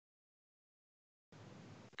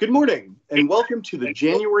Good morning, and welcome to the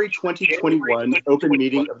January 2021 open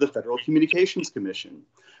meeting of the Federal Communications Commission.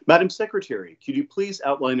 Madam Secretary, could you please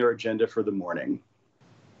outline our agenda for the morning?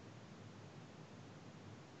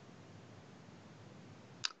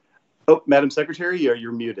 Oh, Madam Secretary,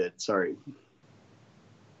 you're muted, sorry.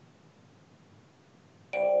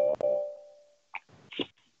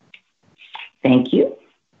 Thank you.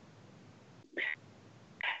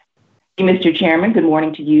 Mr. Chairman, good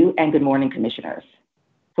morning to you and good morning, Commissioners.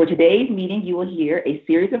 For today's meeting, you will hear a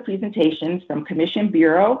series of presentations from Commission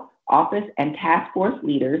Bureau, Office, and Task Force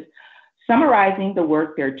leaders summarizing the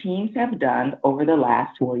work their teams have done over the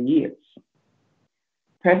last 4 years.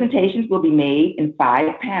 Presentations will be made in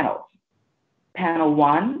 5 panels. Panel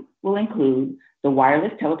 1 will include the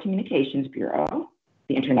Wireless Telecommunications Bureau,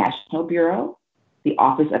 the International Bureau, the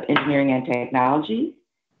Office of Engineering and Technology,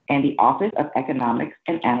 and the Office of Economics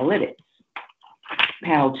and Analytics.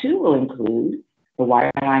 Panel 2 will include the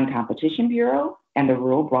Wireline Competition Bureau and the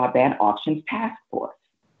Rural Broadband Auctions Task Force.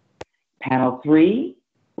 Panel 3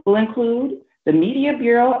 will include the Media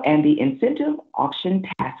Bureau and the Incentive Auction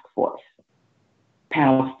Task Force.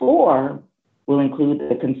 Panel 4 will include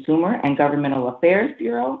the Consumer and Governmental Affairs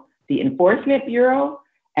Bureau, the Enforcement Bureau,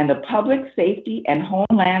 and the Public Safety and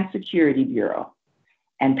Homeland Security Bureau.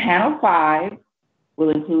 And Panel 5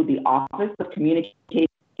 will include the Office of Communications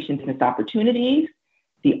Business Opportunities,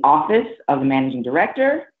 the Office of the Managing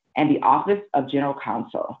Director, and the Office of General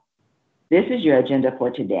Counsel. This is your agenda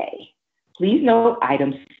for today. Please note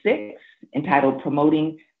item 6, entitled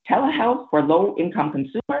Promoting Telehealth for Low-Income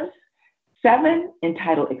Consumers, 7,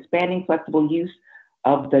 entitled Expanding Flexible Use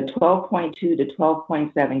of the 12.2 to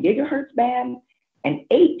 12.7 gigahertz band, and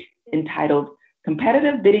 8, entitled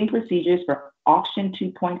Competitive Bidding Procedures for Auction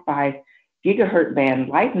 2.5 gigahertz band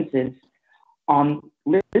licenses,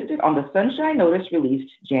 listed on the Sunshine Notice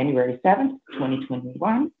released January 7th,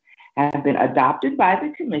 2021, have been adopted by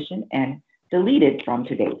the Commission and deleted from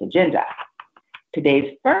today's agenda.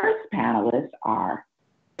 Today's first panelists are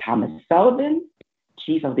Thomas Sullivan,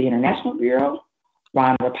 Chief of the International Bureau,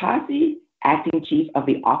 Ron Rapasi, Acting Chief of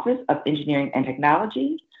the Office of Engineering and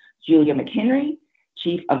Technology, Julia McHenry,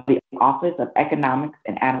 Chief of the Office of Economics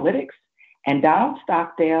and Analytics, and Donald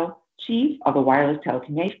Stockdale, Chief of the Wireless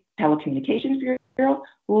Telecommunications Bureau,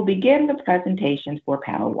 who will begin the presentations for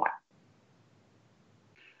panel 1.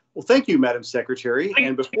 Well, thank you, Madam Secretary.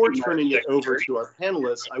 And before turning it over to our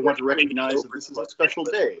panelists, I want to recognize that this is a special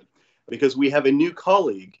day because we have a new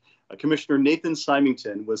colleague. Commissioner Nathan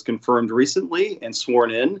Symington was confirmed recently and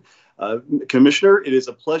sworn in. Commissioner, it is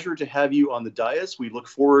a pleasure to have you on the dais. We look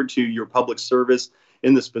forward to your public service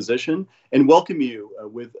in this position and welcome you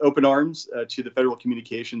with open arms to the Federal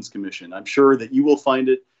Communications Commission. I'm sure that you will find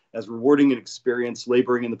it as rewarding an experience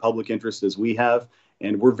laboring in the public interest as we have,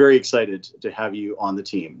 and we're very excited to have you on the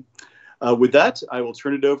team. With that, I will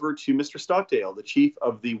turn it over to Mr. Stockdale, the Chief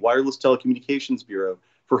of the Wireless Telecommunications Bureau,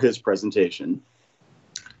 for his presentation.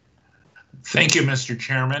 Thank you, Mr.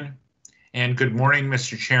 Chairman, and good morning,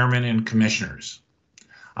 Mr. Chairman and Commissioners.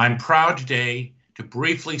 I'm proud today to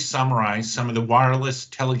briefly summarize some of the Wireless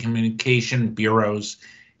Telecommunication Bureau's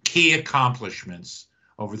key accomplishments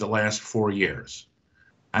over the last 4 years.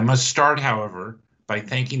 I must start, however, by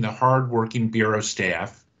thanking the hard-working Bureau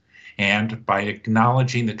staff and by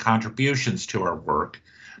acknowledging the contributions to our work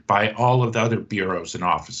by all of the other bureaus and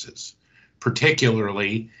offices,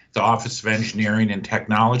 particularly the Office of Engineering and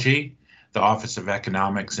Technology, the Office of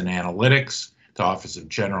Economics and Analytics, the Office of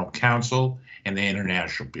General Counsel, and the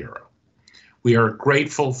International Bureau. We are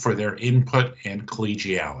grateful for their input and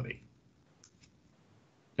collegiality.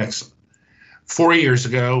 Excellent. 4 years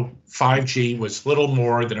ago, 5G was little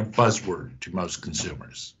more than a buzzword to most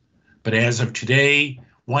consumers. But as of today,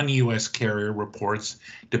 one U.S. carrier reports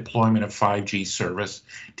deployment of 5G service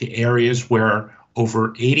to areas where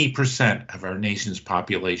over 80% of our nation's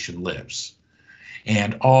population lives.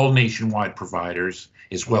 And all nationwide providers,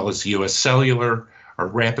 as well as U.S. Cellular, are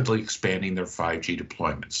rapidly expanding their 5G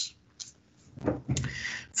deployments.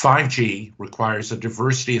 5G requires a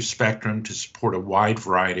diversity of spectrum to support a wide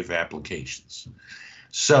variety of applications.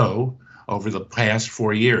 So, over the past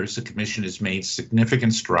 4 years, the Commission has made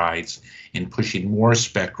significant strides in pushing more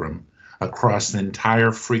spectrum across the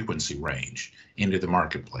entire frequency range into the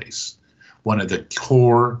marketplace, one of the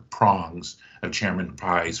core prongs of Chairman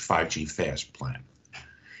Pai's 5G Fast plan.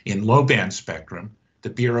 In low-band spectrum, the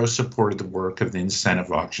Bureau supported the work of the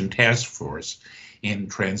Incentive Auction Task Force in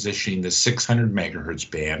transitioning the 600 megahertz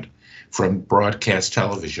band from broadcast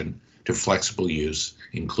television to flexible use,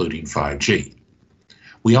 including 5G.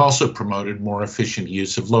 We also promoted more efficient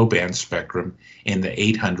use of low-band spectrum in the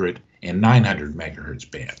 800 and 900 megahertz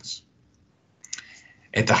bands.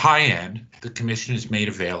 At the high end, the Commission has made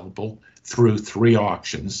available through 3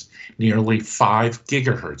 auctions nearly 5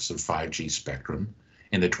 gigahertz of 5G spectrum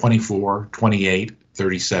in the 24, 28,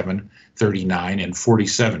 37, 39, and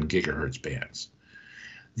 47 gigahertz bands.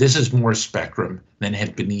 This is more spectrum than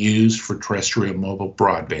had been used for terrestrial mobile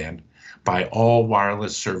broadband by all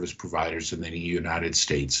wireless service providers in the United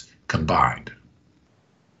States combined.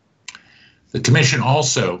 The Commission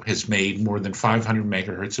also has made more than 500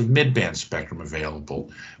 megahertz of mid-band spectrum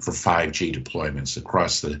available for 5G deployments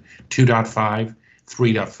across the 2.5,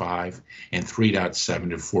 3.5, and 3.7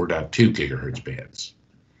 to 4.2 gigahertz bands.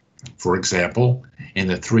 For example, in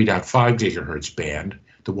the 3.5 gigahertz band,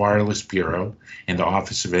 the Wireless Bureau and the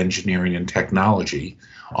Office of Engineering and Technology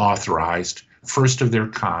authorized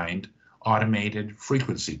first-of-their-kind automated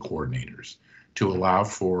frequency coordinators to allow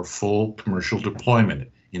for full commercial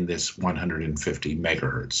deployment in this 150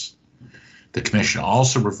 megahertz. The Commission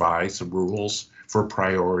also revised the rules for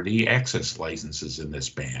priority access licenses in this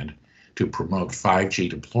band to promote 5G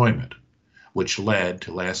deployment, which led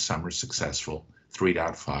to last summer's successful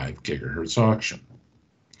 3.5 gigahertz auction.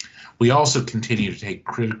 We also continue to take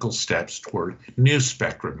critical steps toward new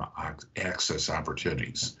spectrum access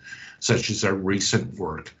opportunities, such as our recent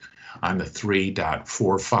work on the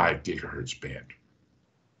 3.45 gigahertz band.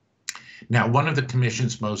 Now, one of the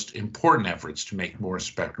Commission's most important efforts to make more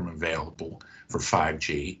spectrum available for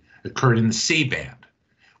 5G occurred in the C-band,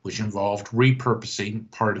 which involved repurposing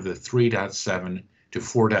part of the 3.7 to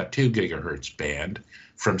 4.2 gigahertz band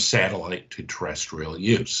from satellite to terrestrial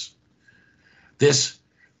use. This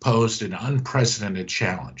posed an unprecedented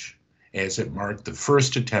challenge, as it marked the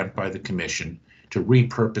first attempt by the Commission to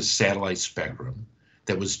repurpose satellite spectrum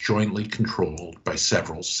that was jointly controlled by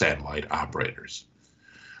several satellite operators.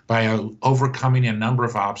 By overcoming a number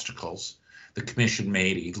of obstacles, the Commission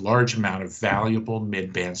made a large amount of valuable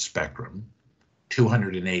mid-band spectrum,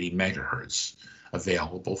 280 megahertz,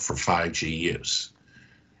 available for 5G use.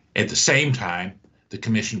 At the same time, the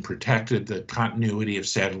Commission protected the continuity of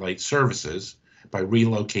satellite services by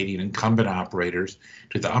relocating incumbent operators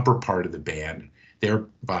to the upper part of the band,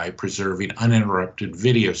 thereby preserving uninterrupted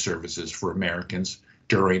video services for Americans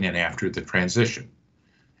during and after the transition.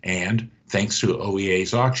 And thanks to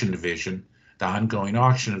OEA's auction division, the ongoing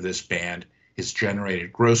auction of this band has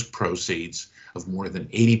generated gross proceeds of more than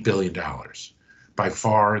 $80 billion, by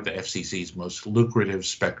far the FCC's most lucrative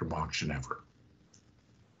spectrum auction ever.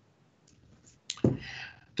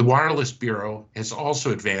 The Wireless Bureau has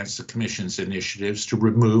also advanced the Commission's initiatives to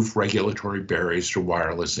remove regulatory barriers to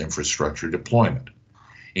wireless infrastructure deployment,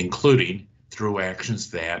 including through actions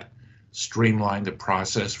that streamline the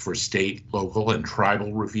process for state, local, and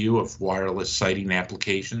tribal review of wireless siting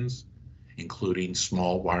applications, including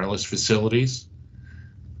small wireless facilities,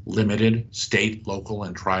 limited state, local,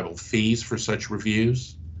 and tribal fees for such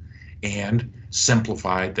reviews, and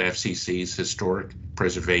simplified the FCC's historic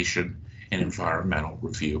preservation and environmental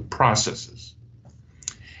review processes.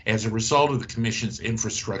 As a result of the Commission's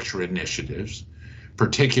infrastructure initiatives,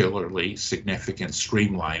 particularly significant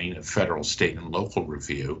streamlining of federal, state, and local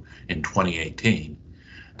review in 2018,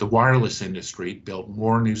 the wireless industry built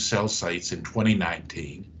more new cell sites in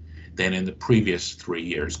 2019 than in the previous 3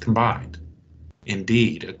 years combined.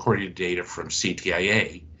 Indeed, according to data from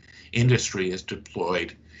CTIA, industry has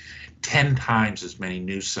deployed 10 times as many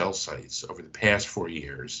new cell sites over the past 4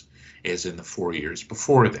 years as in the 4 years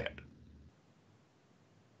before that.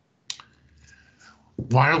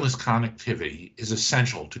 Wireless connectivity is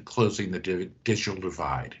essential to closing the digital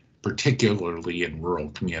divide, particularly in rural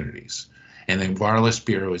communities, and the Wireless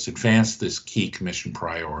Bureau has advanced this key Commission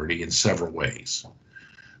priority in several ways.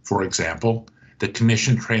 For example, the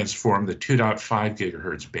Commission transformed the 2.5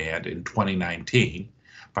 gigahertz band in 2019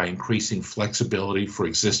 by increasing flexibility for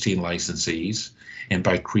existing licensees and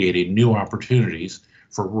by creating new opportunities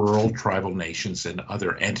for rural, tribal nations and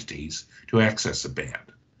other entities to access the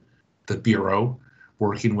band. The Bureau,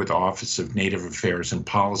 working with the Office of Native Affairs and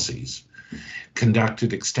Policies,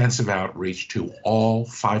 conducted extensive outreach to all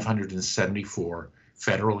 574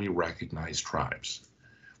 federally recognized tribes.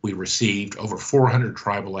 We received over 400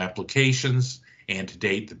 tribal applications, and to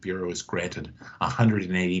date, the Bureau has granted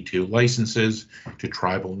 182 licenses to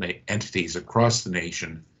tribal entities across the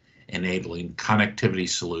nation, enabling connectivity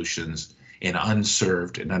solutions in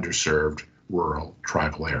unserved and underserved rural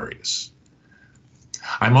tribal areas.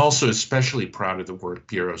 I'm also especially proud of the work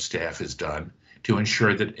Bureau staff has done to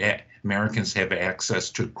ensure that Americans have access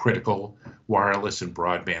to critical wireless and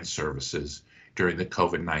broadband services during the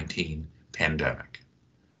COVID-19 pandemic.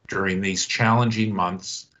 During these challenging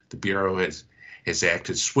months, the Bureau has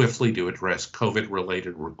acted swiftly to address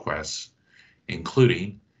COVID-related requests,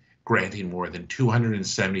 including granting more than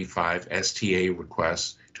 275 STA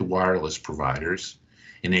requests to wireless providers,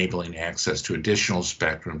 enabling access to additional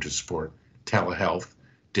spectrum to support telehealth,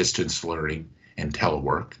 distance learning, and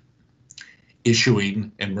telework,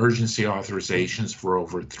 issuing emergency authorizations for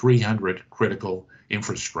over 300 critical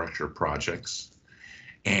infrastructure projects,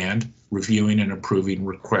 and reviewing and approving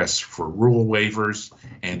requests for rule waivers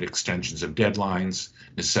and extensions of deadlines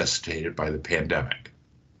necessitated by the pandemic.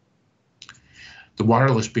 The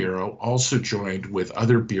Wireless Bureau also joined with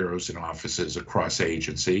other bureaus and offices across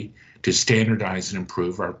agency to standardize and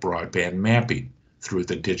improve our broadband mapping through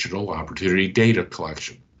the Digital Opportunity Data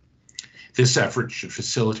Collection. This effort should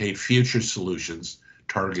facilitate future solutions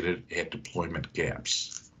targeted at deployment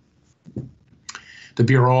gaps. The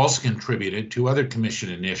Bureau also contributed to other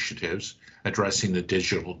Commission initiatives addressing the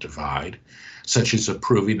digital divide, such as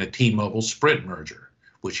approving the T-Mobile-Sprint merger,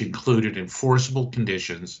 which included enforceable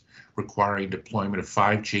conditions requiring deployment of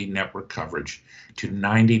 5G network coverage to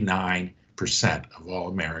 99% of all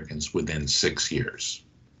Americans within 6 years.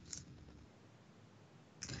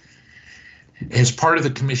 As part of the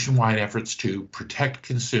Commission-wide efforts to protect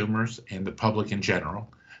consumers and the public in general,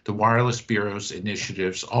 the Wireless Bureau's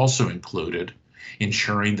initiatives also included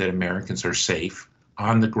ensuring that Americans are safe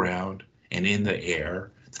on the ground and in the air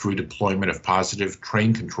through deployment of positive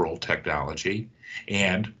train control technology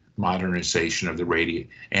and modernization of the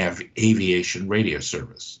aviation radio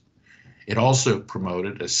service. It also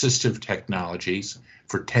promoted assistive technologies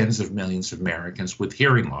for tens of millions of Americans with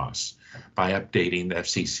hearing loss by updating the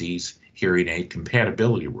FCC's hearing aid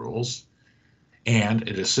compatibility rules, and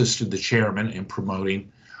it assisted the chairman in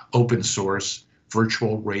promoting open source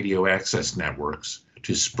virtual radio access networks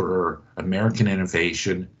to spur American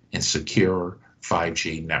innovation in secure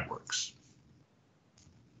 5G networks.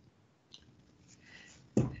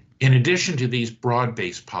 In addition to these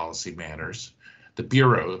broad-based policy matters, the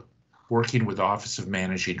Bureau, working with Office of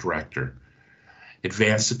Managing Director,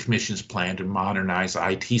 advanced the Commission's plan to modernize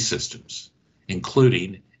IT systems,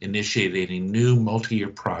 including initiating a new multi-year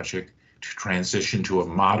project to transition to a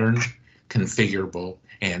modern, configurable,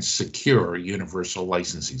 and secure universal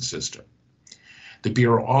licensing system. The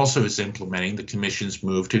Bureau also is implementing the Commission's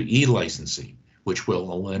move to e-licensing, which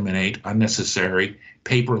will eliminate unnecessary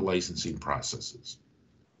paper licensing processes.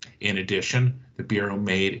 In addition, the Bureau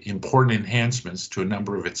made important enhancements to a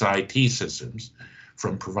number of its IT systems,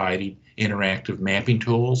 from providing interactive mapping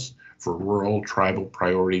tools for rural tribal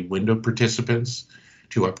priority window participants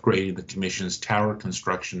to upgrading the Commission's tower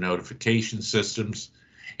construction notification systems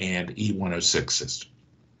and E106 system.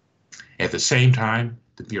 At the same time,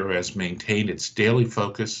 the Bureau has maintained its daily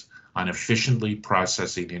focus on efficiently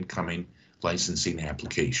processing incoming licensing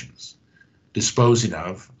applications, disposing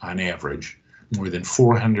of, on average, more than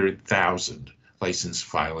 400,000 license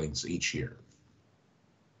filings each year.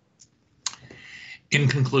 In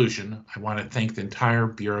conclusion, I want to thank the entire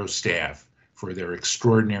Bureau staff for their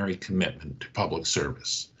extraordinary commitment to public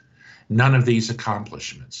service. None of these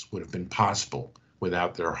accomplishments would have been possible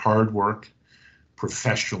without their hard work,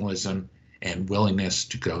 professionalism, and willingness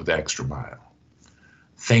to go the extra mile.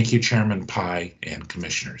 Thank you, Chairman Pai and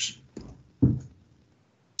Commissioners.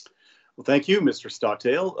 Well, thank you, Mr.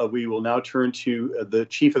 Stockdale. We will now turn to the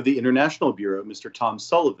Chief of the International Bureau, Mr. Tom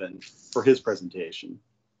Sullivan, for his presentation.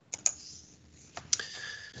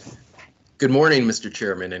 Good morning, Mr.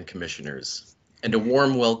 Chairman and Commissioners, and a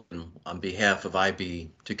warm welcome on behalf of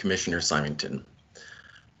IB to Commissioner Symington.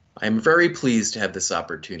 I am very pleased to have this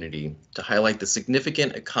opportunity to highlight the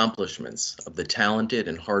significant accomplishments of the talented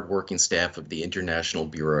and hardworking staff of the International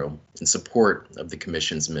Bureau in support of the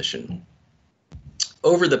Commission's mission.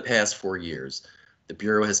 Over the past 4 years, the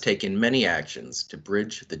Bureau has taken many actions to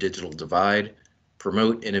bridge the digital divide,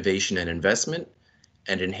 promote innovation and investment,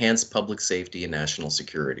 and enhance public safety and national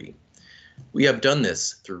security. We have done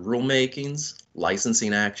this through rulemakings,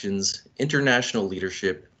 licensing actions, international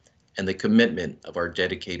leadership, and the commitment of our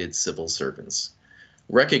dedicated civil servants.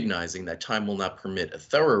 Recognizing that time will not permit a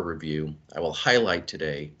thorough review, I will highlight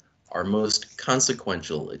today our most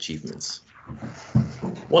consequential achievements.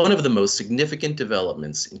 One of the most significant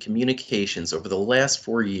developments in communications over the last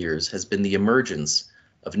 4 years has been the emergence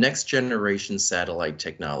of next-generation satellite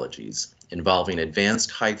technologies involving advanced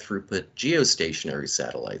high-throughput geostationary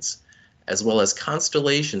satellites, as well as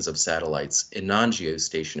constellations of satellites in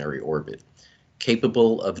non-geostationary orbit,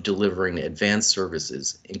 capable of delivering advanced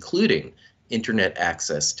services, including internet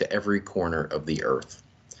access to every corner of the Earth.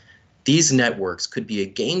 These networks could be a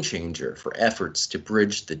game changer for efforts to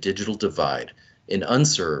bridge the digital divide in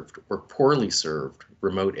unserved or poorly served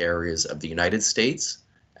remote areas of the United States,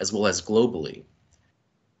 as well as globally.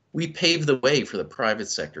 We paved the way for the private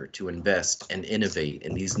sector to invest and innovate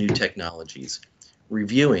in these new technologies,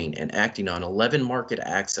 reviewing and acting on 11 market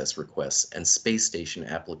access requests and space station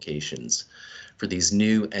applications for these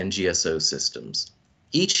new NGSO systems,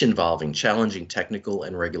 each involving challenging technical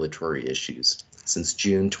and regulatory issues since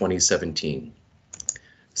June 2017.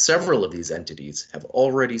 Several of these entities have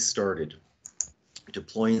already started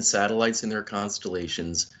deploying satellites in their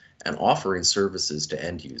constellations and offering services to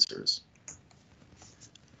end users.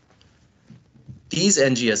 These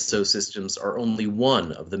NGSO systems are only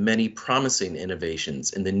one of the many promising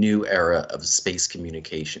innovations in the new era of space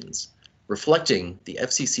communications. Reflecting the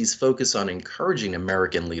FCC's focus on encouraging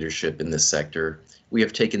American leadership in this sector, we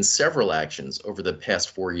have taken several actions over the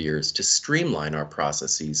past 4 years to streamline our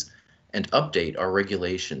processes and update our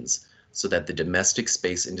regulations so that the domestic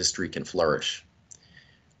space industry can flourish.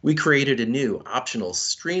 We created a new optional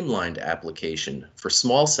streamlined application for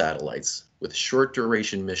small satellites with short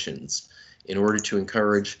duration missions in order to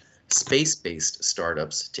encourage space-based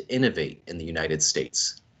startups to innovate in the United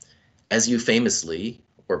States. As you famously,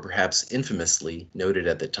 or perhaps infamously, noted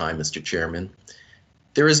at the time, Mr. Chairman,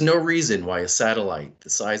 there is no reason why a satellite the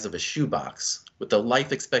size of a shoebox with the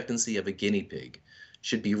life expectancy of a guinea pig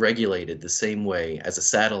should be regulated the same way as a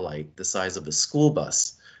satellite the size of a school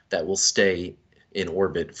bus that will stay in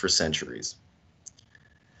orbit for centuries.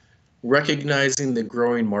 Recognizing the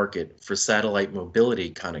growing market for satellite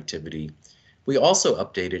mobility connectivity, we also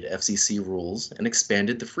updated FCC rules and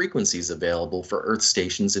expanded the frequencies available for Earth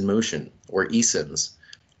stations in motion, or ESIMs,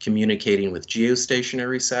 communicating with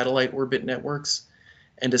geostationary satellite orbit networks,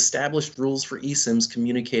 and established rules for ESIMs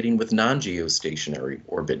communicating with non-geostationary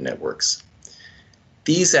orbit networks.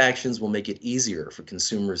 These actions will make it easier for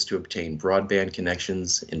consumers to obtain broadband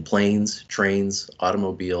connections in planes, trains,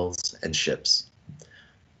 automobiles, and ships.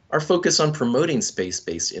 Our focus on promoting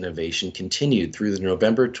space-based innovation continued through the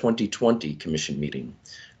November 2020 Commission meeting,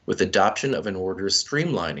 with adoption of an order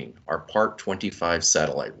streamlining our Part 25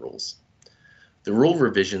 satellite rules. The rule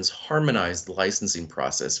revisions harmonized the licensing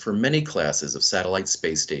process for many classes of satellite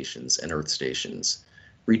space stations and Earth stations,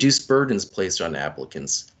 reduce burdens placed on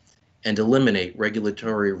applicants, and eliminate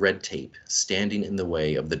regulatory red tape standing in the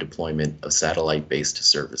way of the deployment of satellite-based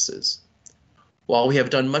services. While we have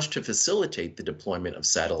done much to facilitate the deployment of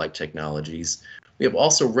satellite technologies, we have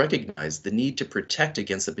also recognized the need to protect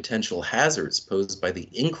against the potential hazards posed by the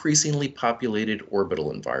increasingly populated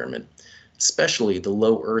orbital environment, especially the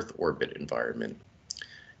low Earth orbit environment.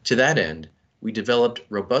 To that end, we developed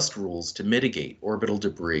robust rules to mitigate orbital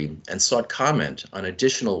debris and sought comment on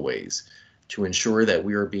additional ways to ensure that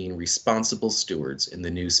we are being responsible stewards in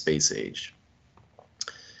the new space age.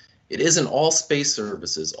 It isn't all space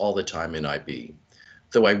services all the time in IB,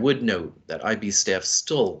 though I would note that IB staff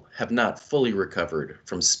still have not fully recovered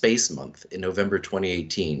from Space Month in November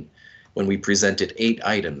 2018, when we presented 8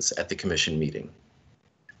 items at the Commission meeting.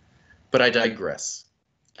 But I digress.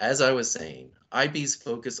 As I was saying, IB's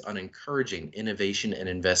focus on encouraging innovation and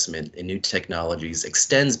investment in new technologies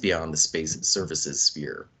extends beyond the space services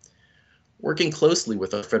sphere. Working closely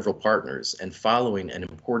with our federal partners and following an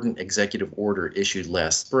important executive order issued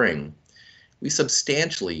last spring, we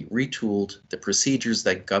substantially retooled the procedures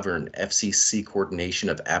that govern FCC coordination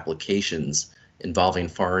of applications involving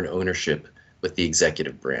foreign ownership with the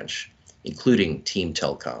executive branch, including Team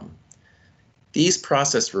Telecom. These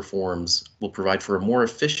process reforms will provide for a more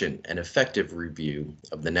efficient and effective review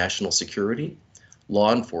of the national security,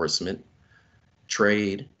 law enforcement,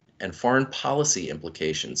 trade, and foreign policy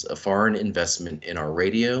implications of foreign investment in our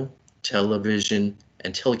radio, television,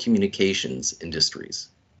 and telecommunications industries.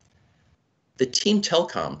 The Team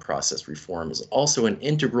Telecom process reform is also an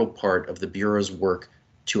integral part of the Bureau's work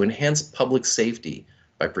to enhance public safety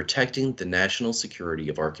by protecting the national security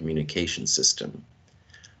of our communication system.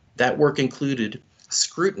 That work included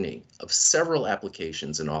scrutiny of several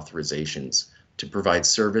applications and authorizations to provide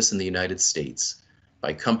service in the United States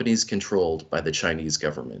by companies controlled by the Chinese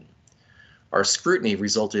government. Our scrutiny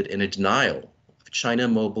resulted in a denial of China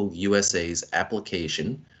Mobile USA's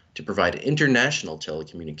application to provide international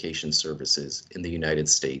telecommunications services in the United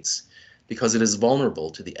States because it is vulnerable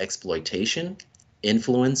to the exploitation,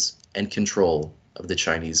 influence, and control of the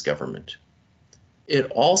Chinese government. It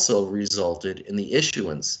also resulted in the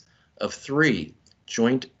issuance of 3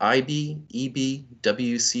 joint IB, EB,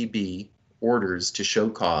 WCB orders to show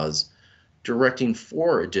cause, directing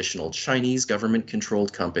 4 additional Chinese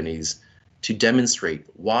government-controlled companies to demonstrate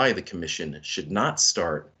why the Commission should not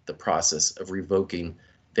start the process of revoking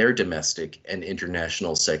their domestic and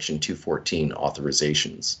international Section 214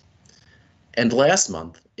 authorizations. And last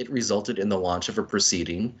month, it resulted in the launch of a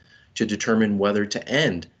proceeding to determine whether to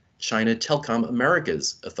end China Telecom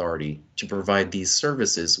Americas authority to provide these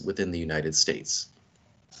services within the United States.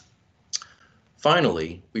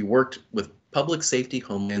 Finally, we worked with Public Safety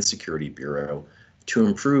Homeland Security Bureau to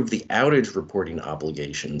improve the outage reporting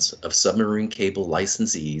obligations of submarine cable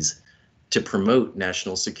licensees to promote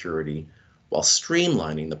national security while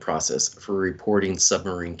streamlining the process for reporting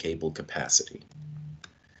submarine cable capacity.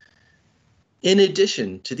 In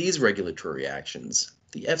addition to these regulatory actions,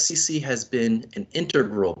 the FCC has been an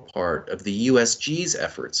integral part of the USG's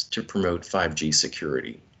efforts to promote 5G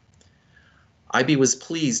security. IB was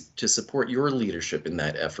pleased to support your leadership in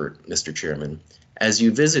that effort, Mr. Chairman, as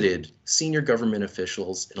you visited senior government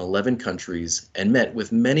officials in 11 countries and met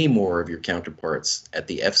with many more of your counterparts at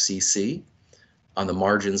the FCC, on the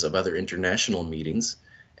margins of other international meetings,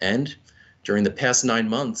 and during the past 9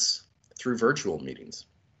 months through virtual meetings.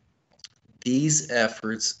 These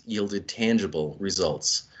efforts yielded tangible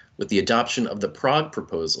results with the adoption of the Prague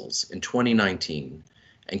proposals in 2019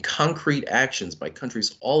 and concrete actions by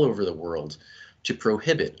countries all over the world to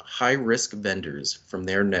prohibit high-risk vendors from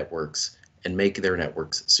their networks and make their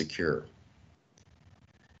networks secure.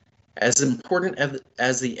 As important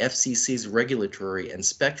as the FCC's regulatory and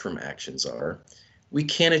spectrum actions are, we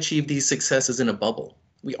can't achieve these successes in a bubble.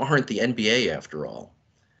 We aren't the NBA after all.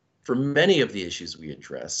 For many of the issues we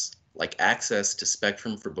address, like access to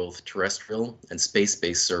spectrum for both terrestrial and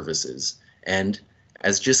space-based services, and,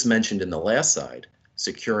 as just mentioned in the last slide,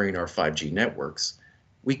 securing our 5G networks,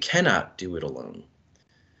 we cannot do it alone.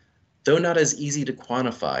 Though not as easy to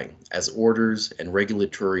quantify as orders and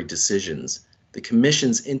regulatory decisions, the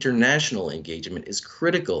Commission's international engagement is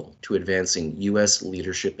critical to advancing U.S.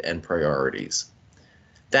 leadership and priorities.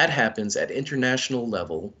 That happens at international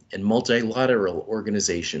level in multilateral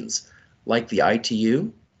organizations like the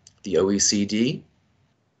ITU, the OECD,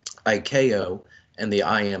 ICAO, and the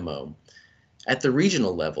IMO. At the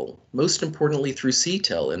regional level, most importantly through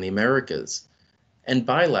CTEL in the Americas, and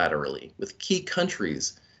bilaterally with key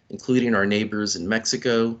countries, including our neighbors in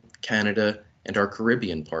Mexico, Canada, and our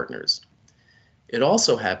Caribbean partners. It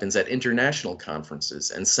also happens at international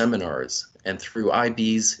conferences and seminars and through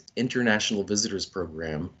IB's International Visitors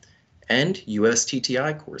Program and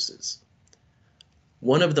USTTI courses.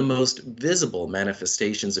 One of the most visible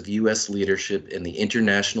manifestations of U.S. leadership in the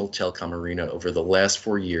international telecom arena over the last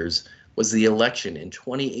 4 years was the election in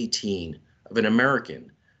 2018 of an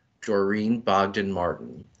American, Doreen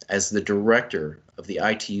Bogdan-Martin, as the director of the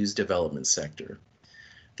ITU's development sector.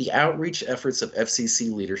 The outreach efforts of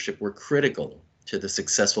FCC leadership were critical to the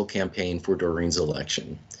successful campaign for Doreen's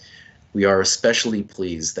election. We are especially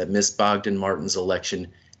pleased that Ms. Bogdan-Martin's election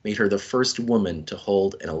made her the first woman to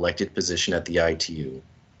hold an elected position at the ITU.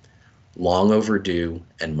 Long overdue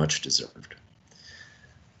and much deserved.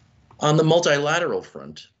 On the multilateral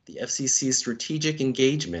front, the FCC's strategic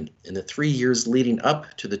engagement in the 3 years leading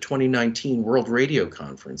up to the 2019 World Radio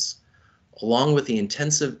Conference, along with the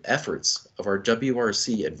intensive efforts of our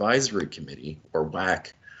WRC Advisory Committee, or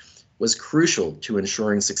WAC, was crucial to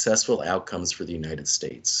ensuring successful outcomes for the United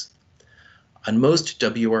States. On most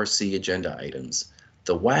WRC agenda items,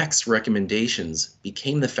 the WAC's recommendations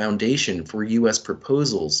became the foundation for U.S.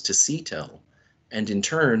 proposals to CTEL, and in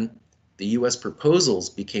turn, the U.S. proposals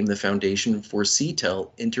became the foundation for CTEL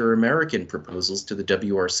inter-American proposals to the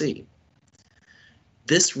WRC.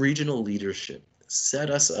 This regional leadership set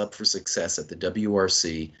us up for success at the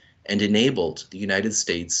WRC and enabled the United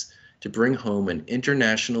States to bring home an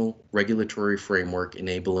international regulatory framework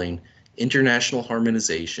enabling international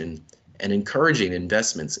harmonization and encouraging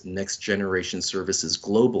investments in next-generation services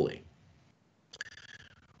globally.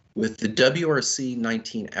 With the WRC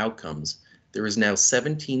 19 outcomes, there is now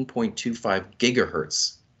 17.25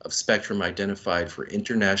 gigahertz of spectrum identified for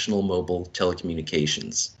international mobile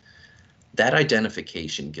telecommunications. That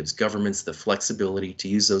identification gives governments the flexibility to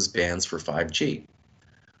use those bands for 5G.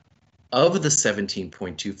 Of the 17.25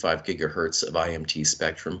 gigahertz of IMT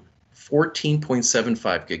spectrum,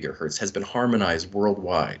 14.75 gigahertz has been harmonized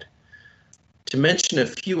worldwide. To mention a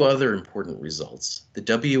few other important results, the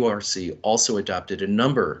WRC also adopted a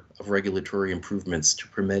number of regulatory improvements to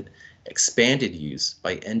permit expanded use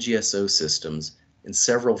by NGSO systems in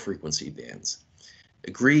several frequency bands,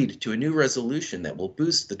 agreed to a new resolution that will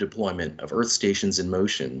boost the deployment of Earth stations in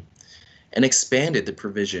motion, and expanded the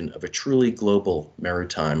provision of a truly global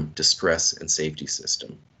maritime distress and safety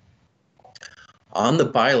system. On the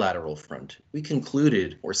bilateral front, we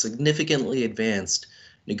concluded or significantly advanced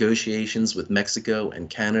negotiations with Mexico and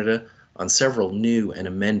Canada on several new and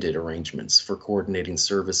amended arrangements for coordinating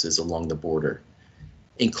services along the border,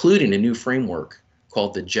 including a new framework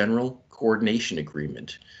called the General Coordination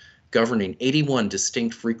Agreement governing 81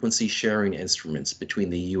 distinct frequency sharing instruments between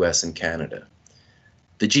the US and Canada.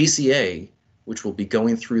 The GCA, which will be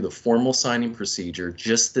going through the formal signing procedure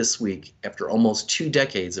just this week after almost 2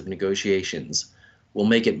 decades of negotiations, will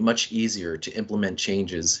make it much easier to implement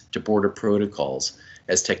changes to border protocols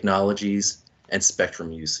as technologies and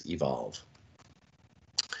spectrum use evolve.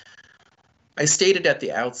 I stated at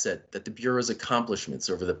the outset that the Bureau's accomplishments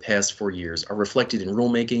over the past 4 years are reflected in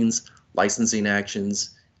rulemakings, licensing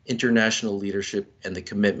actions, international leadership, and the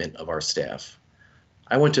commitment of our staff.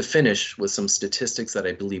 I want to finish with some statistics that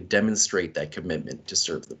I believe demonstrate that commitment to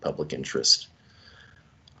serve the public interest.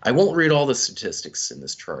 I won't read all the statistics in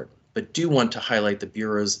this chart, but do want to highlight the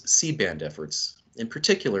Bureau's C-band efforts, in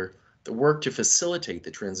particular, the work to facilitate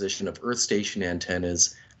the transition of earth station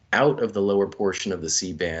antennas out of the lower portion of the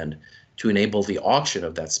C-band to enable the auction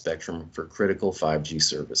of that spectrum for critical 5G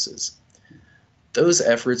services. Those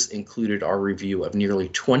efforts included our review of nearly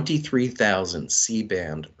 23,000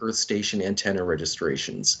 C-band earth station antenna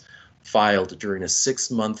registrations filed during a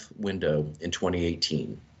 6-month window in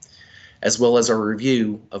 2018, as well as our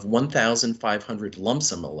review of 1,500 lump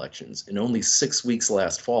sum elections in only 6 weeks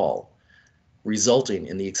last fall, resulting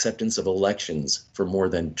in the acceptance of elections for more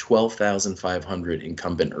than 12,500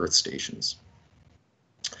 incumbent earth stations.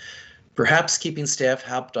 Perhaps keeping staff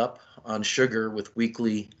hopped up on sugar with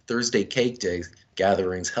weekly Thursday cake day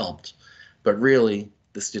gatherings helped, but really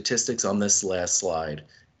the statistics on this last slide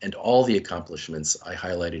and all the accomplishments I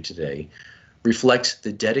highlighted today reflect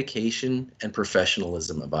the dedication and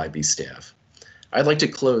professionalism of IB staff. I'd like to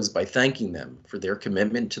close by thanking them for their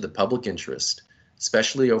commitment to the public interest,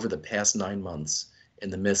 especially over the past 9 months in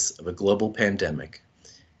the midst of a global pandemic,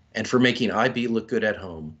 and for making IB look good at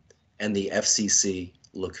home and the FCC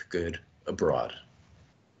look good abroad.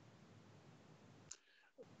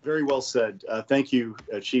 Very well said. Thank you,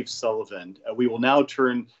 Chief Sullivan. We will now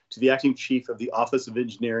turn to the Acting Chief of the Office of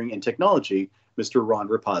Engineering and Technology, Mr. Ron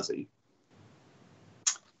Rapazzi.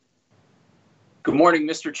 Good morning,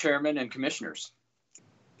 Mr. Chairman and Commissioners.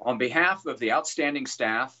 On behalf of the outstanding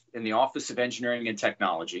staff in the Office of Engineering and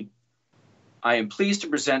Technology, I am pleased to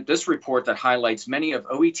present this report that highlights many of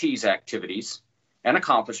OET's activities and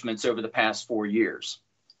accomplishments over the past 4 years.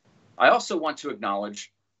 I also want to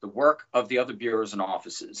acknowledge the work of the other bureaus and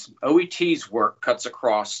offices. OET's work cuts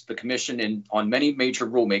across the Commission on many major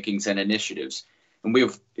rulemakings and initiatives, and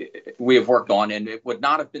we have worked on, and it would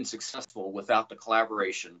not have been successful without the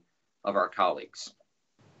collaboration of our colleagues.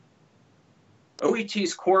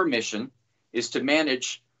 OET's core mission is to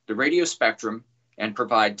manage the radio spectrum and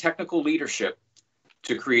provide technical leadership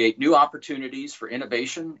to create new opportunities for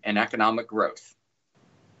innovation and economic growth.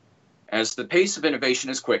 As the pace of innovation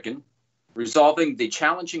has quickened, resolving the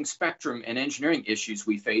challenging spectrum and engineering issues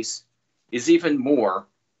we face is even more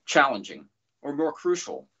challenging or more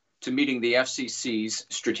crucial to meeting the FCC's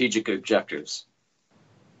strategic objectives.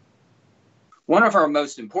 One of our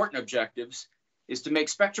most important objectives is to make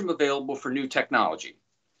spectrum available for new technology,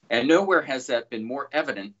 and nowhere has that been more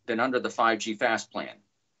evident than under the 5G FAST Plan.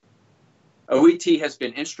 OET has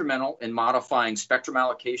been instrumental in modifying spectrum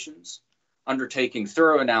allocations, undertaking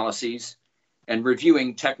thorough analyses, and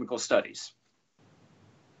reviewing technical studies.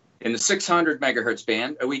 In the 600 megahertz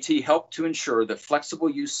band, OET helped to ensure that flexible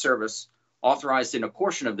use service authorized in a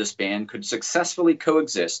portion of this band could successfully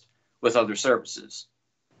coexist with other services.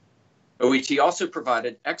 OET also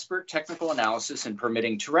provided expert technical analysis in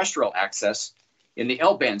permitting terrestrial access in the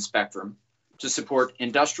L-band spectrum to support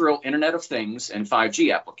industrial Internet of Things and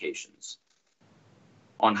 5G applications.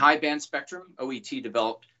 On high-band spectrum, OET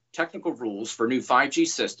developed technical rules for new 5G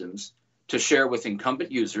systems to share with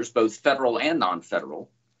incumbent users, both federal and non-federal,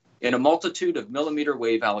 in a multitude of millimeter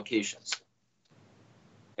wave allocations.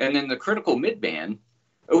 And in the critical mid-band,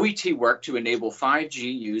 OET worked to enable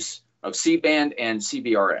 5G use of C-band and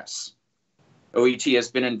CBRS. OET has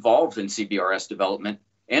been involved in CBRS development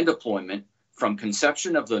and deployment from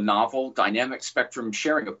conception of the novel dynamic spectrum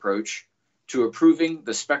sharing approach to approving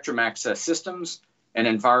the spectrum access systems and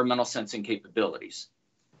environmental sensing capabilities.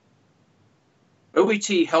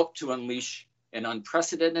 OET helped to unleash an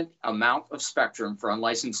unprecedented amount of spectrum for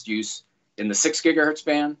unlicensed use in the 6 gigahertz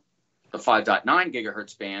band, the 5.9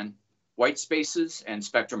 gigahertz band, white spaces, and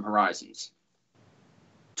spectrum horizons.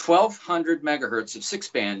 1,200 megahertz of 6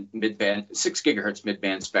 gigahertz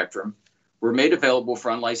mid-band spectrum were made available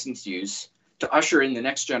for unlicensed use to usher in the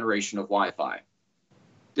next generation of Wi-Fi.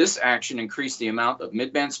 This action increased the amount of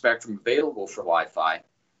mid-band spectrum available for Wi-Fi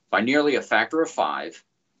by nearly a factor of 5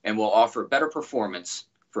 and will offer better performance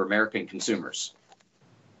for American consumers.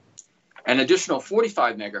 An additional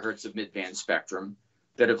 45 megahertz of mid-band spectrum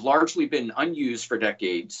that have largely been unused for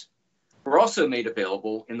decades were also made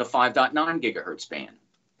available in the 5.9 gigahertz band.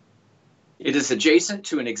 It is adjacent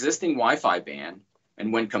to an existing Wi-Fi band,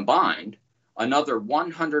 and when combined, another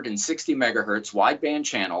 160 megahertz wideband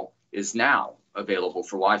channel is now available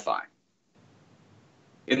for Wi-Fi.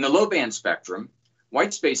 In the low-band spectrum,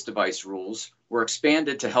 whitespace device rules were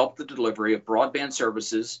expanded to help the delivery of broadband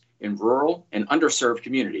services in rural and underserved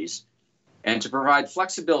communities, and to provide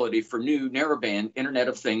flexibility for new narrowband Internet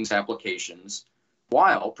of Things applications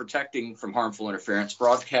while protecting from harmful interference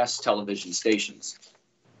broadcast television stations.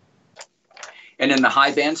 And in the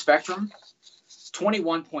high band spectrum,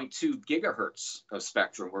 21.2 gigahertz of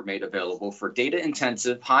spectrum were made available for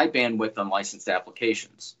data-intensive, high bandwidth unlicensed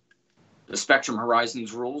applications. The Spectrum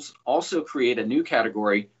Horizons rules also create a new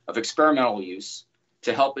category of experimental use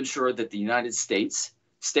to help ensure that the United States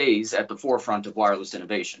stays at the forefront of wireless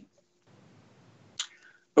innovation.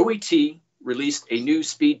 OET released a new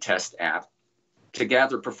speed test app to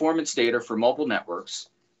gather performance data for mobile networks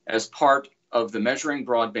as part of the Measuring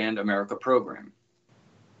Broadband America program.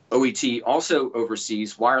 OET also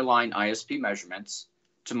oversees wireline ISP measurements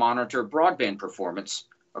to monitor broadband performance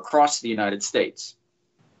across the United States.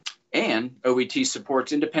 And OET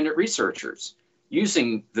supports independent researchers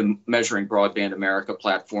using the Measuring Broadband America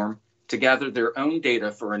platform to gather their own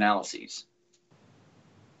data for analyses.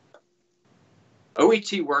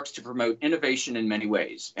 OET works to promote innovation in many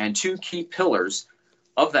ways, and two key pillars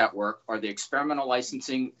of that work are the experimental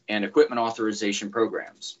licensing and equipment authorization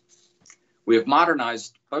programs. We have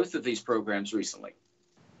modernized both of these programs recently.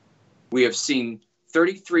 We have seen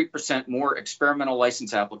 33% more experimental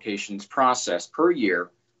license applications processed per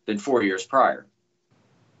year than 4 years prior.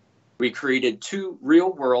 We created 2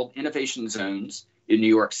 real-world innovation zones in New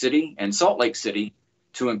York City and Salt Lake City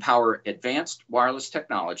to empower advanced wireless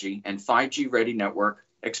technology and 5G-ready network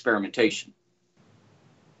experimentation.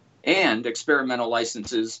 And experimental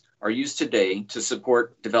licenses are used today to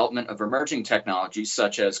support development of emerging technologies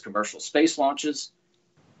such as commercial space launches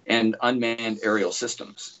and unmanned aerial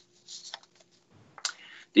systems.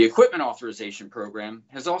 The equipment authorization program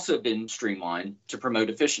has also been streamlined to promote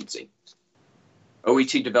efficiency.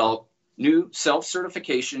 OET developed new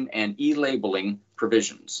self-certification and e-labeling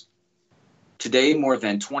provisions. Today, more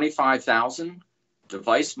than 25,000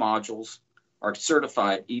 device modules are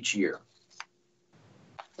certified each year.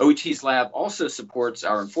 OET's lab also supports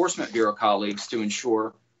our Enforcement Bureau colleagues to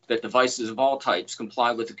ensure that devices of all types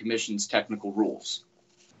comply with the Commission's technical rules.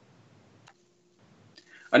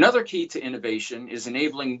 Another key to innovation is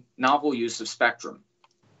enabling novel use of spectrum.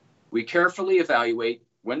 We carefully evaluate,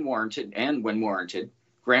 when warranted,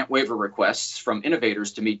 grant waiver requests from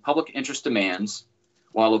innovators to meet public interest demands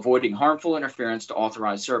while avoiding harmful interference to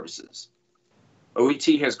authorized services.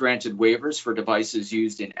 OET has granted waivers for devices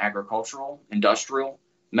used in agricultural, industrial,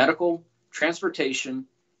 medical, transportation,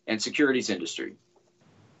 and securities industry,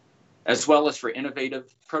 as well as for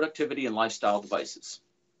innovative productivity and lifestyle devices.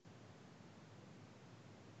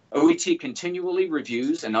 OET continually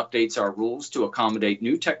reviews and updates our rules to accommodate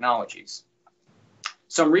new technologies.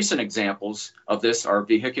 Some recent examples of this are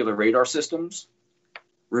vehicular radar systems,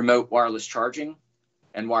 remote wireless charging,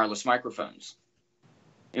 and wireless microphones.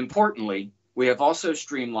 Importantly, we have also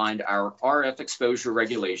streamlined our RF exposure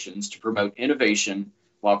regulations to promote innovation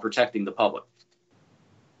while protecting the public.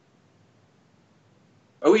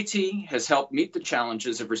 OET has helped meet the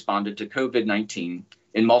challenges of responding to COVID-19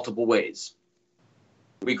 in multiple ways.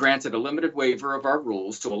 We granted a limited waiver of our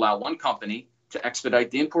rules to allow one company to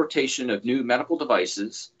expedite the importation of new medical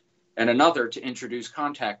devices and another to introduce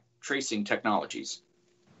contact tracing technologies.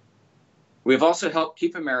 We have also helped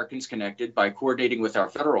keep Americans connected by coordinating with our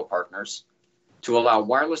federal partners to allow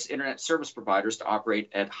wireless internet service providers to operate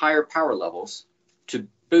at higher power levels to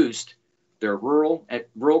boost their rural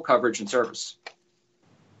coverage and service.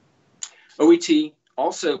 OET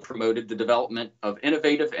also promoted the development of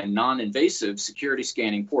innovative and non-invasive security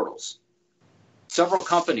scanning portals. Several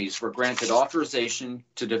companies were granted authorization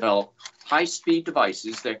to develop high-speed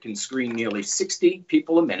devices that can screen nearly 60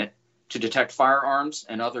 people a minute to detect firearms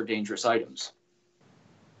and other dangerous items.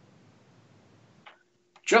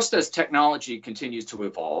 Just as technology continues to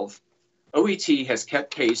evolve, OET has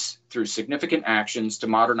kept pace through significant actions to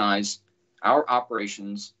modernize our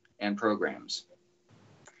operations and programs.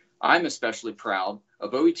 I'm especially proud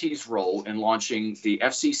of OET's role in launching the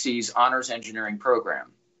FCC's Honors Engineering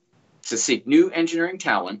Program to seek new engineering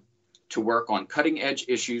talent to work on cutting-edge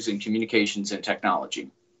issues in communications and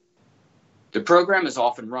technology. The program is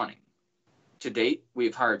off and running. To date,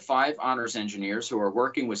 we've hired 5 honors engineers who are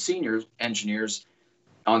working with senior engineers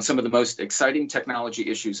on some of the most exciting technology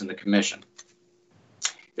issues in the Commission.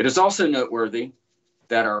 It is also noteworthy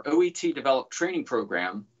that our OET developed training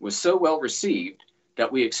program was so well received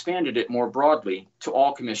that we expanded it more broadly to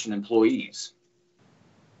all Commission employees.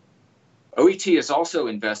 OET has also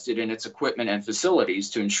invested in its equipment and facilities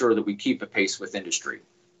to ensure that we keep apace with industry.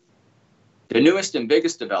 The newest and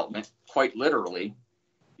biggest development, quite literally,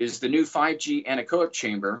 is the new 5G anechoic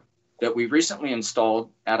chamber that we recently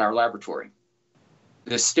installed at our laboratory.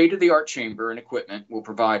 This state-of-the-art chamber and equipment will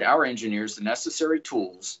provide our engineers the necessary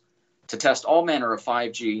tools to test all manner of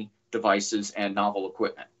 5G devices and novel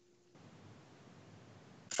equipment.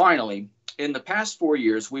 Finally, in the past 4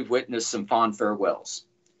 years, we've witnessed some fond farewells,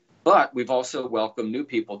 but we've also welcomed new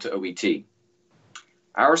people to OET.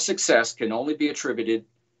 Our success can only be attributed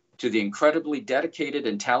to the incredibly dedicated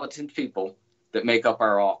and talented people that make up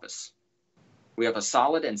our office. We have a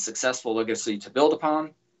solid and successful legacy to build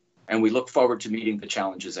upon, and we look forward to meeting the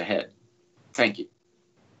challenges ahead. Thank you.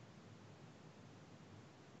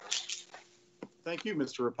 Thank you,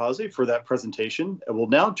 Mr. Rapazzi, for that presentation. And we'll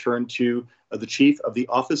now turn to the Chief of the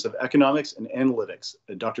Office of Economics and Analytics,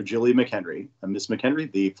 Dr. Julia McHenry. Ms.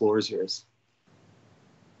 McHenry, the floor is yours.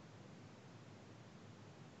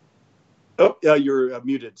 Oh, you're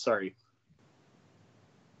muted, sorry.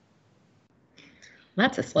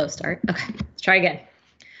 That's a slow start. Okay, let's try again.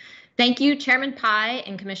 Thank you, Chairman Pai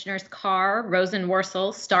and Commissioners Carr, Rosen,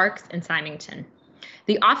 Worcel, Starks, and Symington.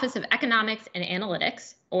 The Office of Economics and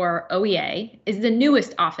Analytics, or OEA, is the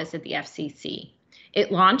newest office at the FCC.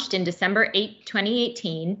 It launched in December 8,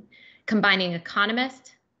 2018, combining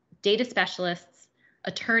economists, data specialists,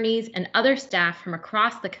 attorneys, and other staff from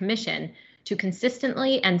across the Commission to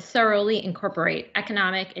consistently and thoroughly incorporate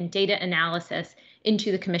economic and data analysis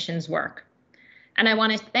into the Commission's work. And I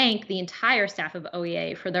want to thank the entire staff of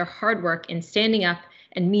OEA for their hard work in standing up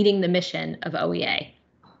and meeting the mission of OEA.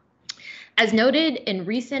 As noted in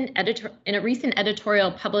a recent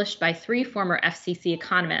editorial published by 3 former FCC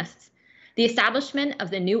economists, the establishment of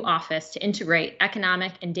the new office to integrate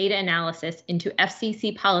economic and data analysis into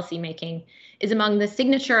FCC policymaking is among the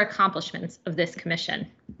signature accomplishments of this commission.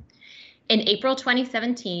 In April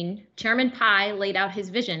 2017, Chairman Pai laid out his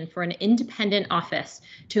vision for an independent office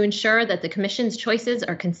to ensure that the Commission's choices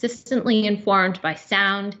are consistently informed by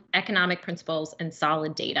sound economic principles and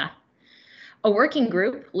solid data. A working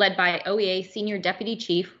group led by OEA Senior Deputy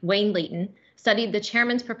Chief Wayne Layton studied the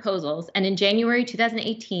chairman's proposals and in January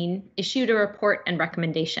 2018 issued a report and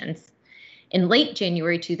recommendations. In late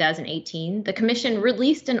January 2018, the Commission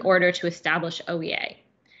released an order to establish OEA.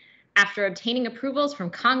 After obtaining approvals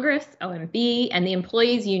from Congress, OMB, and the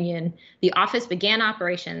Employees Union, the office began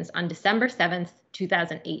operations on December 7th,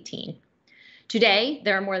 2018. Today,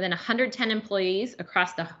 there are more than 110 employees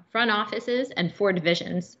across the front offices and 4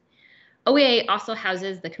 divisions. OEA also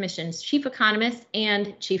houses the Commission's Chief Economist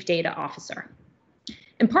and Chief Data Officer.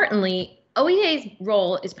 Importantly, OEA's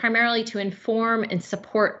role is primarily to inform and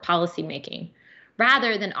support policymaking,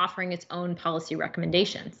 rather than offering its own policy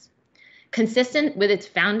recommendations. Consistent with its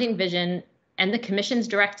founding vision and the Commission's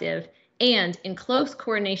directive, and in close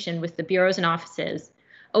coordination with the bureaus and offices,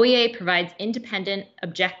 OEA provides independent,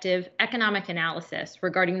 objective economic analysis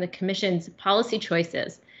regarding the Commission's policy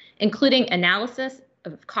choices, including analysis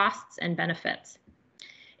of costs and benefits.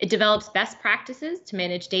 It develops best practices to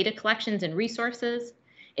manage data collections and resources.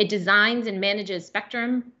 It designs and manages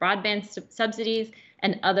spectrum, broadband subsidies,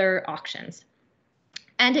 and other auctions.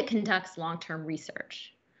 And it conducts long-term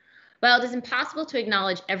research. While it is impossible to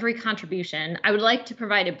acknowledge every contribution, I would like to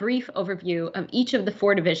provide a brief overview of each of the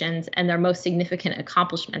 4 divisions and their most significant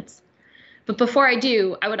accomplishments. But before I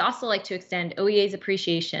do, I would also like to extend OEA's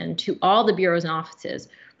appreciation to all the bureaus and offices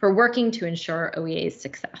for working to ensure OEA's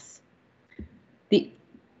success.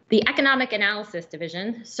 The Economic Analysis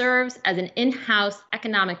Division serves as an in-house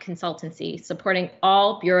economic consultancy supporting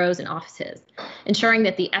all bureaus and offices, ensuring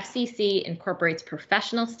that the FCC incorporates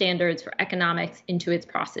professional standards for economics into its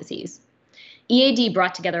processes. EAD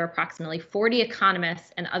brought together approximately 40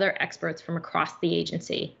 economists and other experts from across the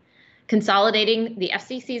agency. Consolidating the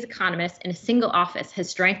FCC's economists in a single office has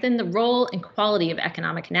strengthened the role and quality of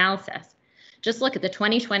economic analysis. Just look at the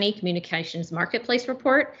 2020 Communications Marketplace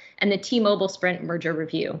Report and the T-Mobile Sprint merger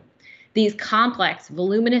review. These complex,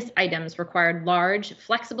 voluminous items required large,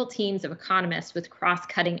 flexible teams of economists with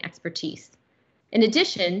cross-cutting expertise. In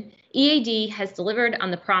addition, EAD has delivered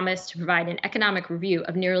on the promise to provide an economic review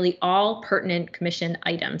of nearly all pertinent Commission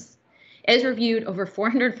items. It has reviewed over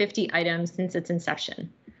 450 items since its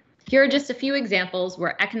inception. Here are just a few examples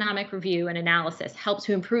where economic review and analysis help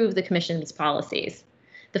to improve the Commission's policies.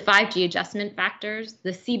 The 5G adjustment factors,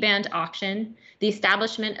 the C-band auction, the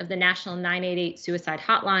establishment of the National 988 Suicide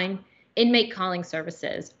Hotline, inmate calling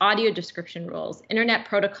services, audio description rules, internet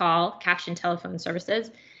protocol, caption telephone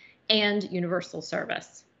services, and universal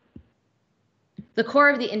service. The core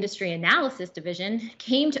of the Industry Analysis Division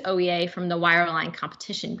came to OEA from the Wireline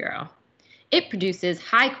Competition Bureau. It produces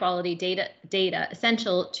high-quality data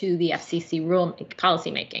essential to the FCC rule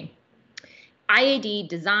policymaking. IAD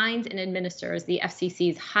designs and administers the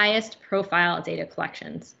FCC's highest profile data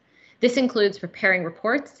collections. This includes preparing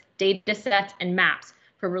reports, data sets, and maps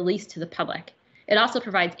for release to the public. It also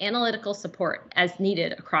provides analytical support as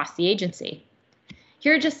needed across the agency.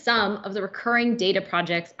 Here are just some of the recurring data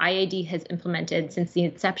projects IAD has implemented since the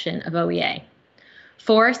inception of OEA.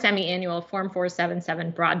 4 semi-annual Form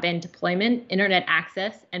 477 broadband deployment, internet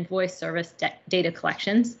access, and voice service data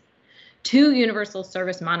collections, 2 universal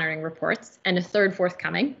service monitoring reports, and a third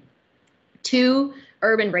forthcoming, 2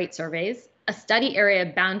 urban rate surveys, a study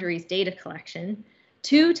area boundaries data collection,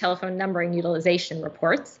 2 telephone numbering utilization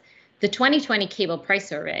reports, the 2020 cable price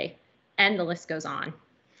survey, and the list goes on.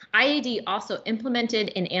 IAD also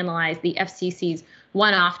implemented and analyzed the FCC's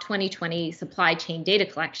one-off 2020 supply chain data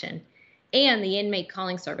collection and the inmate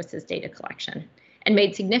calling services data collection, and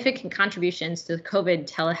made significant contributions to the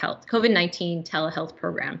COVID-19 telehealth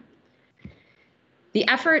program. The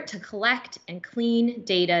effort to collect and clean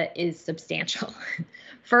data is substantial.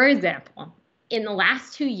 For example, in the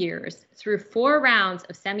last 2 years, through 4 rounds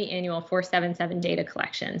of semi-annual 477 data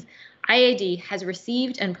collections, IAD has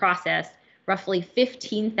received and processed roughly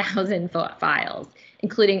 15,000 files,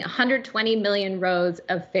 including 120 million rows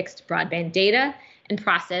of fixed broadband data, and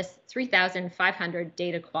processed 3,500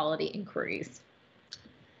 data quality inquiries.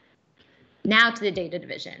 Now to the Data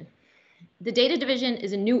Division. The Data Division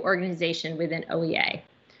is a new organization within OEA.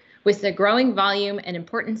 With the growing volume and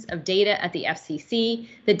importance of data at the FCC,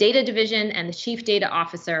 the Data Division and the Chief Data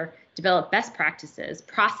Officer develop best practices,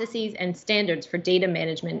 processes, and standards for data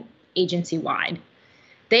management agency-wide.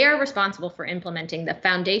 They are responsible for implementing the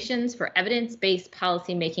Foundations for Evidence-Based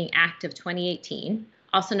Policymaking Act of 2018,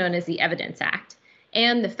 also known as the Evidence Act,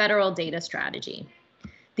 and the Federal Data Strategy.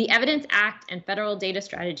 The Evidence Act and Federal Data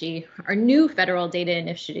Strategy are new federal data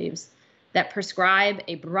initiatives that prescribe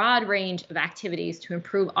a broad range of activities to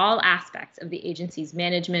improve all aspects of the agency's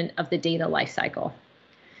management of the data lifecycle.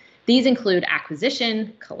 These include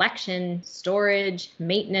acquisition, collection, storage,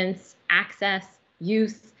 maintenance, access,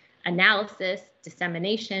 use, analysis,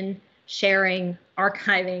 dissemination, sharing,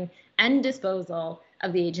 archiving, and disposal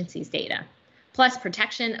of the agency's data, plus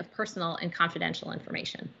protection of personal and confidential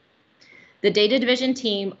information. The Data Division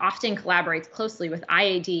team often collaborates closely with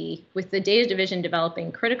IAD, with the Data Division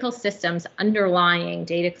developing critical systems underlying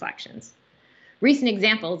data collections. Recent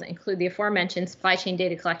examples include the aforementioned supply chain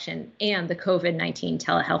data collection and the COVID-19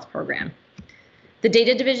 telehealth program. The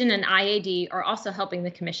Data Division and IAD are also helping the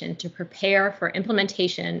Commission to prepare for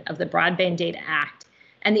implementation of the Broadband Data Act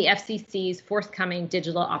and the FCC's forthcoming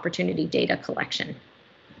digital opportunity data collection.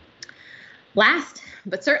 Last,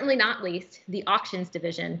 but certainly not least, the Auctions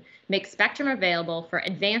Division makes spectrum available for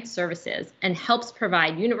advanced services and helps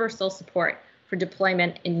provide universal support for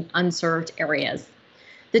deployment in unserved areas.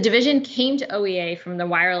 The division came to OEA from the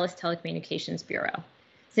Wireless Telecommunications Bureau.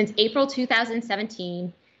 Since April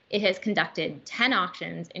 2017, it has conducted 10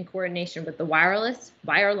 auctions in coordination with the wireless,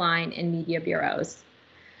 wireline, and media bureaus.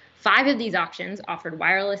 5 of these auctions offered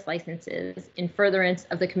wireless licenses in furtherance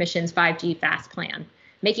of the Commission's 5G FAST plan,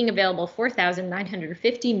 making available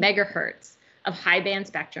 4,950 megahertz of high-band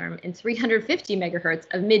spectrum and 350 megahertz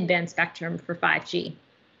of mid-band spectrum for 5G.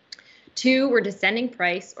 2 were descending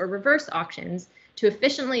price or reverse auctions to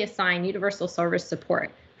efficiently assign universal service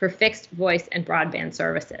support for fixed voice and broadband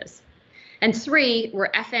services. And 3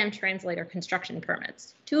 were FM translator construction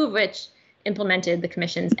permits, 2 of which implemented the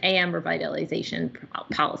Commission's AM revitalization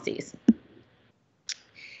policies.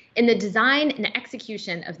 In the design and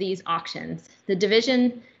execution of these auctions, the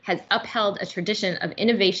division has upheld a tradition of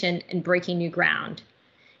innovation and breaking new ground.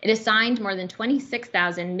 It assigned more than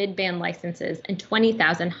 26,000 mid-band licenses and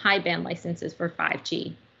 20,000 high-band licenses for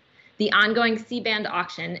 5G. The ongoing C-band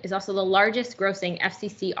auction is also the largest grossing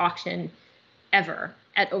FCC auction ever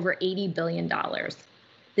at over $80 billion.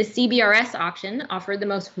 The CBRS auction offered the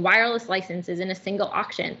most wireless licenses in a single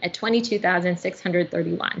auction at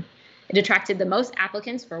 22,631. It attracted the most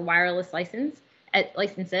applicants for wireless licenses at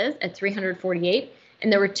 348,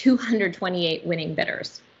 and there were 228 winning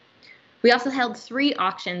bidders. We also held 3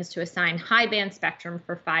 auctions to assign high-band spectrum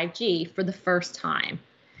for 5G for the first time.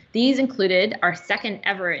 These included our second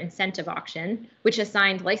ever incentive auction, which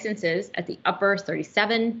assigned licenses at the upper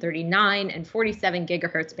 37, 39, and 47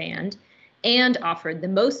 gigahertz band, and offered the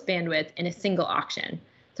most bandwidth in a single auction,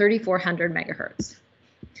 3,400 megahertz.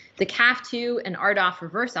 The CAF2 and RDOF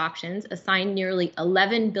reverse auctions assigned nearly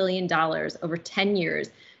 $11 billion over 10 years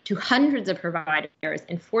to hundreds of providers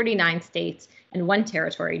in 49 states and 1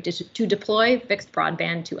 territory to deploy fixed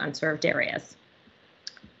broadband to unserved areas.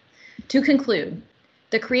 To conclude,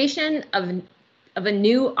 the creation of a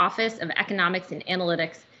new Office of Economics and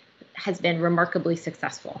Analytics has been remarkably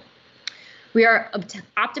successful. We are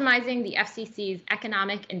optimizing the FCC's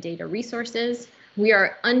economic and data resources. We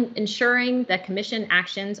are ensuring that Commission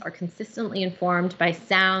actions are consistently informed by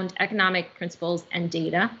sound economic principles and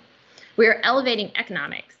data. We are elevating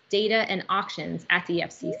economics, data, and auctions at the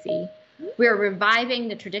FCC. We are reviving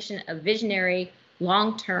the tradition of visionary,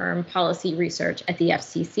 long-term policy research at the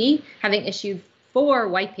FCC, having issued 4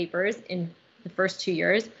 white papers in the first 2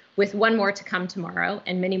 years, with 1 more to come tomorrow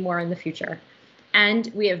and many more in the future.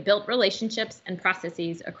 And we have built relationships and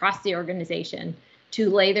processes across the organization to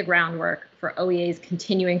lay the groundwork for OEA's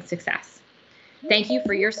continuing success. Thank you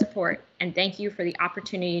for your support, and thank you for the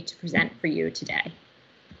opportunity to present for you today.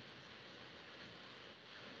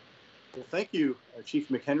 Well, thank you, Chief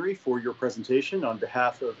McHenry, for your presentation on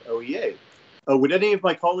behalf of OEA. Would any of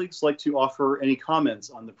my colleagues like to offer any comments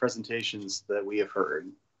on the presentations that we have heard?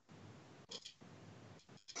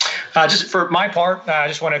 Just for my part, I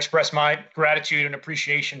just want to express my gratitude and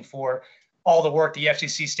appreciation for all the work the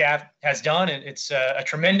FCC staff has done. And it's a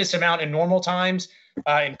tremendous amount in normal times,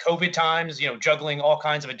 in COVID times, juggling all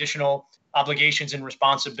kinds of additional obligations and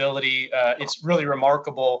responsibility. It's really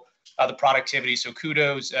remarkable, the productivity. So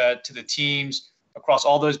kudos to the teams across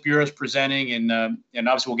all those bureaus presenting. And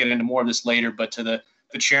obviously we'll get into more of this later, but to the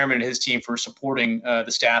chairman and his team for supporting the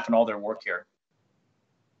staff and all their work here.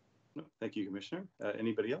 Thank you, Commissioner.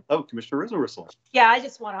 Anybody else? Oh, Commissioner Rosenworcel. Yeah, I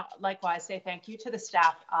just want to likewise say thank you to the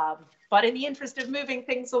staff. But in the interest of moving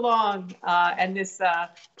things along and this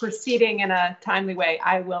proceeding in a timely way,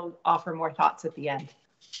 I will offer more thoughts at the end.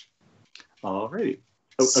 All righty.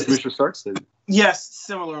 Commissioner Starks. Yes,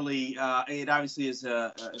 similarly, it obviously is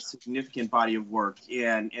a significant body of work.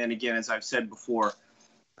 And again, as I've said before,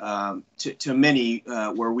 to many,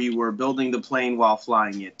 where we were building the plane while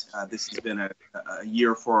flying it, this has been a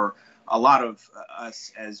year for a lot of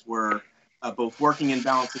us as we're both working and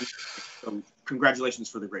balancing. So congratulations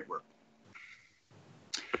for the great work.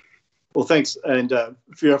 Well, thanks. And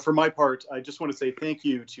for my part, I just want to say thank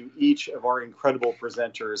you to each of our incredible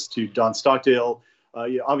presenters, to Don Stockdale,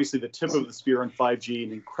 obviously the tip of the spear on 5G,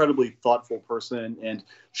 an incredibly thoughtful person, and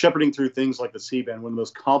shepherding through things like the C-band, one of the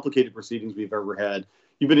most complicated proceedings we've ever had.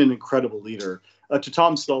 You've been an incredible leader. To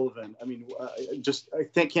Tom Sullivan, I mean,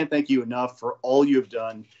 I can't thank you enough for all you have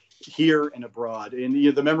done here and abroad. And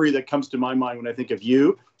the memory that comes to my mind when I think of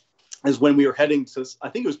you is when we were heading to, I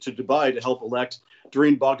think it was to Dubai, to help elect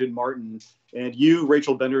Doreen Bogdan-Martin. And you,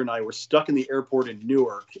 Rachel Bender, and I were stuck in the airport in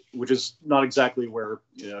Newark, which is not exactly where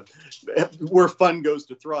fun goes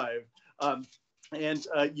to thrive. And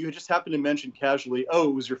you just happened to mention casually, oh,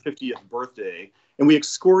 it was your 50th birthday. And we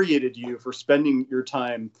excoriated you for spending your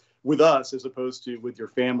time with us as opposed to with your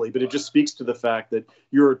family. But it just speaks to the fact that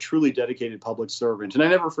you're a truly dedicated public servant. And I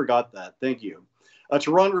never forgot that. Thank you.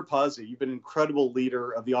 To Ron Rapazzi, you've been an incredible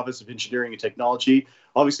leader of the Office of Engineering and Technology.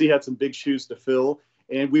 Obviously had some big shoes to fill.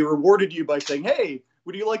 And we rewarded you by saying, hey,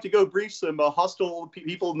 would you like to go brief some hostile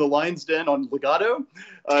people in the Lion's Den on Legato?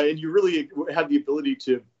 And you really had the ability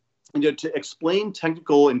to explain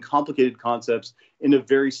technical and complicated concepts in a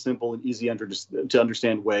very simple and easy to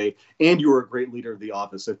understand way. And you were a great leader of the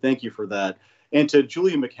office, so thank you for that. And to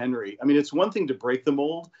Julia McHenry, I mean, it's one thing to break the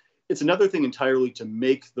mold. It's another thing entirely to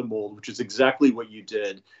make the mold, which is exactly what you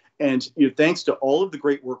did. And thanks to all of the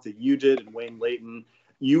great work that you did and Wayne Layton,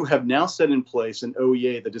 you have now set in place an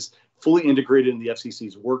OEA that is fully integrated in the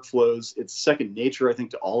FCC's workflows. It's second nature, I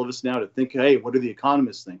think, to all of us now to think, hey, what do the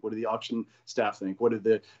economists think? What do the auction staff think? What do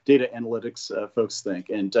the data analytics folks think?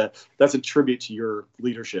 And that's a tribute to your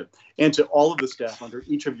leadership and to all of the staff under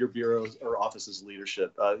each of your bureaus or offices'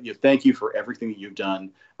 leadership. Thank you for everything that you've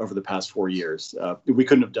done over the past 4 years. We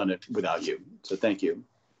couldn't have done it without you. So thank you.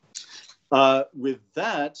 With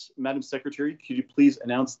that, Madam Secretary, could you please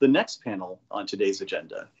announce the next panel on today's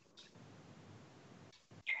agenda?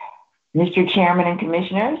 Mr. Chairman and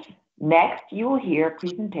Commissioners, next you will hear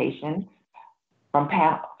presentations from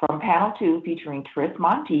panel 2 featuring Tris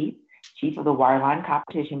Monteith, Chief of the Wireline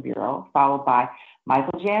Competition Bureau, followed by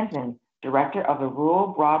Michael Jansen, Director of the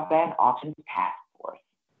Rural Broadband Auctions Task Force.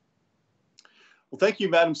 Well, thank you,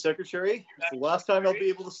 Madam Secretary. It's the last time I'll be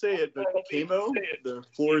able to say it, but Kamo, the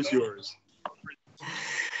floor is yours.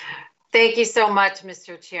 Thank you so much,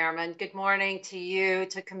 Mr. Chairman. Good morning to you,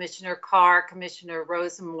 to Commissioner Carr, Commissioner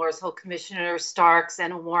Rosenworcel, Commissioner Starks,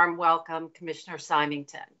 and a warm welcome, Commissioner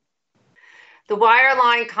Symington. The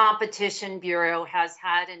Wireline Competition Bureau has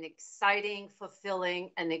had an exciting,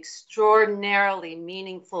 fulfilling, and extraordinarily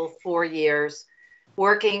meaningful 4 years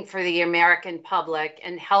working for the American public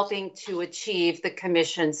and helping to achieve the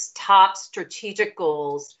Commission's top strategic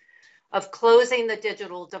goals of closing the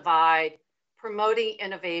digital divide, promoting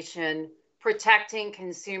innovation, protecting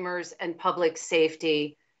consumers and public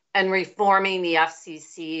safety, and reforming the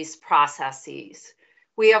FCC's processes.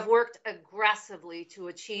 We have worked aggressively to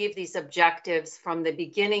achieve these objectives from the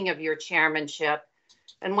beginning of your chairmanship.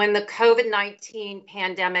 And when the COVID-19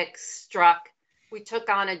 pandemic struck, we took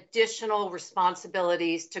on additional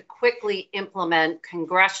responsibilities to quickly implement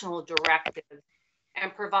congressional directives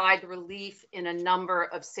and provide relief in a number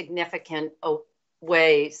of significant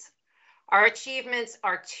ways. Our achievements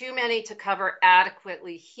are too many to cover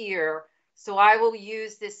adequately here, so I will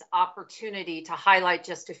use this opportunity to highlight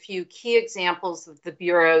just a few key examples of the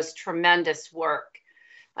Bureau's tremendous work.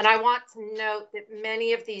 And I want to note that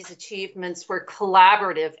many of these achievements were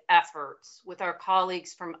collaborative efforts with our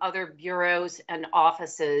colleagues from other bureaus and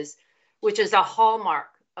offices, which is a hallmark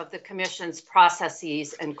of the Commission's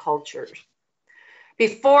processes and cultures.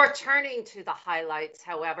 Before turning to the highlights,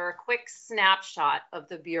 however, a quick snapshot of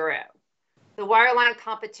the Bureau. The Wireline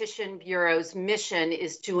Competition Bureau's mission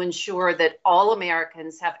is to ensure that all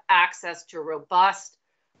Americans have access to robust,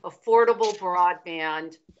 affordable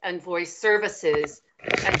broadband and voice services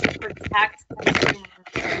and to protect consumers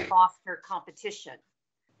and foster competition.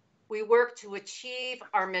 We work to achieve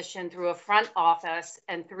our mission through a front office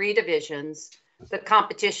and 3 divisions, the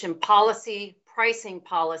competition policy, pricing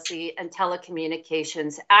policy, and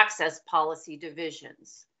telecommunications access policy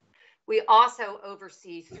divisions. We also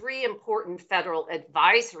oversee 3 important federal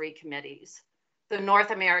advisory committees: the North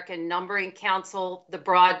American Numbering Council, the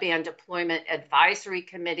Broadband Deployment Advisory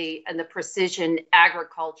Committee, and the Precision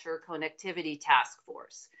Agriculture Connectivity Task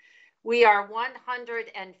Force. We are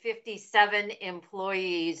 157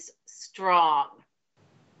 employees strong.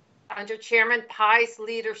 Under Chairman Pai's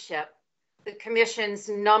leadership, the Commission's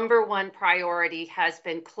 #1 priority has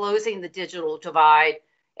been closing the digital divide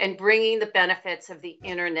and bringing the benefits of the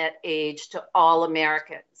internet age to all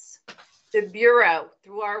Americans. The Bureau,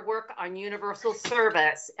 through our work on universal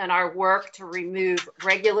service and our work to remove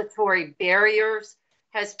regulatory barriers,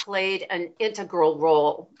 has played an integral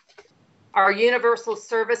role. Our universal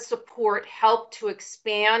service support helped to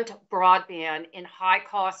expand broadband in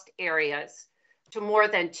high-cost areas to more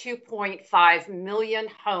than 2.5 million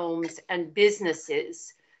homes and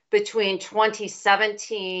businesses between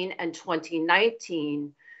 2017 and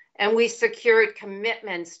 2019, and we secured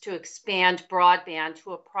commitments to expand broadband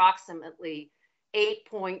to approximately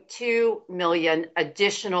 8.2 million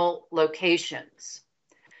additional locations.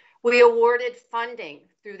 We awarded funding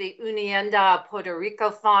through the Unienda Puerto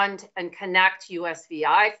Rico Fund and Connect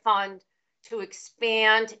USVI Fund to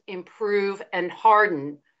expand, improve, and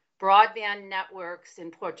harden broadband networks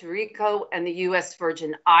in Puerto Rico and the U.S.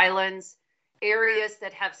 Virgin Islands, areas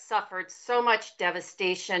that have suffered so much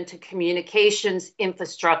devastation to communications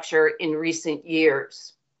infrastructure in recent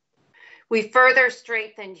years. We further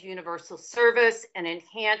strengthened universal service and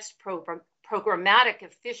enhanced programmatic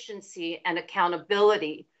efficiency and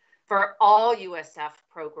accountability for all USF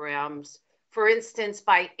programs, for instance,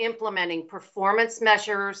 by implementing performance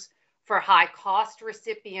measures for high-cost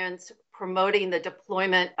recipients, promoting the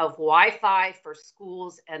deployment of Wi-Fi for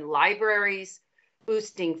schools and libraries,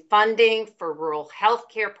 boosting funding for rural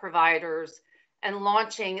healthcare providers, and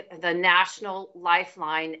launching the National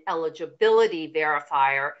Lifeline Eligibility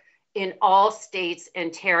Verifier in all states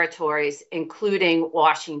and territories, including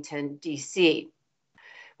Washington, D.C.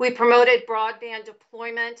 We promoted broadband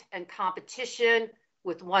deployment and competition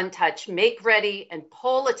with one-touch make-ready and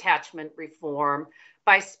pole attachment reform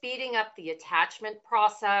by speeding up the attachment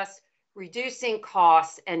process, reducing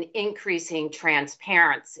costs, and increasing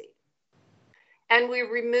transparency. And we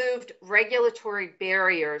removed regulatory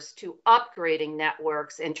barriers to upgrading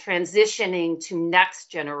networks and transitioning to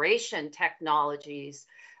next-generation technologies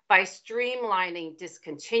by streamlining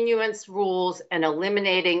discontinuance rules and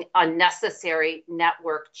eliminating unnecessary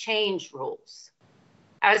network change rules.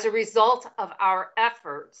 As a result of our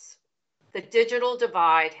efforts, the digital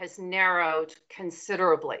divide has narrowed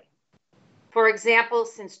considerably. For example,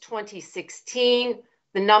 since 2016,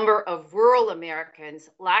 the number of rural Americans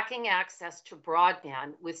lacking access to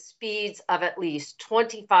broadband with speeds of at least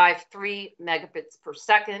 25.3 megabits per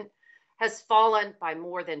second has fallen by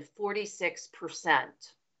more than 46%.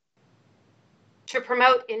 To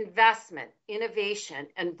promote investment, innovation,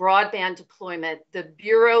 and broadband deployment, the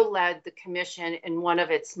Bureau led the Commission in one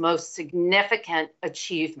of its most significant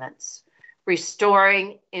achievements,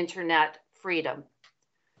 restoring internet freedom.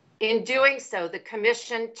 In doing so, the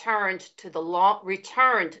Commission returned to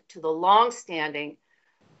the long-standing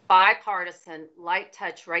bipartisan light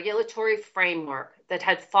touch regulatory framework that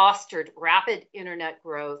had fostered rapid internet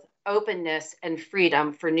growth, openness, and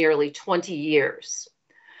freedom for nearly 20 years.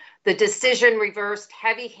 The decision reversed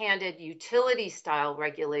heavy-handed utility-style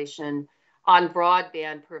regulation on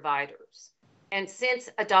broadband providers. And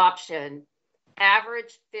since adoption,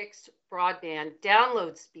 average fixed broadband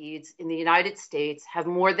download speeds in the United States have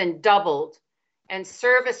more than doubled, and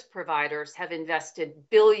service providers have invested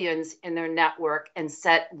billions in their network and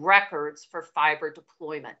set records for fiber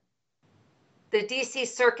deployment. The DC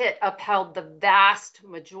Circuit upheld the vast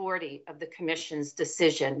majority of the Commission's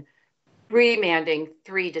decision, remanding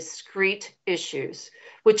 3 discrete issues,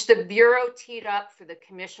 which the Bureau teed up for the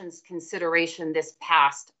Commission's consideration this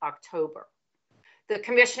past October. The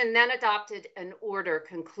Commission then adopted an order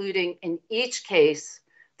concluding in each case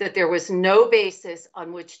that there was no basis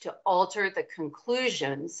on which to alter the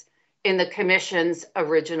conclusions in the Commission's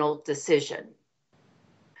original decision.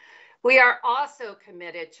 We are also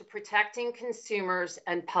committed to protecting consumers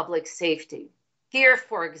and public safety. Here,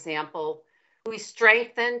 for example, we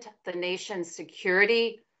strengthened the nation's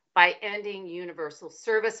security by ending Universal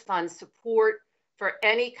Service Fund support for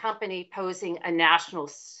any company posing a national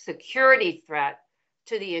security threat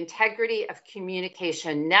to the integrity of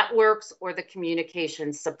communication networks or the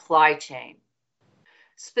communication supply chain.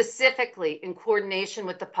 Specifically, in coordination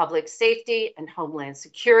with the Public Safety and Homeland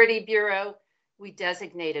Security Bureau, we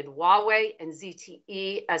designated Huawei and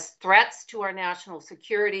ZTE as threats to our national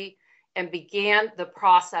security and began the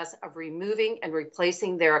process of removing and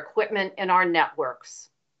replacing their equipment in our networks.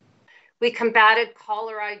 We combated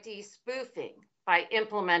caller ID spoofing by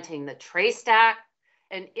implementing the Trace Act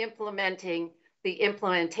and mandating the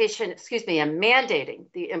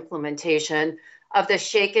implementation of the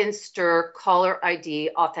Shake and Stir caller ID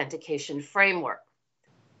authentication framework.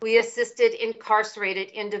 We assisted incarcerated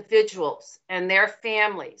individuals and their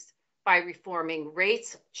families by reforming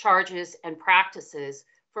rates, charges, and practices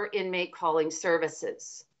for inmate calling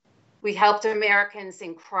services. We helped Americans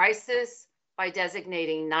in crisis by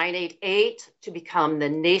designating 988 to become the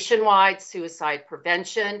nationwide suicide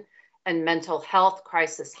prevention and mental health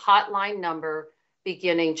crisis hotline number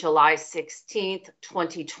beginning July 16th,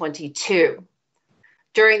 2022.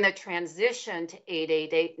 During the transition to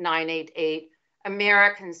 888-988,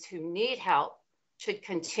 Americans who need help should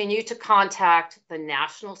continue to contact the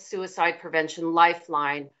National Suicide Prevention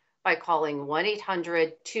Lifeline by calling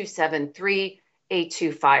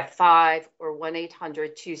 1-800-273-8255 or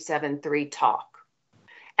 1-800-273-TALK.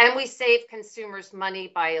 And we save consumers money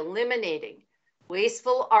by eliminating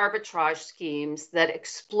wasteful arbitrage schemes that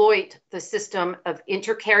exploit the system of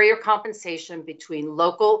intercarrier compensation between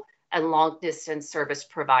local and long-distance service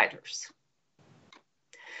providers.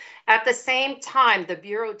 At the same time, the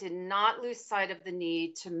Bureau did not lose sight of the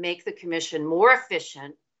need to make the Commission more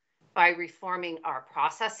efficient by reforming our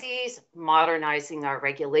processes, modernizing our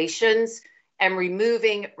regulations, and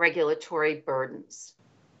removing regulatory burdens.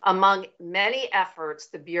 Among many efforts,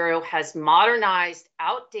 the Bureau has modernized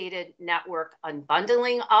outdated network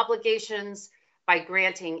unbundling obligations by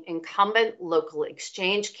granting incumbent local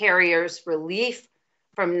exchange carriers relief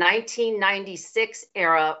from 1996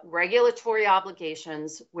 era regulatory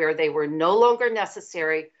obligations where they were no longer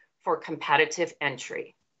necessary for competitive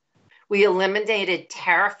entry. We eliminated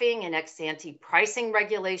tariffing and ex-ante pricing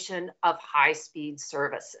regulation of high-speed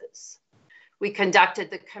services. We conducted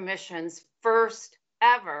the Commission's first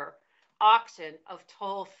ever auction of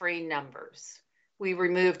toll-free numbers. We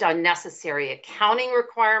removed unnecessary accounting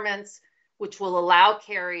requirements, which will allow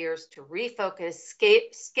carriers to refocus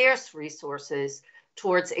scarce resources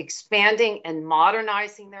towards expanding and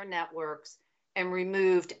modernizing their networks, and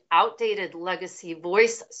removed outdated legacy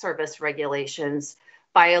voice service regulations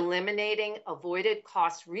by eliminating avoided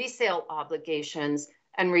cost resale obligations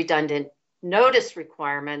and redundant notice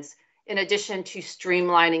requirements, in addition to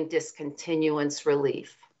streamlining discontinuance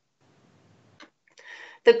relief.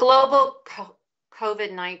 The global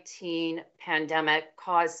COVID-19 pandemic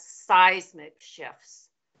caused seismic shifts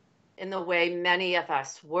in the way many of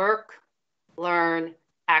us work, learn,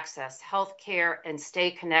 access healthcare, and stay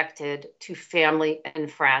connected to family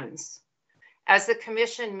and friends. As the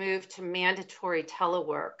Commission moved to mandatory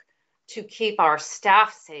telework to keep our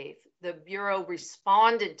staff safe, the Bureau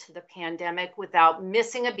responded to the pandemic without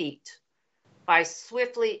missing a beat by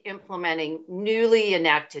swiftly implementing newly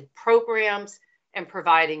enacted programs and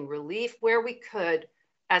providing relief where we could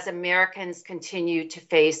as Americans continue to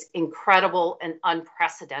face incredible and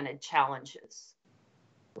unprecedented challenges.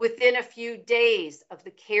 Within a few days of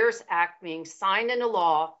the CARES Act being signed into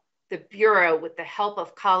law, the Bureau, with the help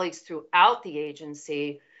of colleagues throughout the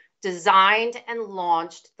agency, designed and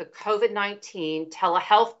launched the COVID-19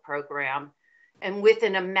 telehealth program, and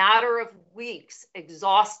within a matter of weeks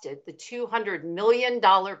exhausted the $200 million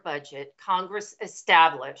budget Congress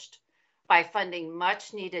established by funding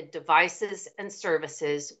much needed devices and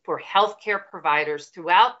services for healthcare providers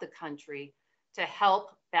throughout the country to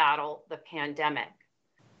help battle the pandemic.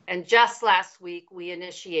 And just last week, we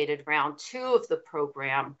initiated round 2 of the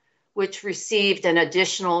program, which received an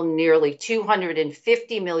additional nearly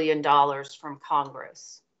 $250 million from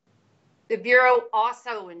Congress. The Bureau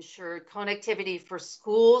also ensured connectivity for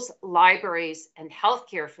schools, libraries, and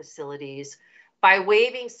healthcare facilities by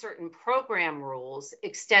waiving certain program rules,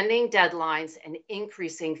 extending deadlines, and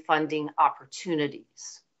increasing funding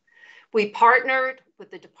opportunities. We partnered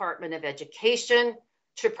with the Department of Education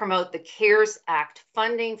to promote the CARES Act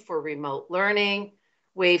funding for remote learning,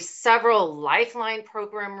 waived several Lifeline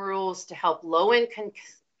program rules to help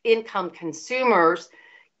low-income consumers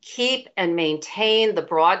keep and maintain the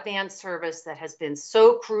broadband service that has been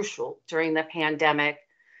so crucial during the pandemic.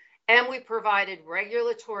 And we provided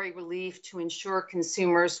regulatory relief to ensure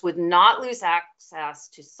consumers would not lose access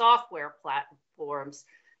to software platforms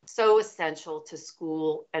so essential to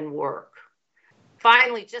school and work.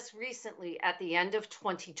 Finally, just recently, at the end of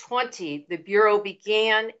 2020, the Bureau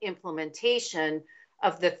began implementation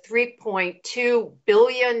of the $3.2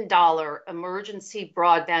 billion Emergency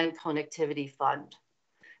Broadband Connectivity Fund.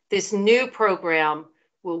 This new program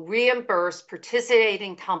will reimburse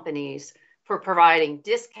participating companies for providing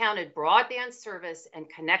discounted broadband service and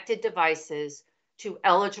connected devices to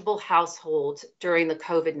eligible households during the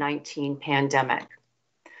COVID-19 pandemic.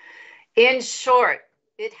 In short,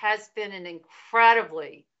 it has been an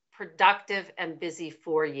incredibly productive and busy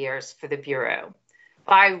 4 years for the Bureau.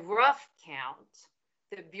 By rough count,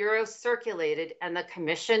 the Bureau circulated and the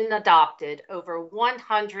Commission adopted over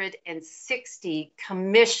 160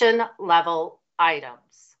 Commission-level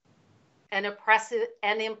items. An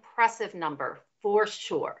impressive number, for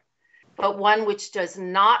sure, but one which does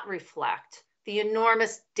not reflect the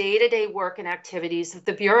enormous day-to-day work and activities of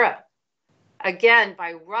the Bureau. Again,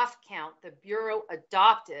 by rough count, the Bureau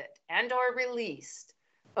adopted and/or released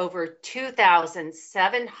over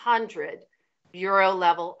 2,700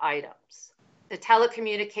 Bureau-level items. The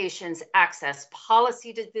Telecommunications Access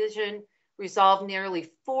Policy Division resolved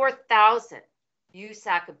nearly 4,000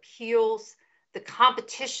 USAC appeals. The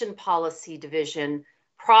Competition Policy Division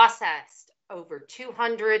processed over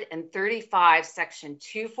 235 Section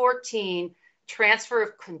 214 transfer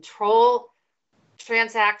of control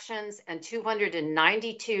transactions and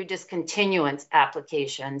 292 discontinuance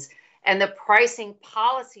applications. And the Pricing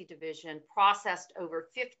Policy Division processed over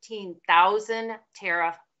 15,000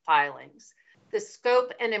 tariff filings. The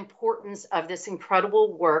scope and importance of this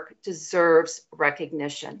incredible work deserves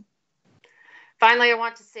recognition. Finally, I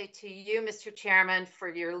want to say to you, Mr. Chairman, for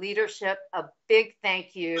your leadership, a big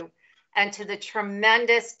thank you, and to the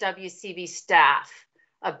tremendous WCB staff,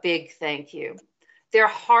 a big thank you. Their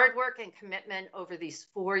hard work and commitment over these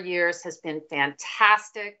 4 years has been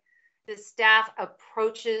fantastic. The staff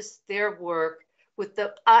approaches their work with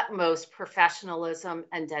the utmost professionalism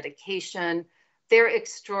and dedication. Their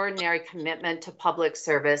extraordinary commitment to public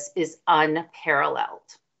service is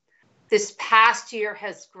unparalleled. This past year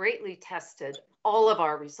has greatly tested all of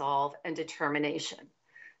our resolve and determination.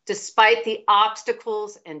 Despite the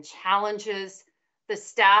obstacles and challenges, the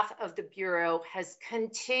staff of the Bureau has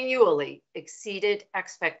continually exceeded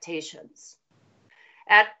expectations.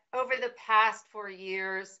 Over the past 4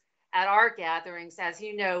 years, at our gatherings, as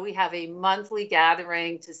you know, we have a monthly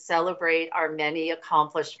gathering to celebrate our many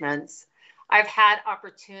accomplishments. I've had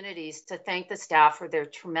opportunities to thank the staff for their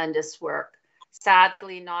tremendous work,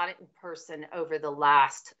 sadly not in person over the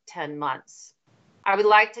last 10 months. I would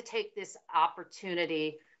like to take this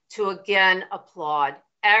opportunity to again applaud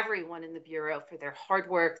everyone in the Bureau for their hard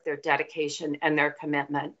work, their dedication, and their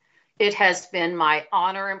commitment. It has been my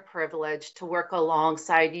honor and privilege to work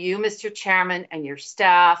alongside you, Mr. Chairman, and your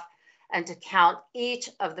staff, and to count each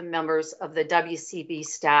of the members of the WCB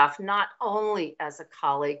staff, not only as a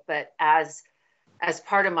colleague, but as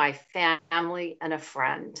part of my family and a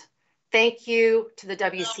friend. Thank you to the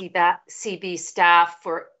WCB staff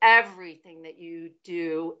for everything that you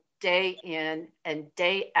do day in and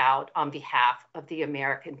day out on behalf of the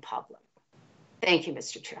American public. Thank you,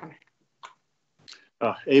 Mr. Chairman.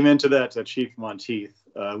 Amen to that, Chief Monteith.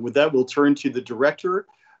 With that, we'll turn to the Director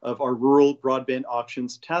of our Rural Broadband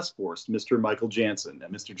Auctions Task Force, Mr. Michael Jansen.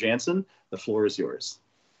 Mr. Jansen, the floor is yours.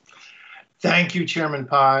 Thank you, Chairman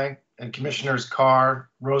Pai and Commissioners Carr,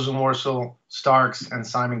 Rosenworcel, Starks, and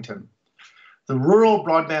Symington. The Rural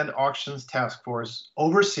Broadband Auctions Task Force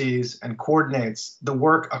oversees and coordinates the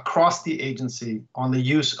work across the agency on the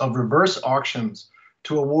use of reverse auctions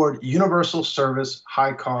to award universal service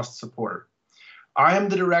high-cost support. I am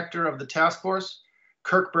the director of the task force.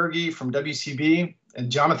 Kirk Berge from WCB and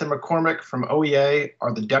Jonathan McCormick from OEA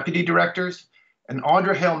are the deputy directors, and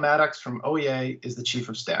Audra Hale-Maddox from OEA is the chief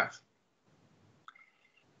of staff.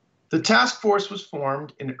 The task force was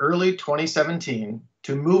formed in early 2017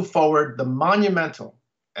 to move forward the monumental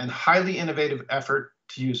and highly innovative effort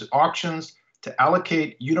to use auctions to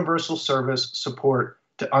allocate universal service support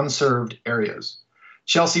to unserved areas.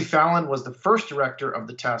 Chelsea Fallon was the first director of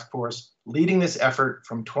the task force, leading this effort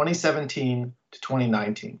from 2017 to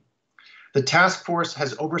 2019. The task force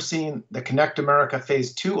has overseen the Connect America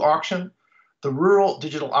Phase 2 auction, the Rural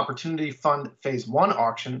Digital Opportunity Fund Phase 1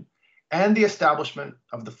 auction, and the establishment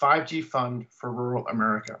of the 5G Fund for Rural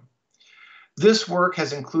America. This work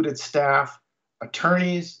has included staff,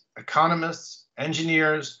 attorneys, economists,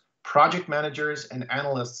 engineers, project managers, and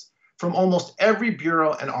analysts from almost every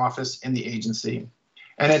bureau and office in the agency,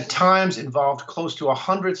 and at times involved close to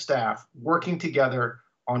 100 staff working together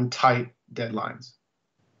on tight deadlines.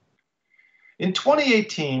 In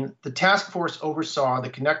 2018, the task force oversaw the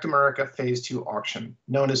Connect America Phase 2 auction,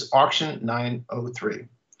 known as Auction 903.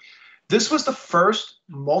 This was the first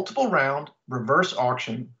multiple round reverse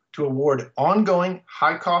auction to award ongoing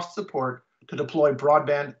high-cost support to deploy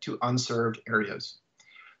broadband to unserved areas.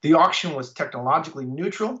 The auction was technologically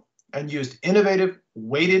neutral and used innovative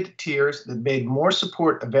weighted tiers that made more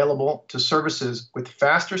support available to services with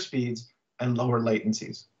faster speeds and lower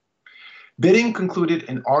latencies. Bidding concluded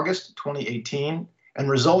in August 2018 and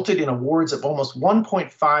resulted in awards of almost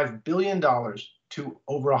 $1.5 billion to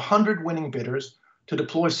over 100 winning bidders to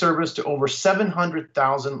deploy service to over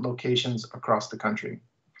 700,000 locations across the country.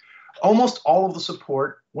 Almost all of the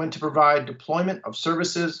support went to provide deployment of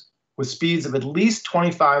services with speeds of at least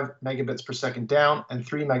 25 megabits per second down and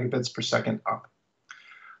 3 megabits per second up.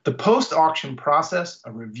 The post-auction process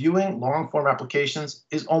of reviewing long-form applications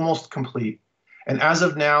is almost complete, and as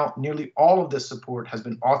of now, nearly all of this support has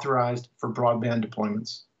been authorized for broadband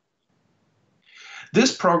deployments.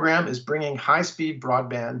 This program is bringing high-speed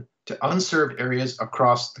broadband to unserved areas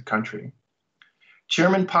across the country.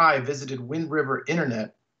 Chairman Pai visited Wind River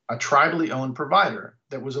Internet, a tribally owned provider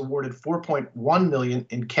that was awarded $4.1 million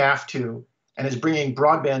in CAF II and is bringing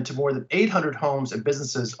broadband to more than 800 homes and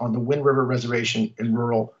businesses on the Wind River Reservation in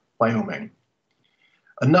rural Wyoming.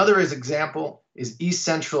 Another example is East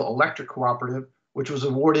Central Electric Cooperative, which was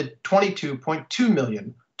awarded $22.2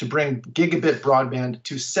 million to bring gigabit broadband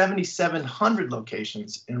to 7,700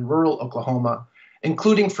 locations in rural Oklahoma,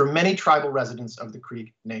 including for many tribal residents of the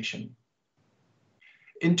Creek Nation.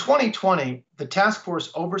 In 2020, the task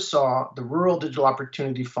force oversaw the Rural Digital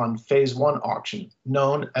Opportunity Fund Phase 1 auction,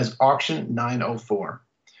 known as Auction 904.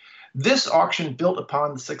 This auction built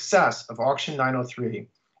upon the success of Auction 903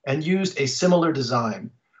 and used a similar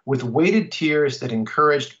design, with weighted tiers that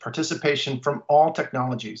encouraged participation from all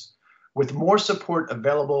technologies, with more support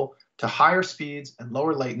available to higher speeds and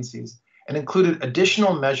lower latencies, and included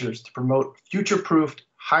additional measures to promote future-proofed,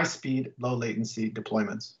 high-speed, low-latency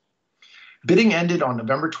deployments. Bidding ended on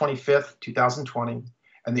November 25th, 2020,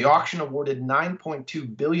 and the auction awarded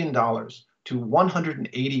 $9.2 billion to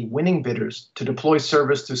 180 winning bidders to deploy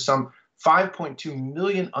service to some 5.2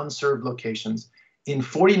 million unserved locations in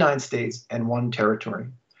 49 states and 1 territory.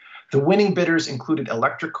 The winning bidders included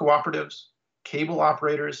electric cooperatives, cable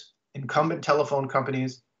operators, incumbent telephone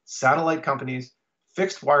companies, satellite companies,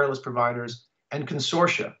 fixed wireless providers, and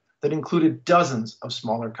consortia that included dozens of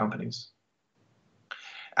smaller companies.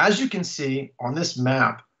 As you can see on this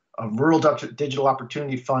map of Rural Digital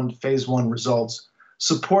Opportunity Fund Phase 1 results,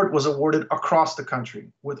 support was awarded across the country,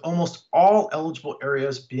 with almost all eligible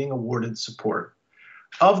areas being awarded support.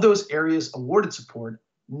 Of those areas awarded support,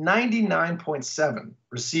 99.7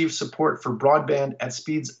 received support for broadband at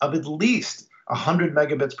speeds of at least 100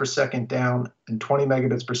 megabits per second down and 20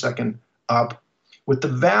 megabits per second up, with the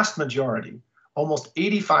vast majority, almost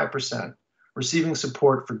 85%, receiving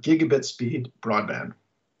support for gigabit speed broadband.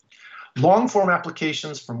 Long-form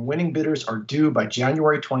applications from winning bidders are due by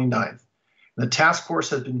January 29th. The task force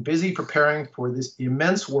has been busy preparing for this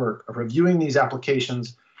immense work of reviewing these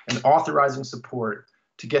applications and authorizing support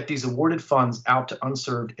to get these awarded funds out to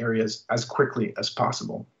unserved areas as quickly as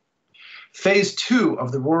possible. Phase 2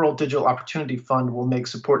 of the Rural Digital Opportunity Fund will make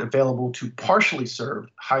support available to partially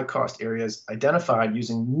served high-cost areas identified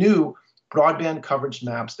using new broadband coverage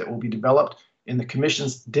maps that will be developed in the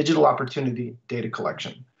Commission's Digital Opportunity data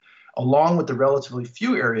collection, along with the relatively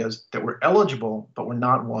few areas that were eligible but were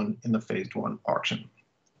not won in the Phase 1 auction.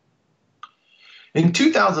 In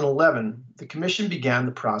 2011, the Commission began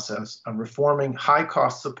the process of reforming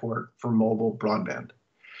high-cost support for mobile broadband.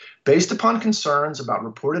 Based upon concerns about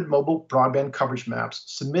reported mobile broadband coverage maps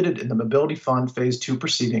submitted in the Mobility Fund Phase 2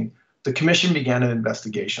 proceeding, the Commission began an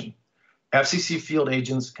investigation. FCC field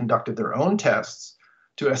agents conducted their own tests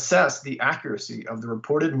to assess the accuracy of the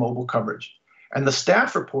reported mobile coverage, and the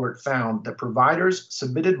staff report found that providers'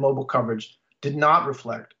 submitted mobile coverage did not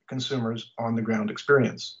reflect consumers' on-the-ground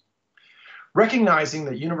experience. Recognizing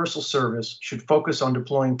that universal service should focus on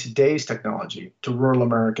deploying today's technology to rural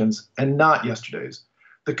Americans and not yesterday's,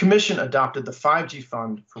 the Commission adopted the 5G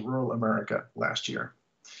Fund for Rural America last year.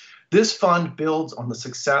 This fund builds on the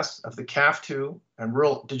success of the CAF2 and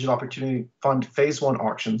Rural Digital Opportunity Fund Phase 1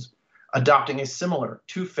 auctions, adopting a similar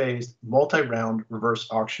two-phased multi-round reverse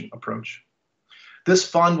auction approach. This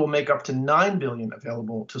fund will make up to $9 billion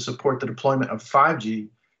available to support the deployment of 5G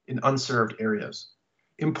in unserved areas.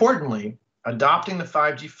 Importantly, adopting the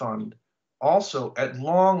 5G fund also at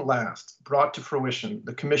long last brought to fruition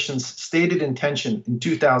the Commission's stated intention in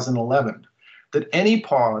 2011 that any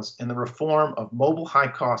pause in the reform of mobile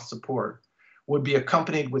high-cost support would be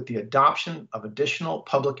accompanied with the adoption of additional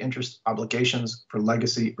public interest obligations for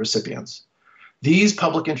legacy recipients. These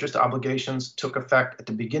public interest obligations took effect at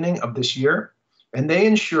the beginning of this year, and they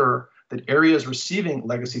ensure that areas receiving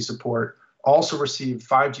legacy support also receive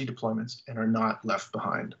 5G deployments and are not left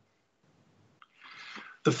behind.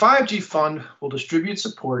 The 5G fund will distribute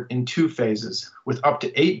support in two phases, with up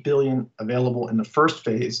to $8 billion available in the first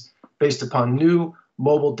phase based upon new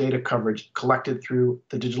mobile data coverage collected through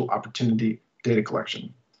the Digital Opportunity data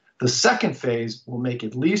collection. The second phase will make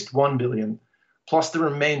at least $1 billion, plus the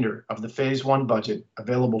remainder of the Phase 1 budget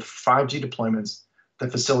available for 5G deployments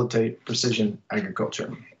that facilitate precision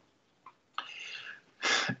agriculture.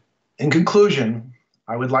 In conclusion,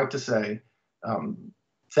 I would like to say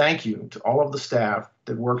thank you to all of the staff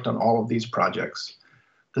that worked on all of these projects.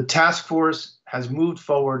 The task force has moved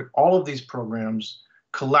forward all of these programs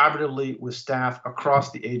collaboratively with staff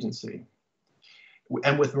across the agency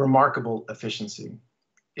and with remarkable efficiency.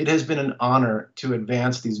 It has been an honor to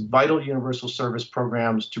advance these vital universal service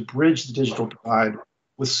programs to bridge the digital divide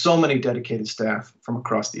with so many dedicated staff from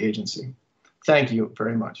across the agency. Thank you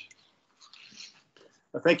very much.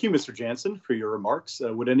 Thank you, Mr. Jansen, for your remarks.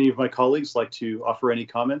 Would any of my colleagues like to offer any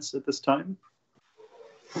comments at this time?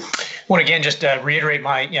 Well, again, just reiterate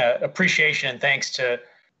my appreciation and thanks to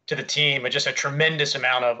the team. Just a tremendous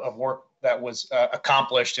amount of work that was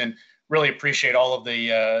accomplished, and really appreciate all of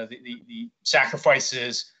the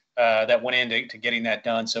sacrifices that went into getting that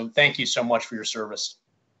done. So thank you so much for your service.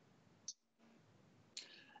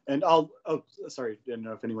 And sorry, I didn't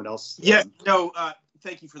know if anyone else.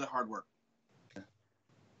 Thank you for the hard work.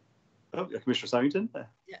 Oh, Commissioner Symington?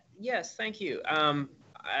 Yes, thank you. I'm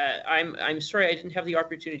sorry I didn't have the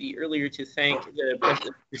opportunity earlier to thank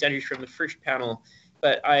the presenters from the first panel,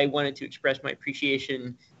 but I wanted to express my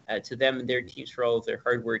appreciation to them and their teams for all of their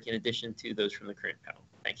hard work in addition to those from the current panel.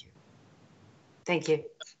 Thank you. Thank you.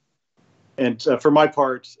 And for my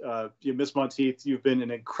part, Ms. Monteith, you've been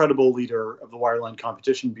an incredible leader of the Wireline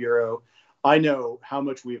Competition Bureau. I know how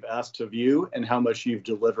much we've asked of you and how much you've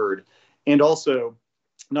delivered, and also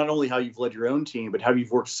not only how you've led your own team, but how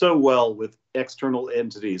you've worked so well with external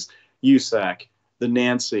entities, USAC, the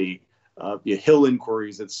Nancy, Hill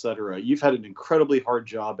Inquiries, et cetera. You've had an incredibly hard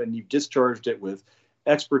job, and you've discharged it with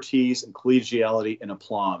expertise and collegiality and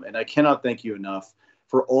aplomb. And I cannot thank you enough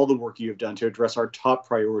for all the work you have done to address our top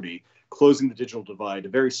priority, closing the digital divide, a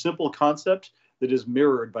very simple concept that is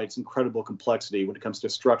mirrored by its incredible complexity when it comes to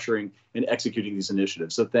structuring and executing these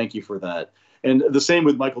initiatives. So thank you for that. And the same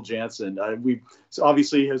with Michael Jansen. We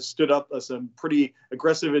obviously has stood up some pretty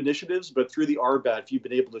aggressive initiatives, but through the RBAT, you've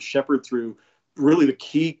been able to shepherd through really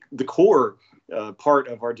the core part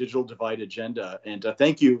of our digital divide agenda. And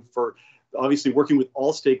thank you for obviously working with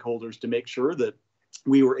all stakeholders to make sure that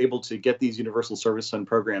we were able to get these universal service fund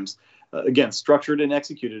programs, again, structured and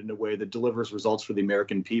executed in a way that delivers results for the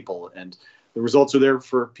American people. And the results are there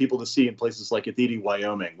for people to see in places like Athete,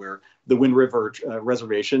 Wyoming, where the Wind River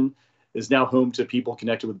Reservation is now home to people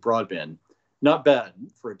connected with broadband. Not bad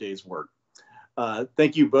for a day's work.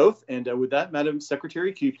 Thank you both. And with that, Madam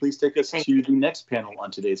Secretary, can you please take us to the next panel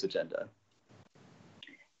on today's agenda?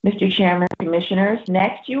 Mr. Chairman, Commissioners,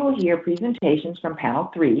 next you will hear presentations from Panel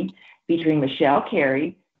 3 featuring Michelle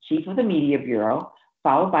Carey, Chief of the Media Bureau,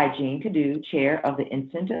 followed by Jean Cadieux, Chair of the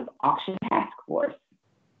Incentive Auction Task Force.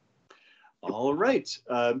 All right.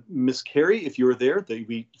 Ms. Carey, if you're there,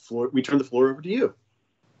 we turn the floor over to you.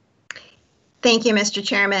 Thank you, Mr.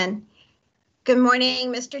 Chairman. Good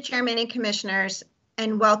morning, Mr. Chairman and Commissioners,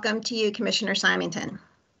 and welcome to you, Commissioner Symington.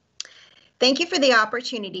 Thank you for the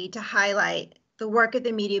opportunity to highlight the work of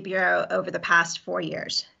the Media Bureau over the past 4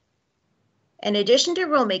 years. In addition to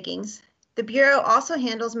rulemakings, the Bureau also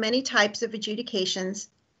handles many types of adjudications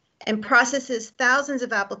and processes thousands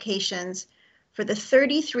of applications for the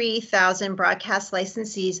 33,000 broadcast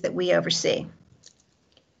licensees that we oversee.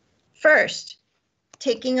 First,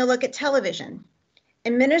 taking a look at television,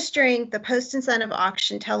 administering the post-incentive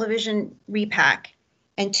auction television repack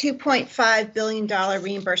and $2.5 billion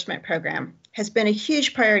reimbursement program has been a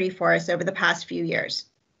huge priority for us over the past few years.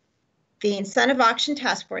 The Incentive Auction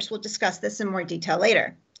Task Force will discuss this in more detail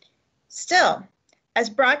later. Still, as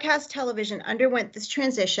broadcast television underwent this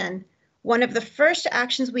transition, one of the first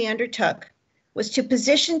actions we undertook was to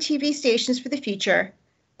position TV stations for the future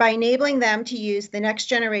by enabling them to use the next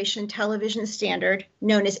generation television standard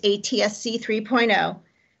known as ATSC 3.0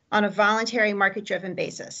 on a voluntary market-driven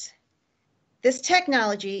basis. This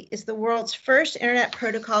technology is the world's first Internet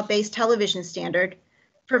Protocol-based television standard,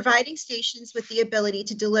 providing stations with the ability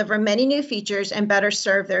to deliver many new features and better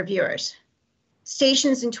serve their viewers.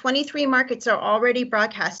 Stations in 23 markets are already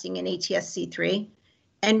broadcasting in ATSC 3,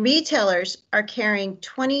 and retailers are carrying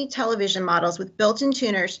 20 television models with built-in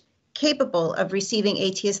tuners capable of receiving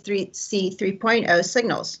ATSC 3.0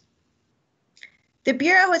 signals. The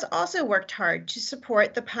Bureau has also worked hard to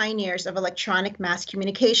support the pioneers of electronic mass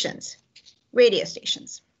communications, radio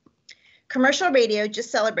stations. Commercial radio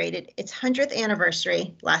just celebrated its 100th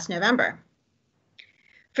anniversary last November.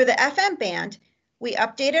 For the FM band, we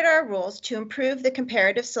updated our rules to improve the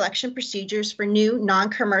comparative selection procedures for new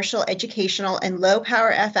non-commercial educational and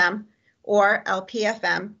low-power FM, or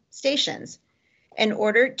LPFM, stations in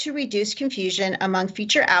order to reduce confusion among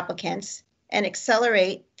future applicants and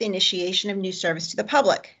accelerate the initiation of new service to the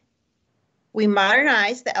public. We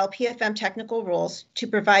modernized the LPFM technical rules to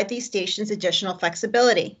provide these stations additional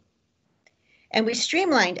flexibility. And we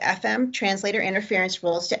streamlined FM translator interference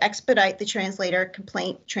rules to expedite the translator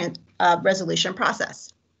complaint resolution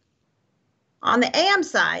process. On the AM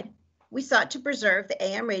side, we sought to preserve the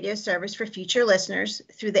AM radio service for future listeners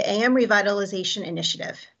through the AM Revitalization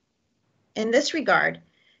Initiative. In this regard,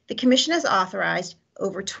 the Commission has authorized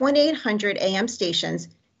over 2,800 AM stations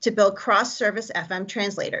to build cross-service FM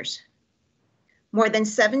translators. More than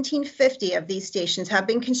 1,750 of these stations have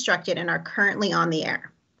been constructed and are currently on the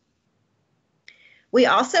air. We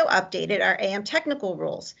also updated our AM technical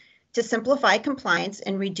rules to simplify compliance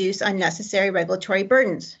and reduce unnecessary regulatory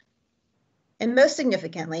burdens. And most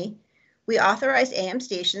significantly, we authorized AM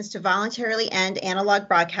stations to voluntarily end analog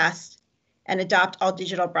broadcasts and adopt all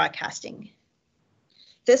digital broadcasting.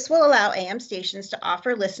 This will allow AM stations to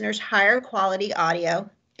offer listeners higher quality audio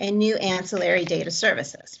and new ancillary data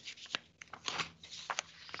services.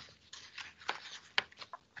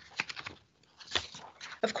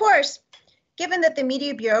 Of course, given that the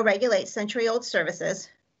Media Bureau regulates century-old services,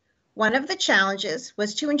 one of the challenges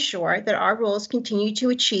was to ensure that our rules continue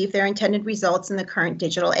to achieve their intended results in the current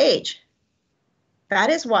digital age.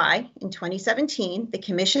 That is why, in 2017, the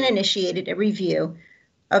Commission initiated a review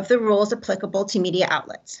of the rules applicable to media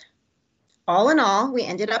outlets. All in all, we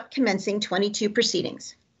ended up commencing 22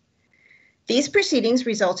 proceedings. These proceedings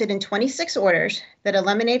resulted in 26 orders that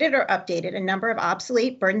eliminated or updated a number of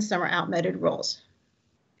obsolete, burdensome, or outmoded rules.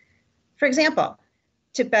 For example,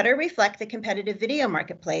 to better reflect the competitive video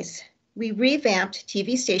marketplace, we revamped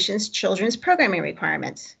TV stations' children's programming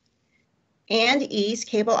requirements and eased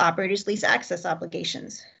cable operators' lease access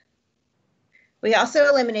obligations. We also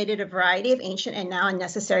eliminated a variety of ancient and now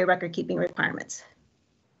unnecessary record-keeping requirements.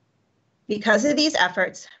 Because of these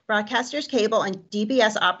efforts, broadcasters, cable, and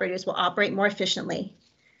DBS operators will operate more efficiently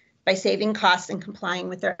by saving costs and complying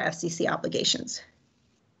with their FCC obligations.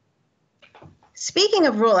 Speaking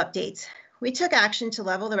of rule updates, we took action to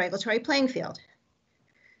level the regulatory playing field.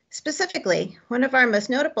 Specifically, one of our most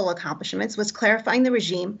notable accomplishments was clarifying the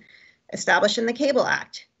regime established in the Cable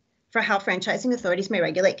Act for how franchising authorities may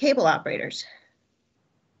regulate cable operators.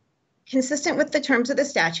 Consistent with the terms of the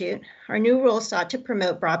statute, our new rules sought to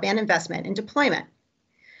promote broadband investment and deployment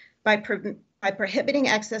by prohibiting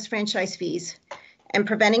excess franchise fees and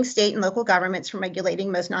preventing state and local governments from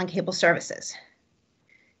regulating most non-cable services.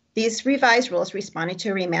 These revised rules responded to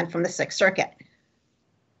a remand from the Sixth Circuit.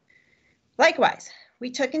 Likewise,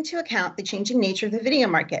 we took into account the changing nature of the video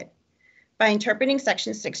market by interpreting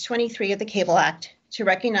Section 623 of the Cable Act to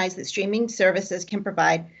recognize that streaming services can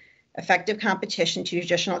provide effective competition to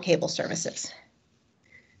traditional cable services.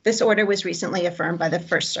 This order was recently affirmed by the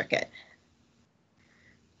First Circuit.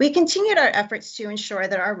 We continued our efforts to ensure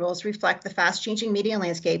that our rules reflect the fast-changing media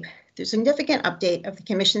landscape through significant update of the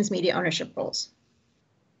Commission's media ownership rules.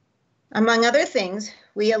 Among other things,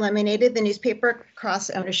 we eliminated the newspaper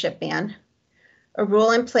cross-ownership ban, a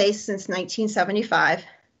rule in place since 1975,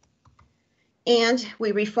 and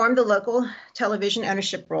we reformed the local television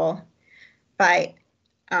ownership rule by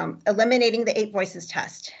eliminating the 8 voices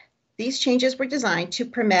test. These changes were designed to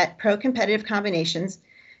permit pro-competitive combinations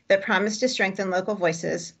that promise to strengthen local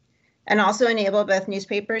voices and also enable both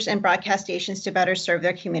newspapers and broadcast stations to better serve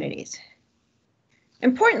their communities.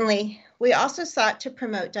 Importantly, we also sought to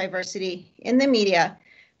promote diversity in the media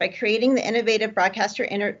by creating the Innovative Broadcaster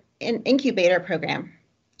Incubator Program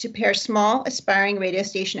to pair small, aspiring radio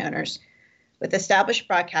station owners with established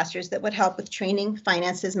broadcasters that would help with training,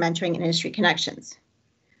 finances, mentoring, and industry connections.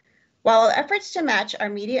 While our efforts to match our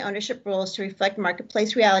media ownership rules to reflect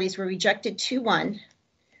marketplace realities were rejected 2-1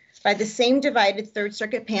 by the same divided Third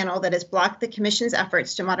Circuit panel that has blocked the Commission's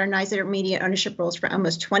efforts to modernize their media ownership rules for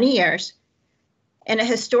almost 20 years, in a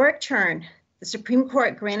historic turn, the Supreme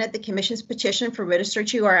Court granted the Commission's petition for writ of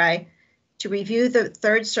certiorari to review the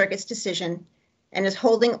Third Circuit's decision and is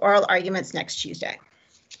holding oral arguments next Tuesday.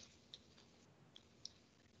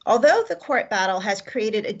 Although the court battle has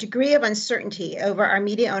created a degree of uncertainty over our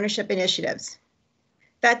media ownership initiatives,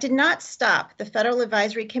 that did not stop the Federal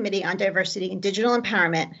Advisory Committee on Diversity and Digital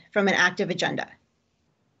Empowerment from an active agenda.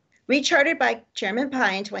 Rechartered by Chairman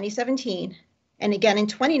Pai in 2017 and again in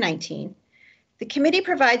 2019, the committee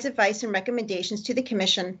provides advice and recommendations to the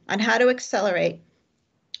Commission on how to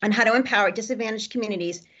empower disadvantaged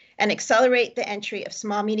communities and accelerate the entry of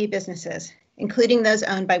small media businesses, including those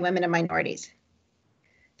owned by women and minorities.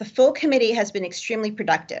 The full committee has been extremely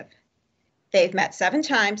productive. They've met 7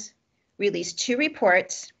 times, released 2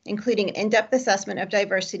 reports, including an in-depth assessment of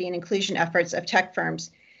diversity and inclusion efforts of tech firms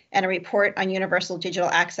and a report on universal digital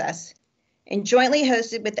access, and jointly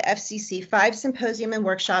hosted with the FCC 5 symposium and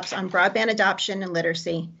workshops on broadband adoption and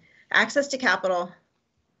literacy, access to capital,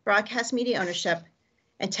 broadcast media ownership,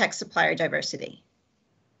 and tech supplier diversity.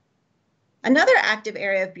 Another active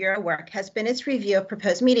area of Bureau work has been its review of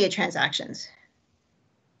proposed media transactions.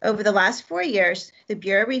 Over the last 4 years, the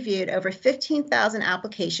Bureau reviewed over 15,000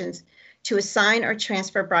 applications to assign or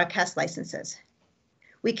transfer broadcast licenses.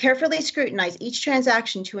 We carefully scrutinize each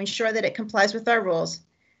transaction to ensure that it complies with our rules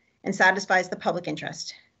and satisfies the public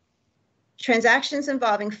interest. Transactions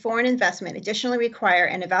involving foreign investment additionally require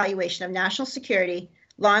an evaluation of national security,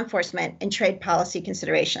 law enforcement, and trade policy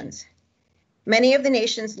considerations. Many of the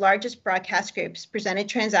nation's largest broadcast groups presented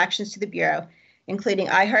transactions to the Bureau, including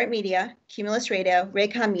iHeartMedia, Cumulus Radio,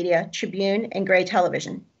 Raycom Media, Tribune, and Gray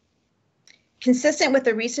Television. Consistent with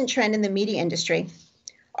the recent trend in the media industry,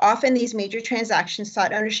 often these major transactions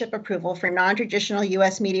sought ownership approval for non-traditional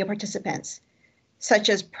U.S. media participants, such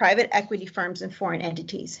as private equity firms and foreign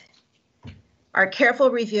entities. Our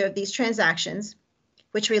careful review of these transactions,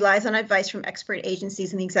 which relies on advice from expert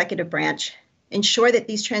agencies in the executive branch, ensure that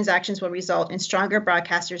these transactions will result in stronger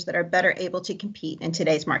broadcasters that are better able to compete in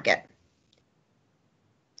today's market.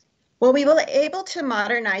 While we will be able to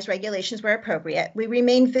modernize regulations where appropriate, we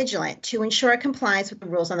remain vigilant to ensure compliance with the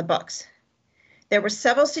rules on the books. There were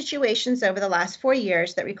several situations over the last 4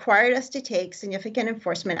 years that required us to take significant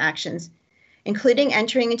enforcement actions, including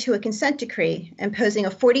entering into a consent decree imposing a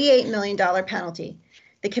 $48 million penalty,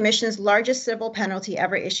 the Commission's largest civil penalty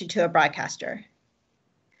ever issued to a broadcaster.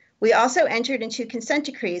 We also entered into consent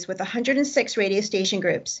decrees with 106 radio station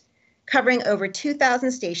groups, covering over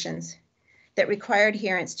 2,000 stations, that require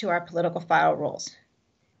adherence to our political file rules.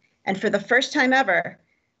 And for the first time ever,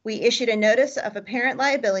 we issued a notice of apparent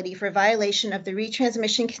liability for violation of the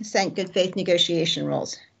retransmission consent good faith negotiation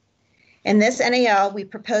rules. In this NAL, we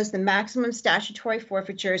proposed the maximum statutory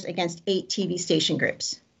forfeitures against 8 TV station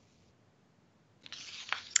groups.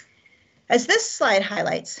 As this slide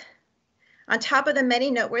highlights, on top of the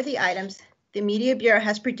many noteworthy items the Media Bureau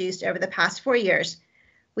has produced over the past 4 years,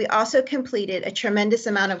 we also completed a tremendous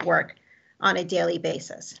amount of work on a daily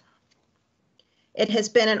basis. It has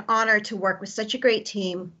been an honor to work with such a great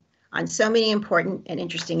team on so many important and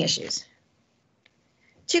interesting issues.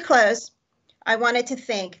 To close, I wanted to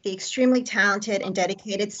thank the extremely talented and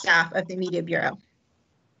dedicated staff of the Media Bureau.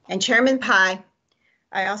 And Chairman Pai,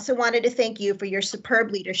 I also wanted to thank you for your superb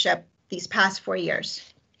leadership these past 4 years.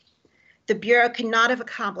 The Bureau could not have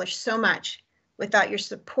accomplished so much without your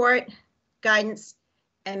support, guidance,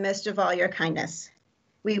 and most of all, your kindness.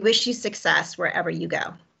 We wish you success wherever you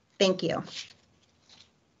go. Thank you.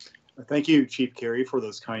 Thank you, Chief Carey, for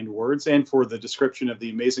those kind words and for the description of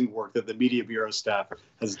the amazing work that the Media Bureau staff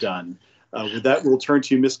has done. With that, we'll turn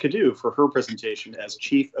to Ms. Cadieux for her presentation as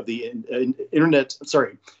Chief of the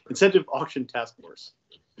Incentive Auction Task Force.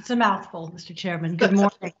 It's a mouthful, Mr. Chairman. Good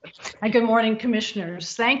morning. And good morning,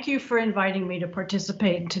 commissioners. Thank you for inviting me to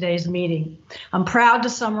participate in today's meeting. I'm proud to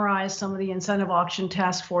summarize some of the Incentive Auction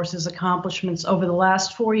Task Force's accomplishments over the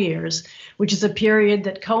last 4 years, which is a period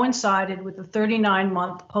that coincided with the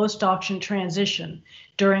 39-month post-auction transition,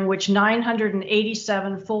 during which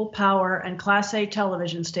 987 full power and Class A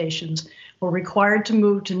television stations were required to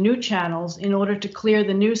move to new channels in order to clear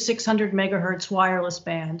the new 600 megahertz wireless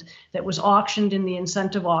band that was auctioned in the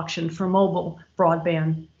incentive auction for mobile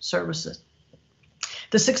broadband services.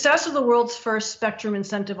 The success of the world's first spectrum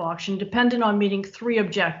incentive auction depended on meeting 3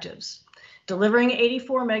 objectives: delivering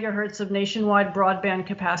 84 megahertz of nationwide broadband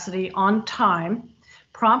capacity on time,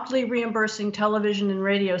 promptly reimbursing television and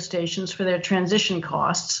radio stations for their transition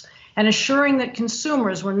costs, and assuring that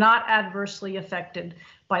consumers were not adversely affected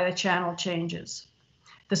by the channel changes.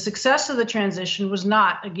 The success of the transition was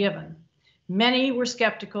not a given. Many were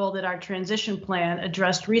skeptical that our transition plan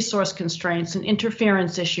addressed resource constraints and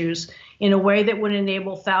interference issues in a way that would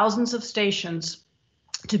enable thousands of stations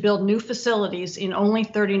to build new facilities in only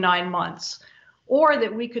 39 months, or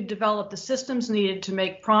that we could develop the systems needed to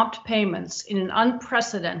make prompt payments in an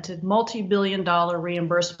unprecedented multi-billion-dollar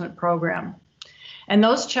reimbursement program. And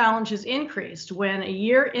those challenges increased when, a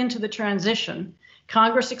year into the transition,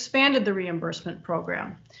 Congress expanded the reimbursement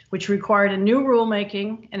program, which required a new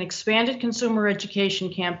rulemaking, an expanded consumer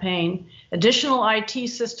education campaign, additional IT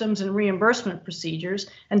systems and reimbursement procedures,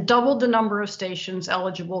 and doubled the number of stations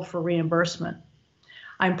eligible for reimbursement.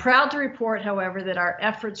 I'm proud to report, however, that our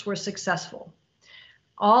efforts were successful.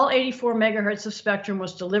 All 84 megahertz of spectrum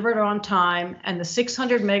was delivered on time, and the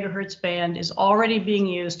 600 megahertz band is already being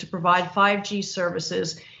used to provide 5G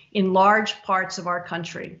services in large parts of our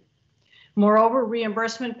country. Moreover,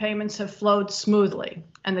 reimbursement payments have flowed smoothly,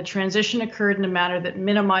 and the transition occurred in a manner that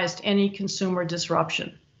minimized any consumer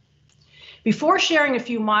disruption. Before sharing a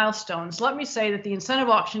few milestones, let me say that the Incentive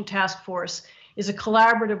Auction Task Force is a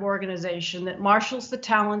collaborative organization that marshals the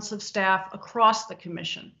talents of staff across the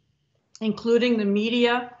Commission, including the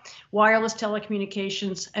Media, Wireless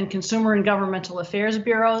Telecommunications, and Consumer and Governmental Affairs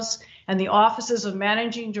Bureaus, and the Offices of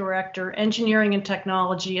Managing Director, Engineering and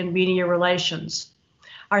Technology, and Media Relations.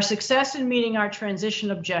 Our success in meeting our transition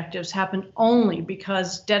objectives happened only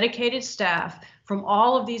because dedicated staff from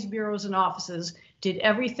all of these bureaus and offices did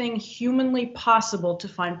everything humanly possible to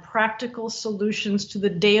find practical solutions to the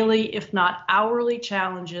daily, if not hourly,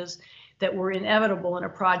 challenges that were inevitable in a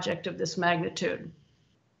project of this magnitude.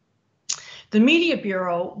 The Media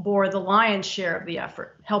Bureau bore the lion's share of the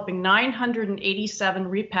effort, helping 987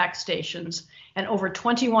 repack stations and over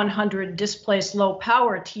 2,100 displaced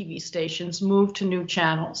low-power TV stations move to new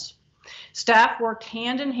channels. Staff worked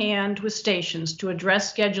hand in hand with stations to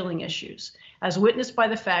address scheduling issues, as witnessed by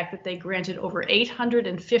the fact that they granted over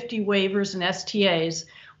 850 waivers and STAs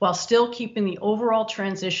while still keeping the overall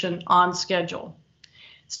transition on schedule.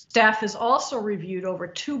 Staff has also reviewed over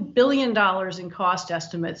 $2 billion in cost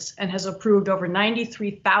estimates and has approved over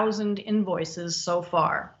 93,000 invoices so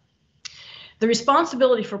far. The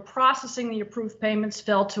responsibility for processing the approved payments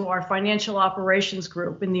fell to our Financial Operations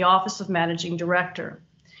Group in the Office of Managing Director.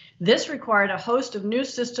 This required a host of new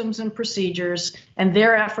systems and procedures, and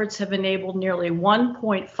their efforts have enabled nearly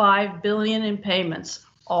 $1.5 billion in payments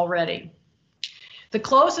already. The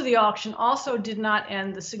close of the auction also did not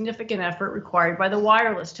end the significant effort required by the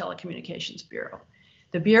Wireless Telecommunications Bureau.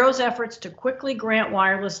 The Bureau's efforts to quickly grant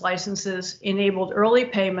wireless licenses enabled early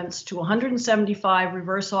payments to 175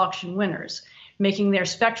 reverse auction winners, making their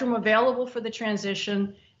spectrum available for the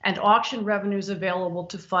transition and auction revenues available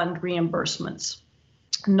to fund reimbursements.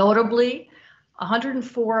 Notably,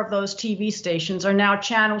 104 of those TV stations are now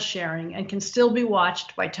channel sharing and can still be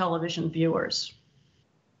watched by television viewers.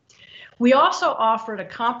 We also offered a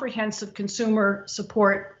comprehensive consumer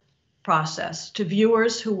support process to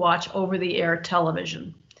viewers who watch over-the-air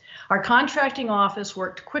television. Our contracting office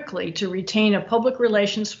worked quickly to retain a public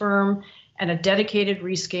relations firm and a dedicated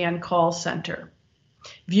rescan call center.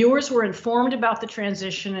 Viewers were informed about the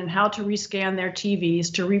transition and how to rescan their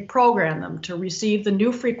TVs to reprogram them to receive the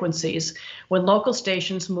new frequencies when local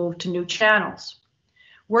stations moved to new channels.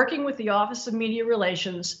 Working with the Office of Media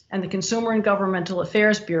Relations and the Consumer and Governmental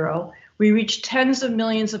Affairs Bureau, we reached tens of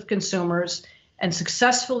millions of consumers and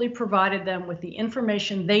successfully provided them with the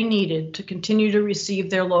information they needed to continue to receive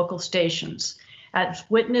their local stations, as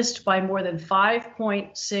witnessed by more than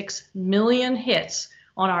 5.6 million hits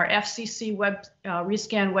on our FCC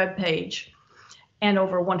rescan webpage and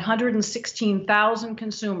over 116,000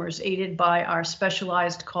 consumers aided by our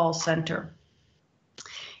specialized call center.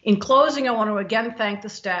 In closing, I want to again thank the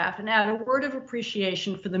staff and add a word of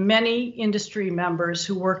appreciation for the many industry members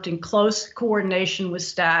who worked in close coordination with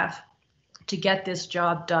staff to get this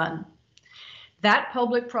job done. That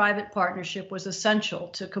public-private partnership was essential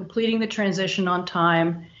to completing the transition on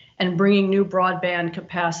time and bringing new broadband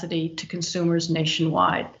capacity to consumers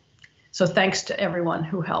nationwide. So thanks to everyone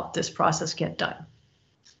who helped this process get done.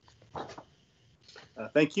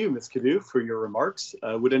 Thank you, Ms. Cadieux, for your remarks.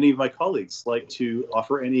 Would any of my colleagues like to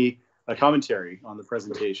offer any commentary on the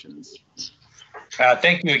presentations?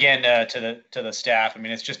 Thank you again to the staff. I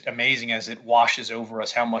mean, it's just amazing as it washes over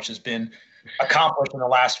us how much has been accomplished in the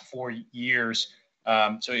last 4 years.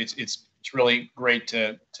 So it's really great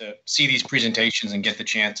to see these presentations and get the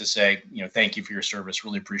chance to say, thank you for your service.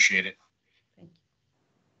 Really appreciate it.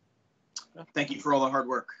 Thank you for all the hard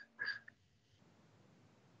work.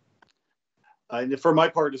 And for my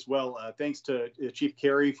part as well, thanks to Chief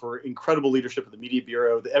Carey for incredible leadership of the Media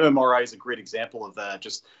Bureau. The MMRI is a great example of that,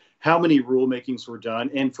 just how many rulemakings were done.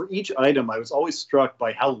 And for each item, I was always struck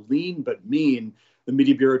by how lean but mean the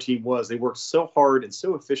Media Bureau team was. They worked so hard and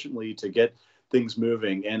so efficiently to get things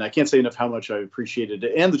moving. And I can't say enough how much I appreciated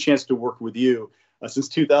it and the chance to work with you since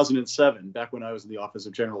 2007, back when I was in the Office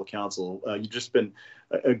of General Counsel. You've just been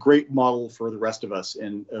a great model for the rest of us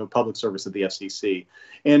in public service at the FCC.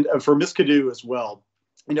 And for Ms. Cadieux as well,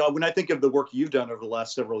 when I think of the work you've done over the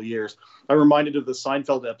last several years, I'm reminded of the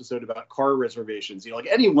Seinfeld episode about car reservations. Like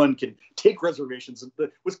anyone can take reservations.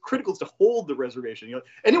 What's critical is to hold the reservation.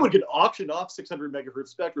 Anyone can auction off 600 megahertz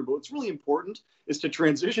spectrum, but what's really important is to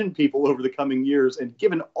transition people over the coming years. And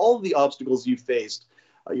given all the obstacles you faced,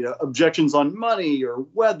 objections on money or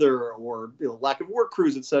weather or lack of work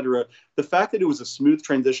crews, et cetera, the fact that it was a smooth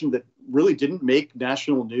transition that really didn't make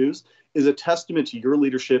national news is a testament to your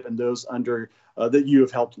leadership and those under that you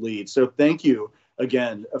have helped lead. So thank you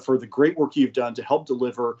again for the great work you've done to help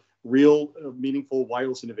deliver real, meaningful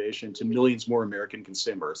wireless innovation to millions more American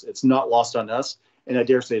consumers. It's not lost on us, and I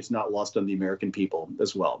dare say it's not lost on the American people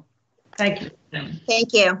as well. Thank you.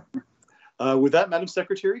 Thank you. With that, Madam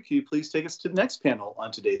Secretary, can you please take us to the next panel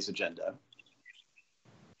on today's agenda?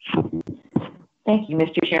 Thank you,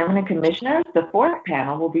 Mr. Chairman and Commissioners. The fourth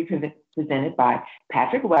panel will be presented by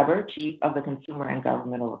Patrick Weber, Chief of the Consumer and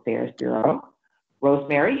Governmental Affairs Bureau,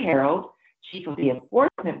 Rosemary Harold, Chief of the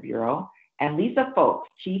Enforcement Bureau, and Lisa Folks,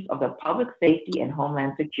 Chief of the Public Safety and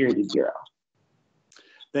Homeland Security Bureau.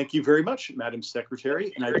 Thank you very much, Madam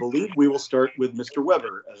Secretary. And I believe we will start with Mr.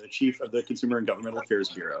 Weber, the Chief of the Consumer and Governmental Affairs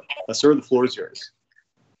Bureau. Sir, the floor is yours.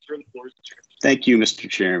 Thank you, Mr.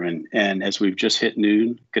 Chairman. And as we've just hit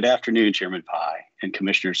noon, good afternoon, Chairman Pai and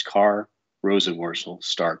Commissioners Carr, Rosenworcel,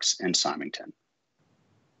 Starks, and Symington.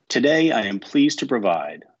 Today, I am pleased to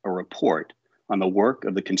provide a report on the work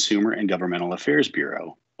of the Consumer and Governmental Affairs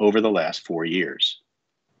Bureau over the last 4 years.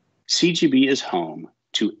 CGB is home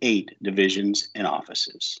to 8 divisions and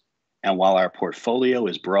offices. And while our portfolio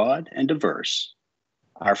is broad and diverse,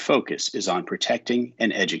 our focus is on protecting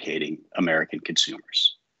and educating American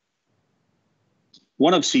consumers.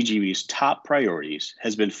 One of CGB's top priorities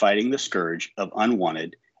has been fighting the scourge of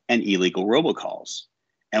unwanted and illegal robocalls,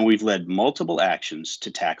 and we've led multiple actions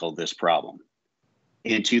to tackle this problem.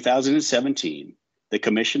 In 2017, the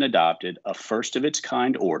Commission adopted a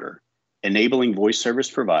first-of-its-kind order enabling voice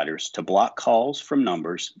service providers to block calls from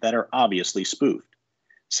numbers that are obviously spoofed,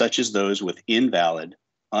 such as those with invalid,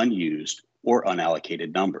 unused, or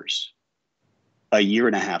unallocated numbers. A year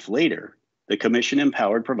and a half later, the Commission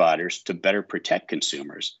empowered providers to better protect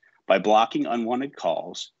consumers by blocking unwanted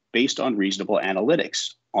calls based on reasonable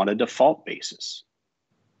analytics on a default basis.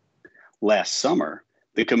 Last summer,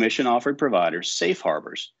 the Commission offered providers safe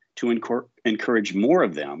harbors to encourage more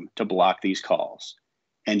of them to block these calls.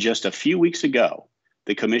 And just a few weeks ago,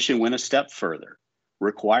 the Commission went a step further,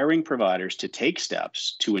 requiring providers to take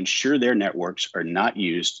steps to ensure their networks are not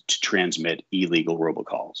used to transmit illegal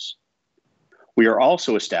robocalls. We are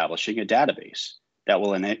also establishing a database that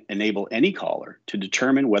will enable any caller to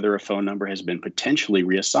determine whether a phone number has been potentially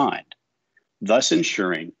reassigned, thus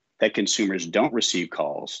ensuring that consumers don't receive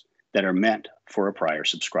calls that are meant for a prior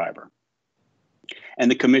subscriber.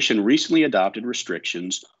 And the Commission recently adopted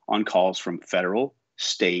restrictions on calls from federal,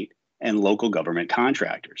 state, and local government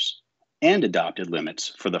contractors, and adopted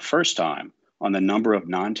limits for the first time on the number of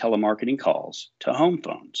non-telemarketing calls to home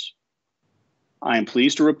phones. I am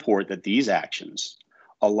pleased to report that these actions,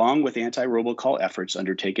 along with anti-robocall efforts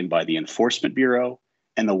undertaken by the Enforcement Bureau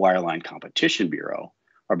and the Wireline Competition Bureau,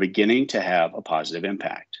 are beginning to have a positive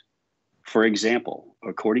impact. For example,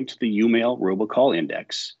 according to the UMail Robocall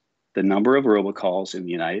Index, the number of robocalls in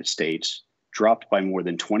the United States dropped by more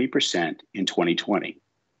than 20% in 2020,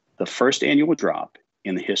 the first annual drop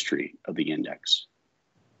in the history of the index.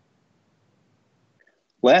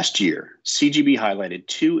 Last year, CGB highlighted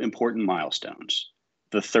two important milestones: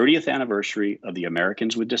 the 30th anniversary of the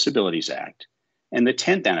Americans with Disabilities Act and the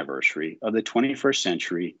 10th anniversary of the 21st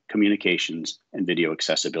Century Communications and Video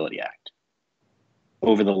Accessibility Act.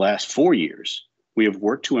 Over the last 4 years, we have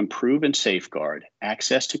worked to improve and safeguard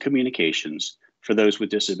access to communications for those with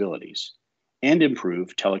disabilities and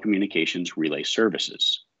improve telecommunications relay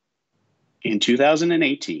services. In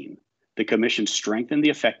 2018, the Commission strengthened the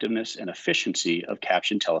effectiveness and efficiency of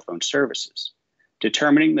captioned telephone services,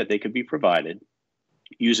 determining that they could be provided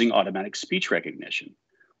using automatic speech recognition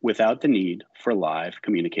without the need for live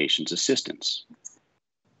communications assistance.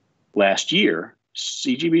 Last year,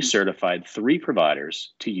 CGB certified 3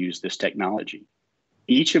 providers to use this technology,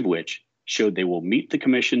 each of which showed they will meet the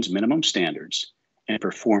Commission's minimum standards and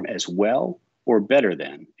perform as well or better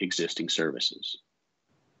than existing services.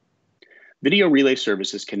 Video relay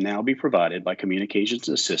services can now be provided by communications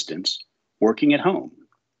assistants working at home,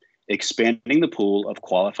 expanding the pool of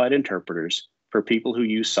qualified interpreters for people who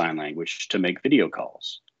use sign language to make video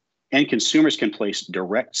calls. And consumers can place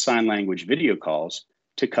direct sign language video calls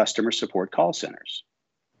to customer support call centers.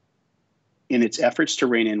 In its efforts to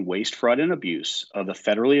rein in waste, fraud, and abuse of the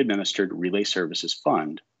federally administered Relay Services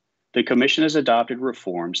Fund, the Commission has adopted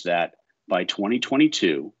reforms that, by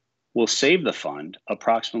 2022, will save the fund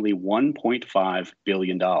approximately $1.5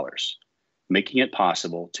 billion, making it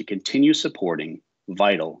possible to continue supporting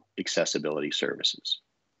vital accessibility services.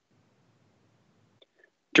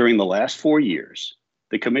 During the last 4 years,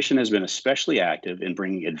 the Commission has been especially active in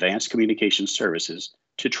bringing advanced communication services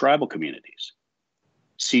to tribal communities.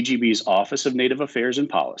 CGB's Office of Native Affairs and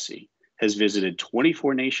Policy has visited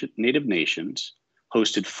 24 Native nations,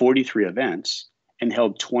 hosted 43 events, and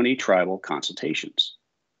held 20 tribal consultations.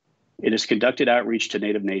 It has conducted outreach to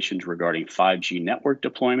Native nations regarding 5G network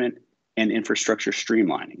deployment and infrastructure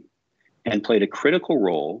streamlining, and played a critical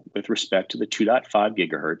role with respect to the 2.5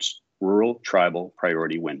 gigahertz rural tribal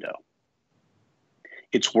priority window.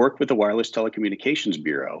 Its work with the Wireless Telecommunications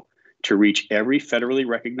Bureau to reach every federally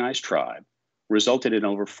recognized tribe resulted in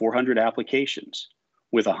over 400 applications,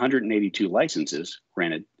 with 182 licenses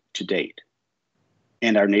granted to date.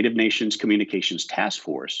 And our Native Nations Communications Task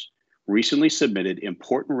Force recently submitted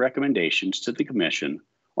important recommendations to the Commission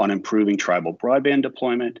on improving tribal broadband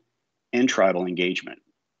deployment and tribal engagement.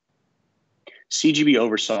 CGB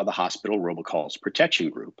oversaw the Hospital Robocalls Protection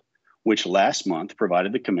Group, which last month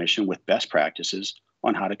provided the Commission with best practices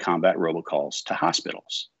on how to combat robocalls to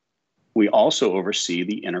hospitals. We also oversee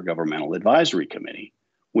the Intergovernmental Advisory Committee,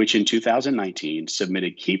 which in 2019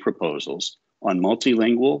 submitted key proposals on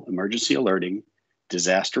multilingual emergency alerting,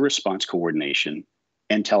 disaster response coordination,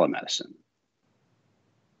 and telemedicine.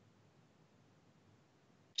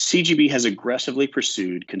 CGB has aggressively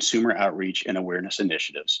pursued consumer outreach and awareness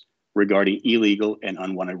initiatives regarding illegal and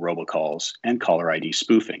unwanted robocalls and caller ID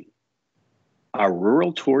spoofing. Our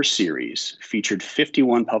Rural Tour series featured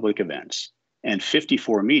 51 public events and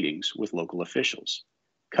 54 meetings with local officials,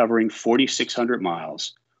 covering 4,600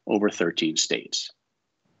 miles over 13 states.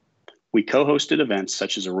 We co-hosted events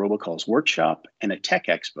such as a robocalls workshop and a tech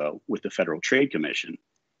expo with the Federal Trade Commission,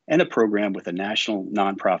 and a program with a national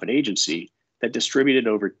nonprofit agency that distributed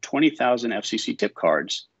over 20,000 FCC tip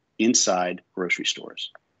cards inside grocery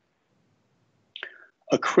stores.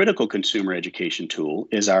 A critical consumer education tool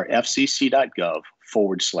is our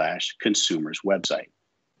fcc.gov/consumers website.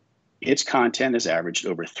 Its content has averaged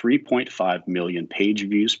over 3.5 million page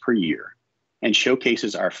views per year and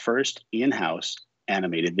showcases our first in-house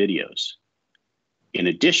animated videos. In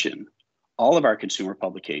addition, all of our consumer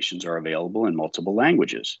publications are available in multiple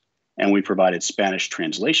languages, and we provided Spanish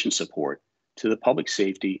translation support to the Public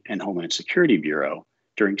Safety and Homeland Security Bureau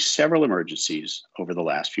during several emergencies over the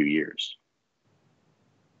last few years.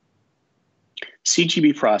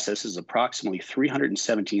 CGB processes approximately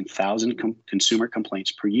 317,000 consumer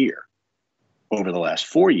complaints per year. Over the last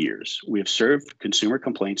 4 years, we have served consumer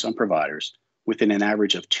complaints on providers within an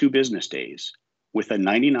average of 2 business days, with a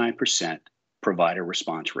 99% provider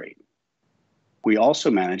response rate. We also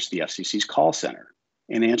manage the FCC's call center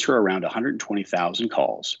and answer around 120,000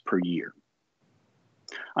 calls per year.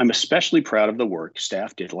 I'm especially proud of the work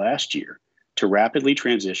staff did last year to rapidly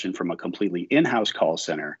transition from a completely in-house call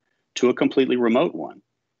center to a completely remote one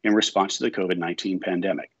in response to the COVID-19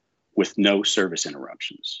 pandemic, with no service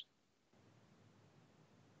interruptions.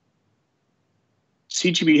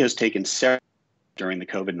 CGB has taken several steps during the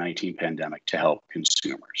COVID-19 pandemic to help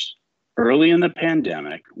consumers. Early in the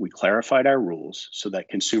pandemic, we clarified our rules so that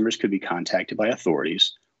consumers could be contacted by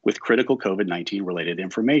authorities with critical COVID-19 related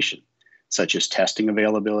information, such as testing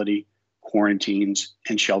availability, quarantines,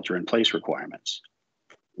 and shelter-in-place requirements.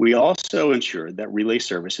 We also ensured that relay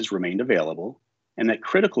services remained available and that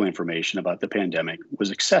critical information about the pandemic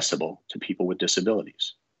was accessible to people with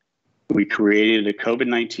disabilities. We created a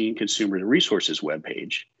COVID-19 Consumer Resources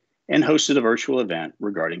webpage and hosted a virtual event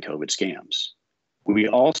regarding COVID scams. We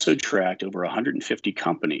also tracked over 150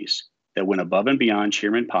 companies that went above and beyond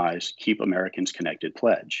Chairman Pai's Keep Americans Connected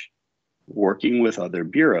pledge. Working with other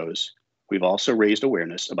bureaus, we've also raised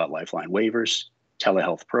awareness about Lifeline waivers,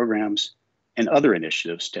 telehealth programs, and other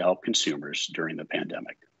initiatives to help consumers during the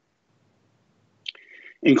pandemic.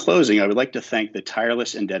 In closing, I would like to thank the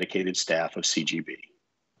tireless and dedicated staff of CGB.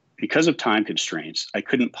 Because of time constraints, I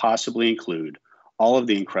couldn't possibly include all of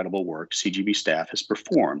the incredible work CGB staff has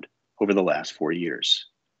performed over the last 4 years.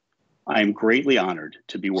 I am greatly honored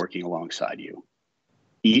to be working alongside you.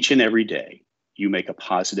 Each and every day, you make a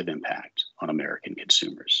positive impact on American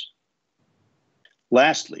consumers.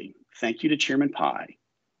 Lastly, thank you to Chairman Pai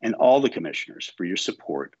and all the commissioners for your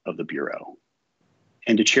support of the Bureau.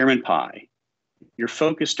 And to Chairman Pai, your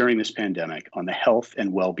focus during this pandemic on the health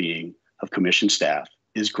and well-being of Commission staff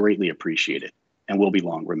is greatly appreciated and will be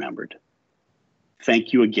long remembered.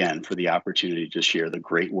 Thank you again for the opportunity to share the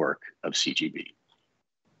great work of CGB.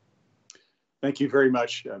 Thank you very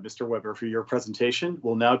much, Mr. Weber, for your presentation.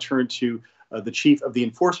 We'll now turn to the Chief of the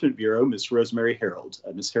Enforcement Bureau, Ms. Rosemary Harold.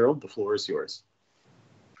 Ms. Harold, the floor is yours.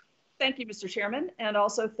 Thank you, Mr. Chairman, and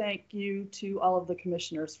also thank you to all of the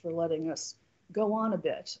commissioners for letting us go on a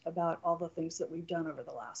bit about all the things that we've done over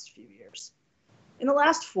the last few years. In the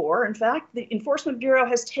last 4, in fact, the Enforcement Bureau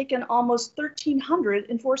has taken almost 1,300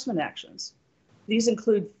 enforcement actions. These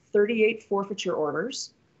include 38 forfeiture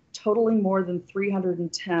orders, totaling more than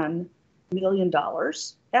 $310 million,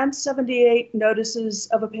 and 78 notices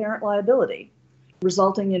of apparent liability,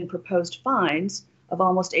 resulting in proposed fines of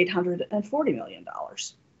almost $840 million.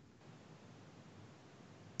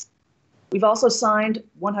 We've also signed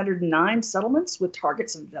 109 settlements with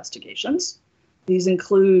targets of investigations. These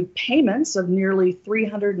include payments of nearly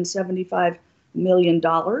 $375 million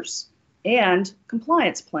and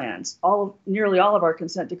compliance plans. Nearly all of our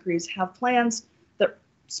consent decrees have plans that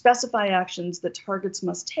specify actions that targets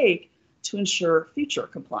must take to ensure future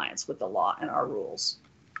compliance with the law and our rules.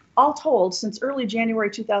 All told, since early January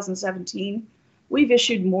 2017, we've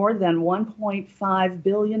issued more than $1.5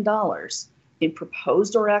 billion in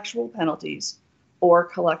proposed or actual penalties or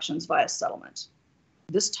collections via settlement.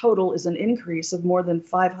 This total is an increase of more than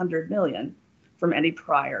 $500 million from any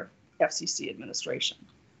prior FCC administration.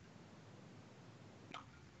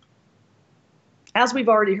 As we've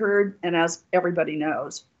already heard, and as everybody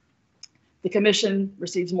knows, the Commission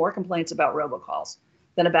receives more complaints about robocalls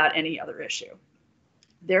than about any other issue.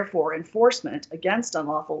 Therefore, enforcement against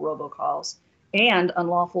unlawful robocalls and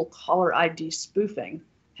unlawful caller ID spoofing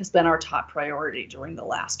has been our top priority during the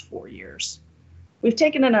last 4 years. We've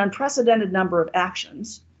taken an unprecedented number of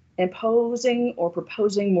actions, imposing or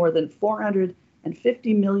proposing more than $450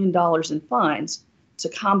 million in fines to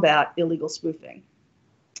combat illegal spoofing.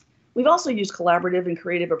 We've also used collaborative and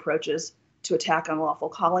creative approaches to attack unlawful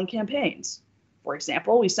calling campaigns. For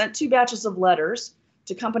example, we sent 2 batches of letters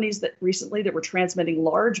to companies that were transmitting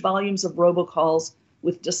large volumes of robocalls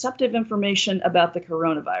with deceptive information about the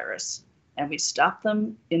coronavirus, and we stopped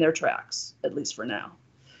them in their tracks, at least for now.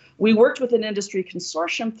 We worked with an industry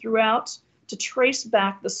consortium throughout to trace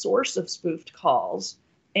back the source of spoofed calls,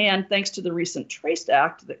 and thanks to the recent TRACED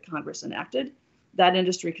Act that Congress enacted, that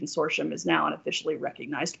industry consortium is now an officially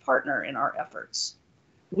recognized partner in our efforts.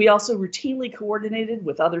 We also routinely coordinated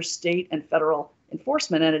with other state and federal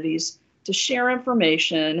enforcement entities to share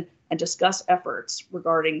information and discuss efforts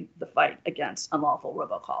regarding the fight against unlawful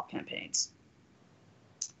robocall campaigns.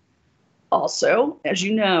 Also, as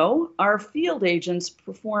you know, our field agents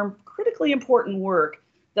perform critically important work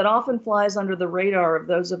that often flies under the radar of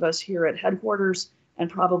those of us here at headquarters and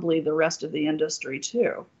probably the rest of the industry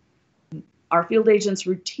too. Our field agents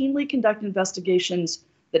routinely conduct investigations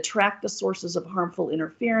that track the sources of harmful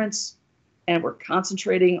interference, and we're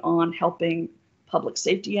concentrating on helping public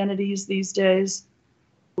safety entities these days.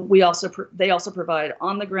 They also provide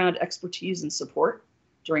on-the-ground expertise and support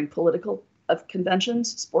during political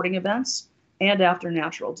conventions, sporting events, and after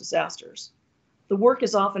natural disasters. The work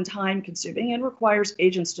is often time-consuming and requires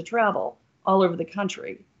agents to travel all over the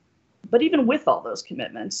country. But even with all those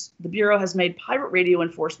commitments, the Bureau has made pirate radio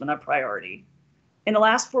enforcement a priority. In the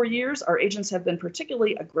last 4 years, our agents have been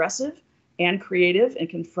particularly aggressive and creative in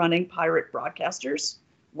confronting pirate broadcasters,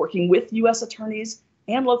 working with U.S. attorneys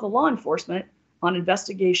and local law enforcement on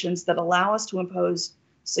investigations that allow us to impose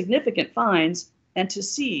significant fines and to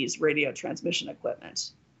seize radio transmission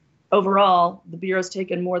equipment. Overall, the Bureau's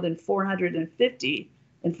taken more than 450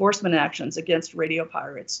 enforcement actions against radio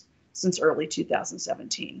pirates since early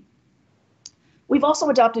 2017. We've also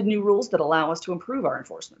adopted new rules that allow us to improve our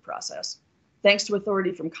enforcement process. Thanks to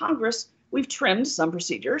authority from Congress, we've trimmed some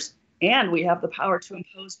procedures, and we have the power to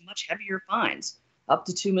impose much heavier fines, up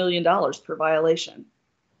to $2 million per violation.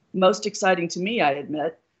 Most exciting to me, I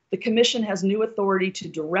admit, the Commission has new authority to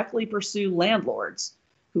directly pursue landlords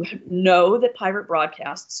who know that pirate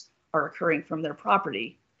broadcasts are occurring from their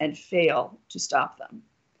property and fail to stop them.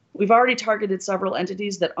 We've already targeted several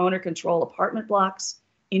entities that own or control apartment blocks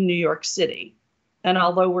in New York City. And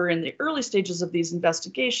although we're in the early stages of these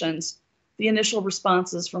investigations, the initial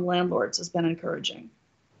responses from landlords has been encouraging.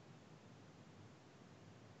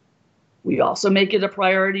 We also make it a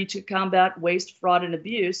priority to combat waste, fraud, and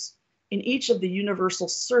abuse in each of the Universal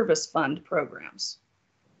Service Fund programs.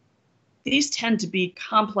 These tend to be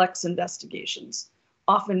complex investigations,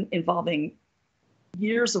 often involving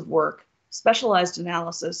years of work, specialized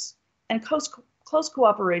analysis, and close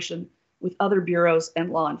cooperation with other bureaus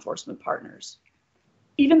and law enforcement partners.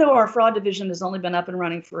 Even though our fraud division has only been up and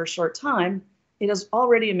running for a short time, it has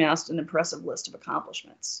already amassed an impressive list of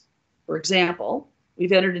accomplishments. For example,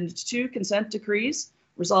 we've entered into 2 consent decrees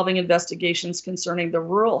resolving investigations concerning the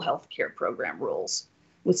Rural Health Care Program rules,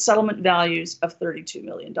 with settlement values of $32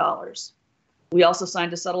 million. We also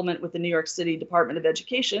signed a settlement with the New York City Department of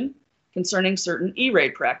Education concerning certain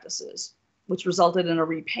E-rate practices, which resulted in a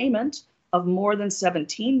repayment of more than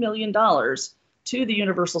 $17 million to the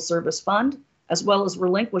Universal Service Fund, as well as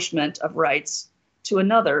relinquishment of rights to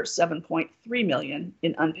another $7.3 million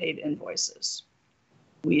in unpaid invoices.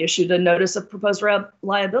 We issued a notice of proposed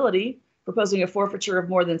liability, proposing a forfeiture of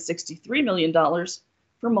more than $63 million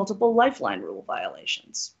for multiple Lifeline rule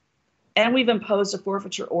violations. And we've imposed a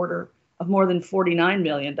forfeiture order of more than $49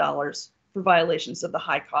 million for violations of the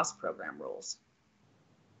high cost program rules.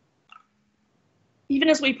 Even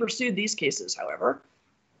as we pursued these cases, however,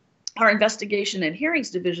 our investigation and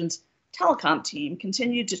hearings division's telecom team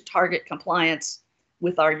continued to target compliance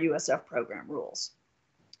with our USF program rules.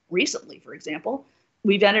 Recently, for example,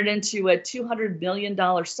 we've entered into a $200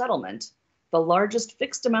 million settlement, the largest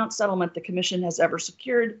fixed amount settlement the Commission has ever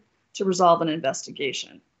secured to resolve an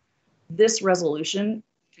investigation. This resolution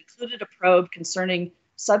concluded a probe concerning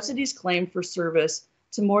subsidies claimed for service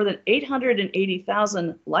to more than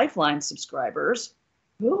 880,000 Lifeline subscribers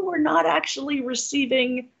who were not actually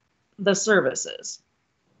receiving the services.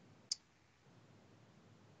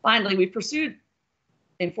 Finally, we pursued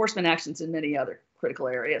enforcement actions in many other critical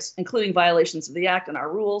areas, including violations of the Act and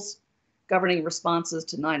our rules, governing responses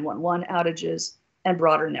to 911 outages and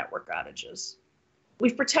broader network outages.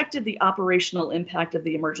 We've protected the operational impact of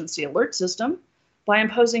the emergency alert system by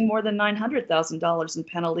imposing more than $900,000 in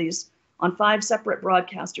penalties on 5 separate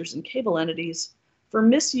broadcasters and cable entities for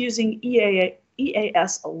misusing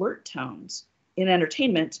EAS alert tones in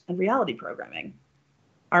entertainment and reality programming.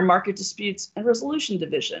 Our Market Disputes and Resolution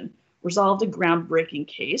Division resolved a groundbreaking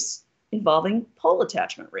case involving pole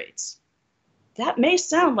attachment rates. That may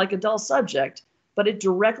sound like a dull subject, but it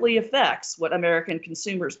directly affects what American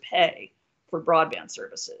consumers pay for broadband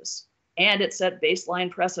services. And it set baseline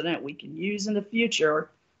precedent we can use in the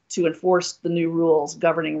future to enforce the new rules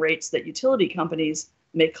governing rates that utility companies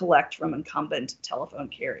may collect from incumbent telephone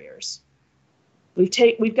carriers.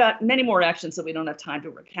 We've got many more actions that we don't have time to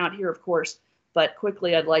recount here, of course, but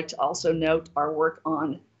quickly I'd like to also note our work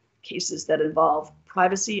on cases that involve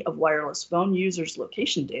privacy of wireless phone users'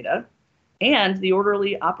 location data and the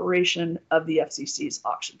orderly operation of the FCC's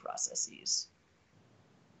auction processes.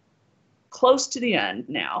 Close to the end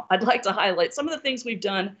now, I'd like to highlight some of the things we've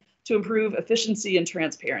done to improve efficiency and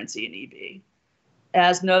transparency in EB.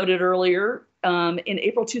 As noted earlier, in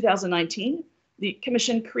April 2019, the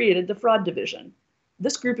Commission created the Fraud Division.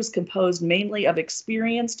 This group is composed mainly of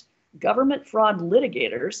experienced government fraud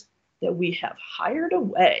litigators that we have hired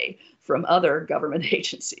away from other government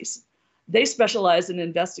agencies. They specialize in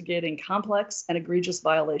investigating complex and egregious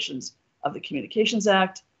violations of the Communications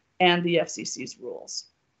Act and the FCC's rules.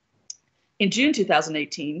 In June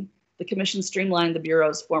 2018, the Commission streamlined the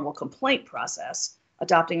Bureau's formal complaint process,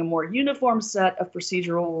 adopting a more uniform set of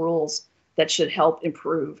procedural rules that should help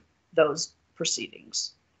improve those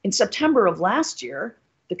proceedings. In September of last year,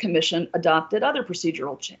 the Commission adopted other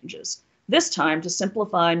procedural changes, this time to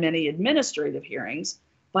simplify many administrative hearings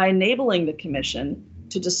by enabling the Commission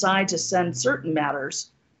to decide to send certain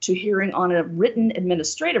matters to hearing on a written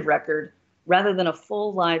administrative record rather than a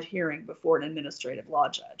full live hearing before an administrative law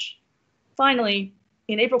judge. Finally,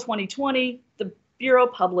 in April 2020, the Bureau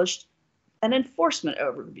published an enforcement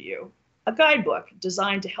overview, a guidebook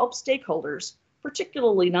designed to help stakeholders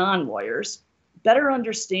particularly non-lawyers, better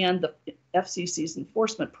understand the FCC's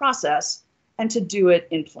enforcement process and to do it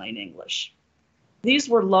in plain English. These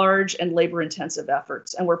were large and labor-intensive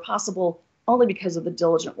efforts and were possible only because of the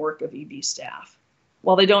diligent work of EB staff.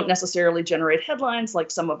 While they don't necessarily generate headlines like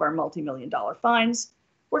some of our multi-million-dollar fines,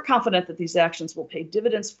 we're confident that these actions will pay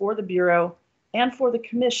dividends for the Bureau and for the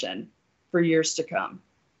Commission for years to come.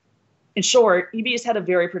 In short, EB has had a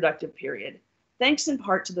very productive period, thanks in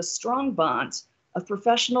part to the strong bonds of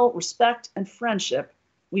professional respect and friendship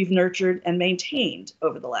we've nurtured and maintained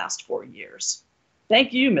over the last 4 years.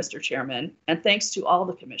 Thank you, Mr. Chairman, and thanks to all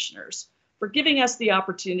the commissioners for giving us the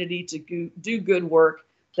opportunity to do good work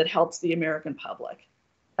that helps the American public.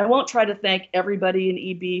 I won't try to thank everybody in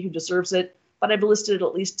EB who deserves it, but I've listed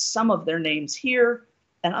at least some of their names here,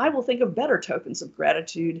 and I will think of better tokens of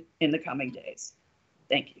gratitude in the coming days.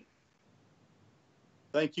 Thank you.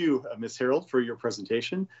 Thank you, Ms. Harold, for your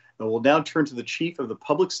presentation. And we'll now turn to the Chief of the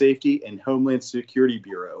Public Safety and Homeland Security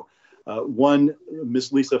Bureau, one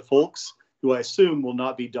Ms. Lisa Folks, who I assume will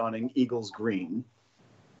not be donning Eagles green.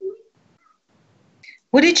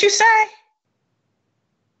 What did you say,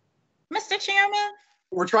 Mr. Chairman?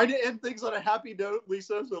 We're trying to end things on a happy note,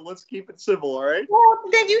 Lisa, so let's keep it civil, all right? Well,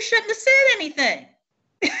 then you shouldn't have said anything.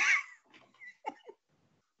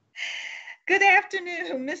 Good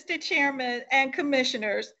afternoon, Mr. Chairman and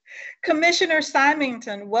Commissioners. Commissioner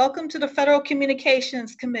Symington, welcome to the Federal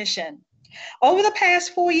Communications Commission. Over the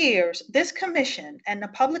past 4 years, this commission and the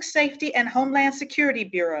Public Safety and Homeland Security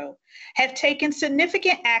Bureau have taken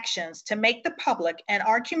significant actions to make the public and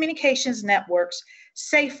our communications networks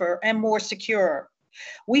safer and more secure.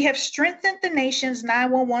 We have strengthened the nation's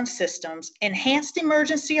 911 systems, enhanced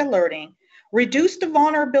emergency alerting, reduced the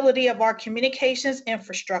vulnerability of our communications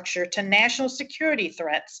infrastructure to national security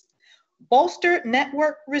threats, bolstered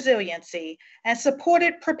network resiliency, and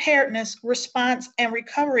supported preparedness, response, and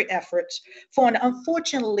recovery efforts for an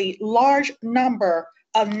unfortunately large number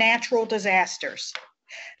of natural disasters.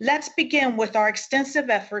 Let's begin with our extensive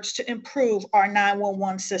efforts to improve our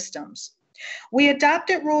 911 systems. We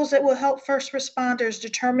adopted rules that will help first responders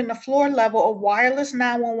determine the floor level of wireless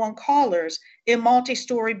 911 callers in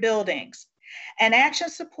multi-story buildings, an action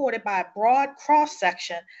supported by a broad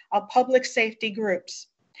cross-section of public safety groups.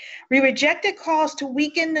 We rejected calls to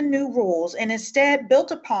weaken the new rules and instead built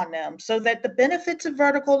upon them so that the benefits of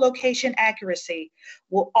vertical location accuracy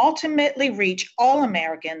will ultimately reach all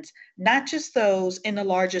Americans, not just those in the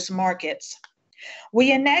largest markets.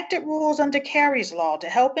 We enacted rules under Carey's Law to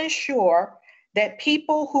help ensure that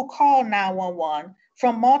people who call 911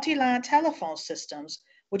 from multi-line telephone systems,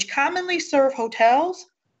 which commonly serve hotels,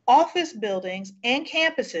 office buildings, and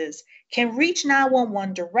campuses, can reach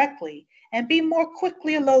 911 directly and be more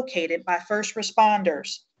quickly located by first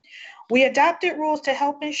responders. We adopted rules to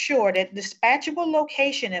help ensure that dispatchable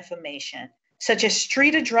location information, such as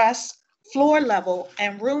street address, floor level,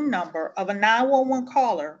 and room number of a 911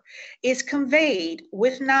 caller, is conveyed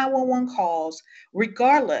with 911 calls,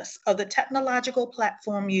 regardless of the technological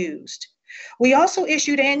platform used. We also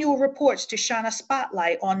issued annual reports to shine a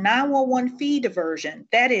spotlight on 911 fee diversion,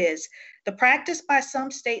 that is, the practice by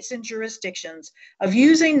some states and jurisdictions of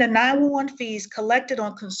using the 911 fees collected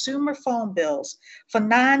on consumer phone bills for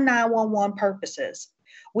non-911 purposes.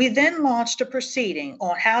 We then launched a proceeding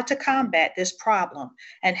on how to combat this problem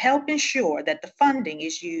and help ensure that the funding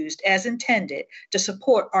is used as intended to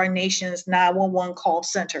support our nation's 911 call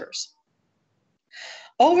centers.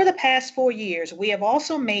 Over the past 4 years, we have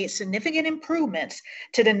also made significant improvements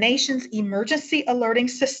to the nation's emergency alerting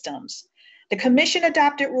systems. The Commission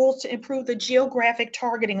adopted rules to improve the geographic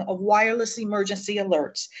targeting of wireless emergency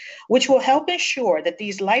alerts, which will help ensure that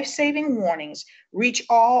these life-saving warnings reach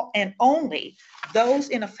all and only those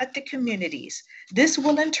in affected communities. This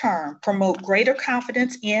will in turn promote greater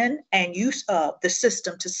confidence in and use of the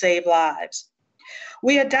system to save lives.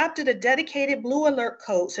 We adopted a dedicated Blue Alert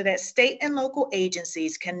code so that state and local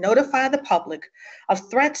agencies can notify the public of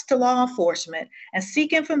threats to law enforcement and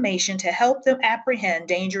seek information to help them apprehend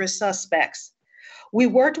dangerous suspects. We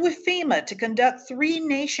worked with FEMA to conduct 3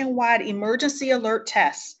 nationwide emergency alert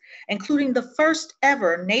tests, including the first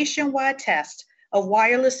ever nationwide test of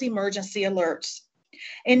wireless emergency alerts.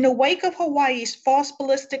 In the wake of Hawaii's false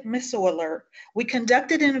ballistic missile alert, we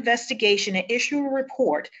conducted an investigation and issued a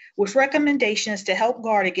report with recommendations to help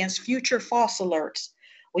guard against future false alerts.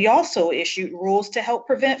 We also issued rules to help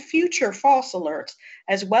prevent future false alerts,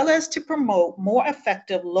 as well as to promote more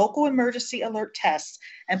effective local emergency alert tests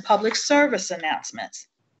and public service announcements.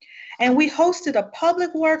 And we hosted a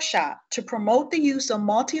public workshop to promote the use of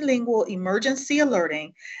multilingual emergency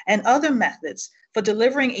alerting and other methods for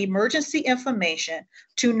delivering emergency information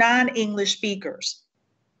to non-English speakers.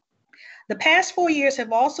 The past 4 years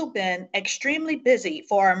have also been extremely busy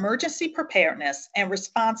for our emergency preparedness and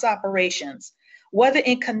response operations, whether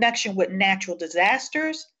in connection with natural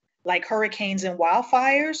disasters like hurricanes and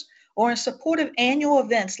wildfires, or in support of annual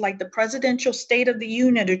events like the Presidential State of the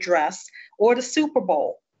Union Address or the Super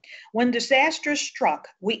Bowl. When disasters struck,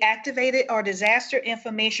 we activated our disaster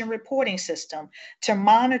information reporting system to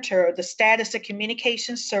monitor the status of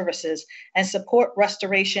communication services and support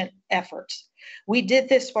restoration efforts. We did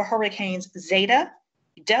this for Hurricanes Zeta,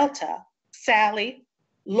 Delta, Sally,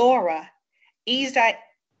 Laura, Isaias,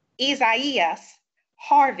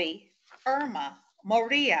 Harvey, Irma,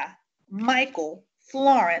 Maria, Michael,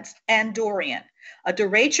 Florence, and Dorian, a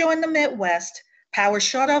derecho in the Midwest, power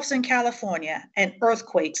shutoffs in California, and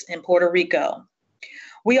earthquakes in Puerto Rico.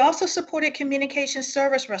 We also supported communication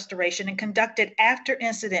service restoration and conducted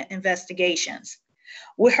after-incident investigations.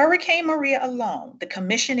 With Hurricane Maria alone, the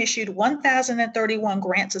Commission issued 1,031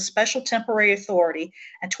 grants of special temporary authority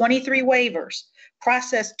and 23 waivers,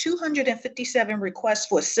 processed 257 requests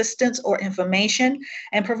for assistance or information,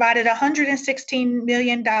 and provided $116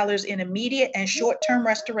 million in immediate and short-term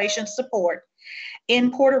restoration support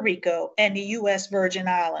in Puerto Rico and the U.S. Virgin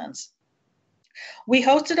Islands. We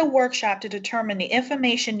hosted a workshop to determine the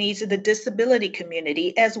information needs of the disability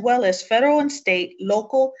community, as well as federal and state,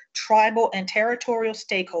 local, tribal, and territorial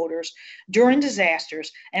stakeholders during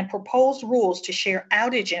disasters, and proposed rules to share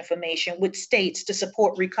outage information with states to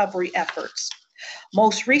support recovery efforts.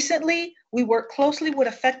 Most recently, we worked closely with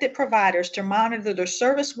affected providers to monitor the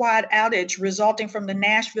service-wide outage resulting from the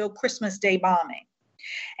Nashville Christmas Day bombing.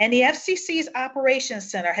 And the FCC's Operations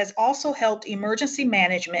Center has also helped emergency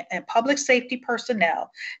management and public safety personnel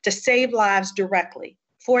to save lives directly.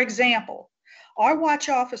 For example, our watch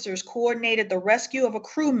officers coordinated the rescue of a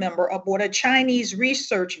crew member aboard a Chinese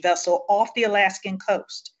research vessel off the Alaskan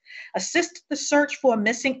coast, assisted the search for a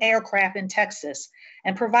missing aircraft in Texas,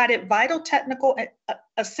 and provided vital technical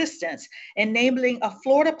assistance, enabling a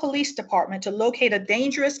Florida police department to locate a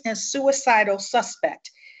dangerous and suicidal suspect.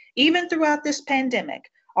 Even throughout this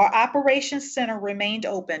pandemic, our Operations Center remained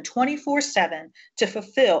open 24/7 to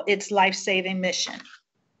fulfill its life-saving mission.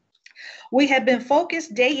 We have been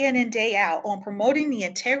focused day in and day out on promoting the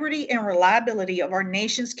integrity and reliability of our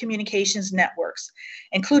nation's communications networks,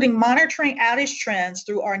 including monitoring outage trends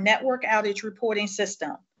through our network outage reporting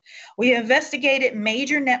system. We investigated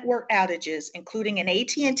major network outages, including an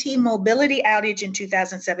AT&T mobility outage in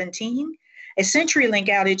 2017, a CenturyLink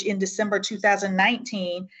outage in December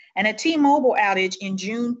 2019, and a T-Mobile outage in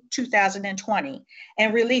June 2020,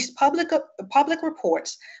 and released public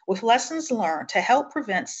reports with lessons learned to help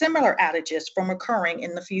prevent similar outages from occurring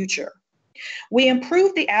in the future. We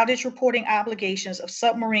improved the outage reporting obligations of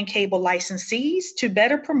submarine cable licensees to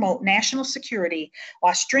better promote national security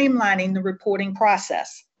while streamlining the reporting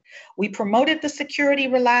process. We promoted the security,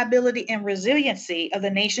 reliability, and resiliency of the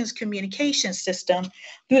nation's communication system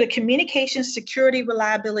through the Communications Security,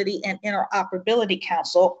 Reliability, and Interoperability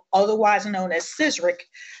Council, otherwise known as CSRIC,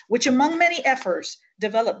 which among many efforts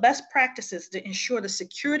developed best practices to ensure the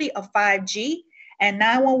security of 5G and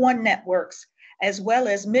 911 networks, as well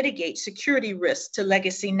as mitigate security risks to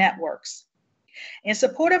legacy networks. In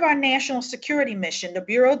support of our national security mission, the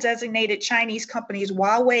Bureau designated Chinese companies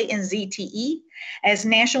Huawei and ZTE as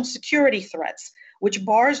national security threats, which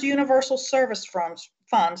bars universal service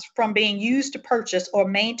funds from being used to purchase or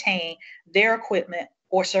maintain their equipment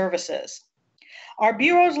or services. Our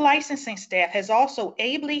Bureau's licensing staff has also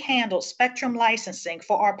ably handled spectrum licensing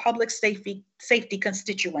for our public safety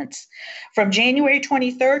constituents. From January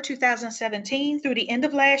 23, 2017 through the end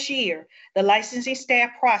of last year, the licensing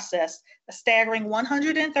staff processed a staggering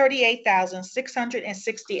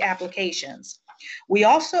 138,660 applications. We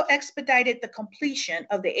also expedited the completion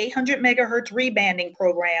of the 800 megahertz rebanding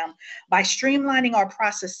program by streamlining our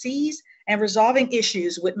processes and resolving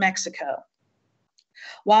issues with Mexico.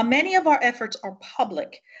 While many of our efforts are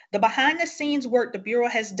public, the behind-the-scenes work the Bureau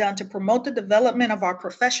has done to promote the development of our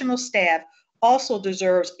professional staff also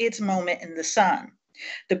deserves its moment in the sun.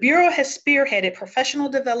 The Bureau has spearheaded professional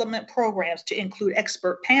development programs to include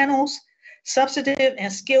expert panels, substantive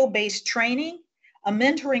and skill-based training, a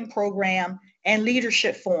mentoring program, and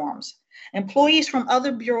leadership forums. Employees from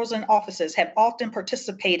other bureaus and offices have often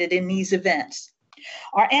participated in these events.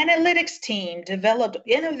 Our analytics team developed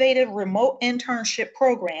innovative remote internship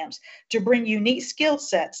programs to bring unique skill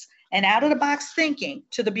sets and out-of-the-box thinking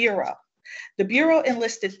to the Bureau. The Bureau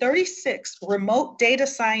enlisted 36 remote data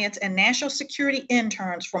science and national security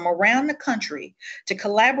interns from around the country to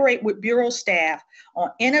collaborate with Bureau staff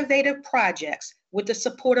on innovative projects with the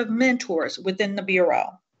support of mentors within the Bureau.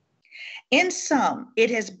 In sum, it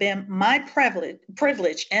has been my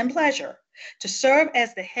privilege and pleasure to serve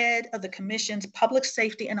as the head of the Commission's Public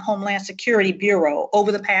Safety and Homeland Security Bureau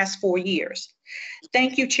over the past 4 years.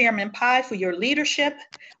 Thank you, Chairman Pai, for your leadership.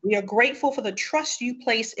 We are grateful for the trust you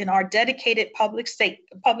place in our dedicated public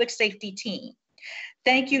safety team.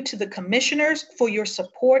 Thank you to the commissioners for your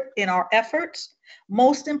support in our efforts.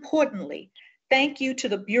 Most importantly, thank you to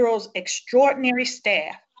the Bureau's extraordinary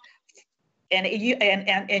staff. And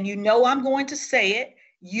you know I'm going to say it.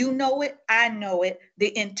 You know it, I know it.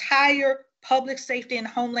 The entire Public Safety and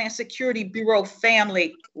Homeland Security Bureau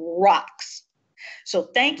family rocks. So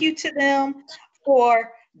thank you to them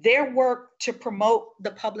for their work to promote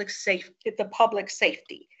the public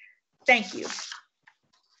safety. Thank you.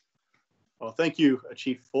 Well, thank you,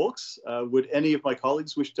 Chief Folks. Would any of my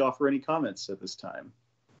colleagues wish to offer any comments at this time?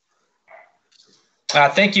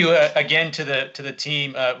 Thank you again to the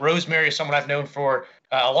team. Rosemary is someone I've known for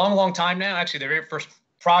a long time now. Actually, the very first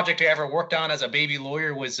project I ever worked on as a baby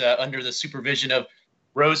lawyer was under the supervision of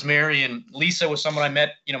Rosemary, and Lisa was someone I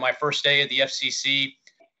met, my first day at the FCC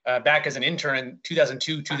back as an intern in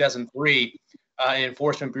 2002, 2003 in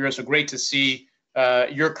Enforcement Bureau. So great to see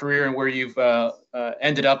your career and where you've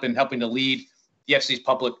ended up in helping to lead the FCC's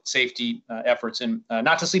public safety efforts. And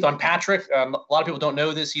not to sleep on Patrick, a lot of people don't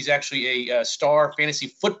know this. He's actually a star fantasy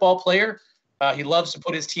football player. He loves to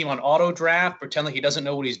put his team on auto draft, pretend like he doesn't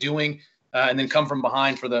know what he's doing, and then come from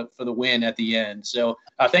behind for the win at the end. So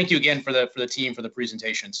thank you again for the team for the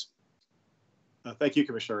presentations. Thank you,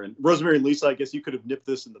 Commissioner. And Rosemary and Lisa, I guess you could have nipped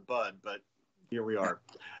this in the bud, but here we are.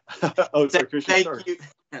 Oh, sorry, Commissioner.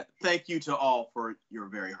 Thank you to all for your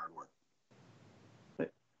very hard work.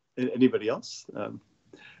 Anybody else?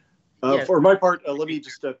 Yes. For my part, let me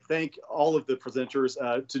just thank all of the presenters,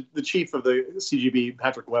 to the chief of the CGB,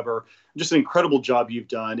 Patrick Weber. Just an incredible job you've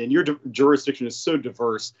done, and your jurisdiction is so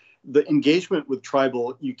diverse. The engagement with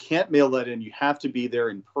tribal, you can't mail that in. You have to be there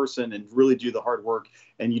in person and really do the hard work,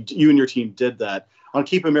 and you and your team did that. On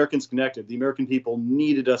Keep Americans Connected, the American people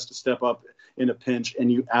needed us to step up in a pinch,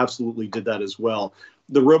 and you absolutely did that as well.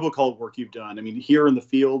 The robocall work you've done, I mean, here in the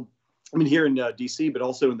field, here in DC, but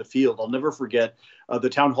also in the field. I'll never forget the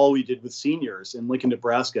town hall we did with seniors in Lincoln,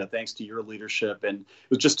 Nebraska, thanks to your leadership. And it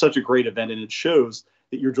was just such a great event, and it shows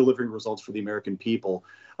that you're delivering results for the American people.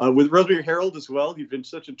 With Rosemary Harold as well, you've been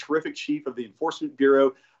such a terrific chief of the Enforcement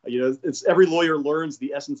Bureau. It's every lawyer learns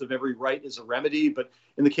the essence of every right is a remedy, but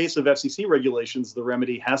in the case of FCC regulations, the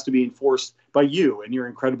remedy has to be enforced by you and your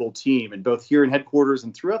incredible team, and both here in headquarters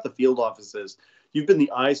and throughout the field offices. You've been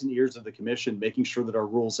the eyes and ears of the commission, making sure that our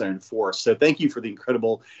rules are enforced. So thank you for the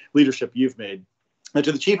incredible leadership you've made. And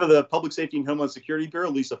to the chief of the Public Safety and Homeland Security Bureau,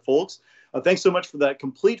 Lisa Folks, thanks so much for that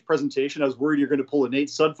complete presentation. I was worried you're going to pull a Nate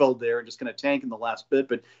Sudfeld there and just going to tank in the last bit,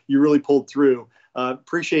 but you really pulled through.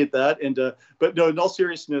 Appreciate that. And but no, in all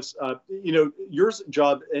seriousness, your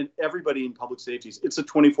job and everybody in public safety, it's a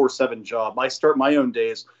 24/7 job. I start my own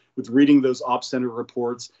days with reading those Ops Center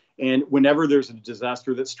reports. And whenever there's a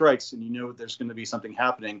disaster that strikes and you know there's going to be something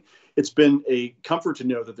happening, it's been a comfort to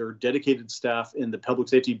know that there are dedicated staff in the Public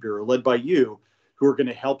Safety Bureau led by you who are going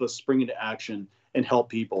to help us spring into action and help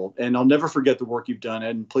people. And I'll never forget the work you've done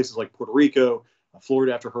in places like Puerto Rico,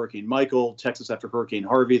 Florida after Hurricane Michael, Texas after Hurricane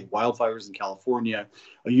Harvey, the wildfires in California.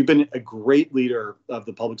 You've been a great leader of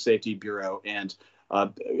the Public Safety Bureau. And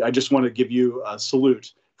I just want to give you a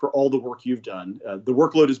salute for all the work you've done. The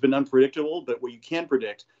workload has been unpredictable, but what you can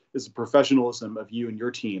predict is the professionalism of you and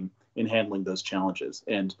your team in handling those challenges.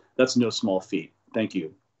 And that's no small feat. Thank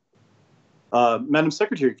you. Madam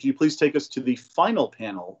Secretary, could you please take us to the final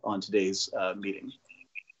panel on today's meeting?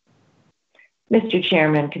 Mr.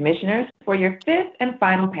 Chairman, Commissioners, for your fifth and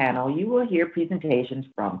final panel, you will hear presentations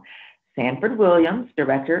from Sanford Williams,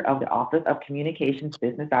 Director of the Office of Communications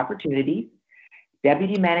Business Opportunities,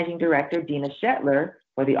 Deputy Managing Director Dina Shetler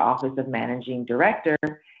for the Office of Managing Director,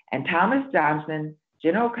 and Thomas Johnson,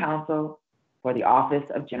 General Counsel for the Office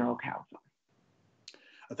of General Counsel.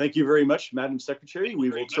 Thank you very much, Madam Secretary. We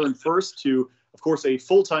will turn first to, of course, a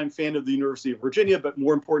full-time fan of the University of Virginia, but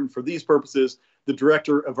more important for these purposes, the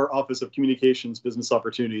Director of our Office of Communications Business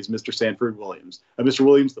Opportunities, Mr. Sanford Williams. Mr.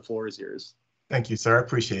 Williams, the floor is yours. Thank you, sir. I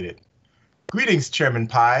appreciate it. Greetings, Chairman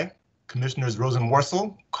Pai, Commissioners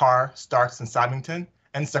Rosenworcel, Carr, Starks, and Symington,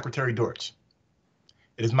 and Secretary Dortch.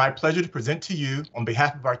 It is my pleasure to present to you, on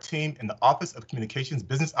behalf of our team in the Office of Communications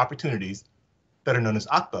Business Opportunities, better known as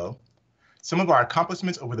OCBO, some of our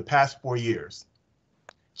accomplishments over the past 4 years.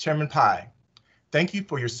 Chairman Pai, thank you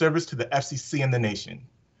for your service to the FCC and the nation.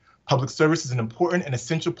 Public service is an important and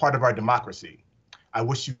essential part of our democracy. I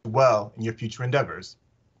wish you well in your future endeavors.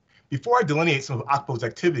 Before I delineate some of ACPO's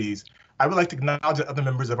activities, I would like to acknowledge the other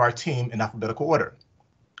members of our team in alphabetical order.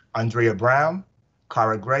 Andrea Brown,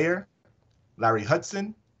 Cara Grayer, Larry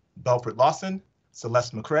Hudson, Belford Lawson,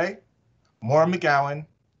 Celeste McCrae, Maura McGowan,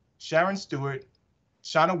 Sharon Stewart,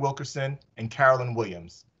 Shauna Wilkerson, and Carolyn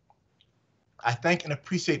Williams. I thank and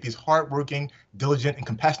appreciate these hardworking, diligent, and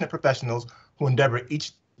compassionate professionals who endeavor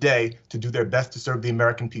each day to do their best to serve the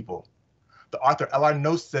American people. The author L.R.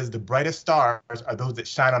 Noce says the brightest stars are those that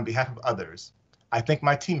shine on behalf of others. I thank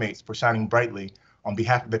my teammates for shining brightly on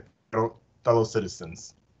behalf of their fellow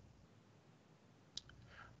citizens.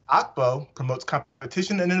 ACPO promotes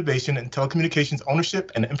competition and innovation in telecommunications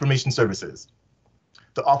ownership and information services.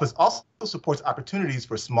 The office also supports opportunities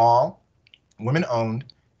for small, women-owned,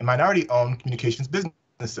 and minority-owned communications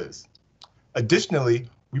businesses. Additionally,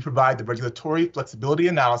 we provide the regulatory flexibility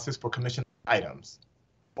analysis for commission items.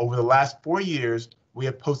 Over the last 4 years, we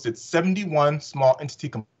have posted 71 small entity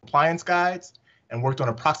compliance guides and worked on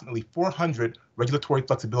approximately 400 regulatory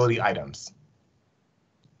flexibility items.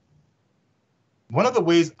 One of the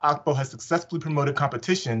ways ACPO has successfully promoted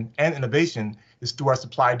competition and innovation is through our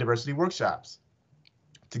supply diversity workshops.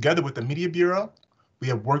 Together with the Media Bureau, we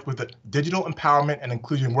have worked with the Digital Empowerment and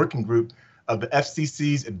Inclusion Working Group of the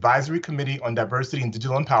FCC's Advisory Committee on Diversity and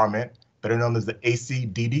Digital Empowerment, better known as the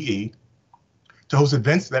ACDDE, to host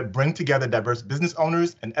events that bring together diverse business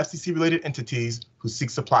owners and FCC-related entities who seek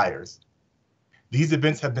suppliers. These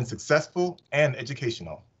events have been successful and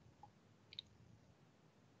educational.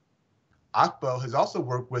 ACPO has also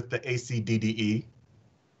worked with the ACDDE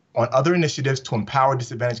on other initiatives to empower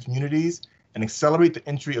disadvantaged communities and accelerate the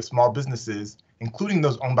entry of small businesses, including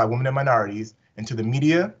those owned by women and minorities, into the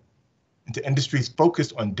media, into industries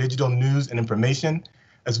focused on digital news and information,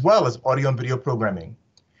 as well as audio and video programming.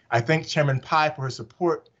 I thank Chairman Pai for his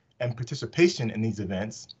support and participation in these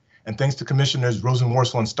events, and thanks to Commissioners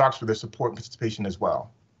Rosenworcel and Starks for their support and participation as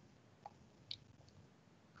well.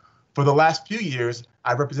 For the last few years,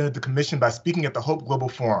 I represented the Commission by speaking at the Hope Global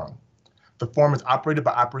Forum. The forum is operated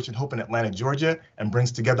by Operation Hope in Atlanta, Georgia, and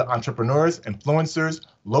brings together entrepreneurs, influencers,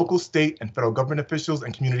 local, state, and federal government officials,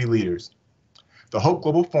 and community leaders. The Hope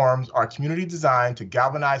Global Forums are a community designed to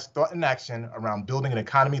galvanize thought and action around building an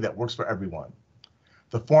economy that works for everyone.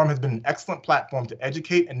 The forum has been an excellent platform to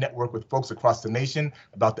educate and network with folks across the nation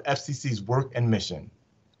about the FCC's work and mission.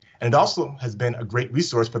 And it also has been a great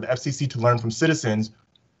resource for the FCC to learn from citizens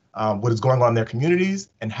what is going on in their communities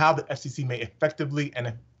and how the FCC may effectively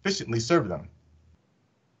and efficiently serve them.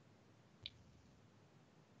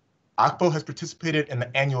 ACPO has participated in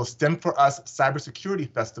the annual STEM for Us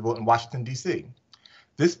Cybersecurity Festival in Washington, D.C.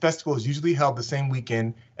 This festival is usually held the same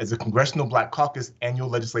weekend as the Congressional Black Caucus Annual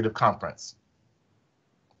Legislative Conference.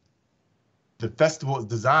 The festival is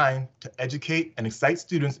designed to educate and excite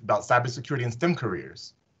students about cybersecurity and STEM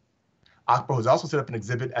careers. ACPO has also set up an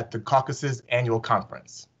exhibit at the caucus's annual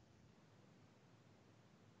conference.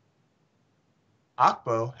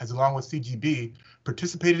 ACPO has, along with CGB,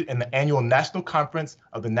 participated in the annual National Conference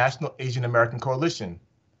of the National Asian American Coalition,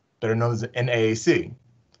 better known as the NAAC,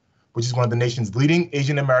 which is one of the nation's leading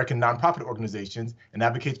Asian American nonprofit organizations and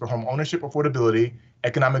advocates for home ownership affordability,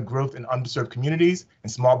 economic growth in underserved communities,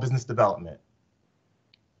 and small business development.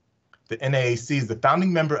 The NAAC is the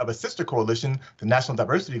founding member of a sister coalition, the National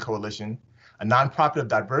Diversity Coalition, a nonprofit of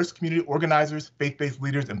diverse community organizers, faith-based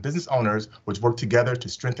leaders, and business owners which work together to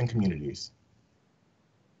strengthen communities.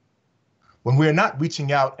 When we are not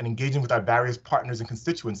reaching out and engaging with our various partners and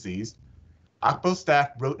constituencies, ACPO staff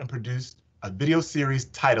wrote and produced a video series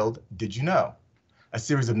titled Did You Know? A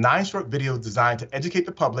series of 9 short videos designed to educate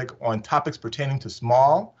the public on topics pertaining to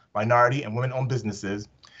small, minority, and women-owned businesses,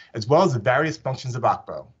 as well as the various functions of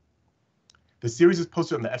ACPO. The series is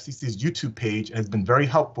posted on the FCC's YouTube page and has been very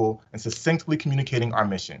helpful in succinctly communicating our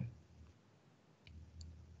mission.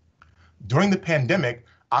 During the pandemic,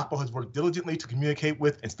 ACPO has worked diligently to communicate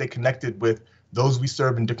with and stay connected with those we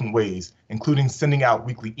serve in different ways, including sending out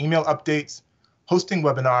weekly email updates, hosting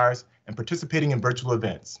webinars, and participating in virtual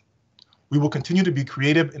events. We will continue to be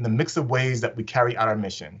creative in the mix of ways that we carry out our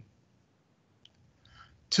mission.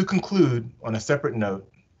 To conclude, on a separate note,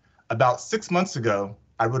 about 6 months ago,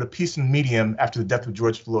 I wrote a piece in Medium after the death of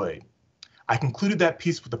George Floyd. I concluded that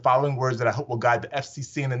piece with the following words that I hope will guide the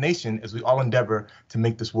FCC and the nation as we all endeavor to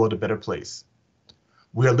make this world a better place.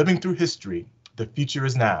 We are living through history. The future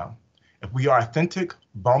is now. If we are authentic,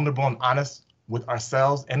 vulnerable, and honest with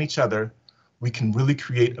ourselves and each other, we can really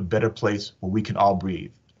create a better place where we can all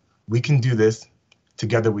breathe. We can do this.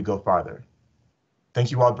 Together we go farther. Thank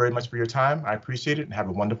you all very much for your time. I appreciate it and have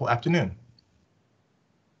a wonderful afternoon.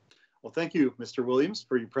 Well, thank you, Mr. Williams,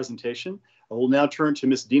 for your presentation. I will now turn to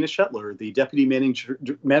Ms. Dina Shetler, the Deputy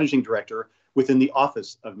Managing Director within the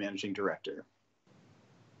Office of Managing Director.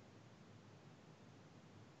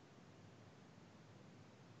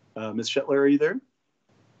 Ms. Shetler, are you there?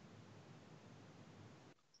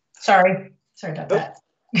 Sorry about that.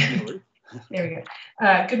 There we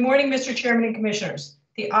go. Good morning, Mr. Chairman and Commissioners.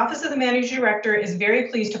 The Office of the Managing Director is very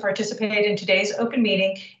pleased to participate in today's open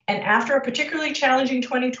meeting, and after a particularly challenging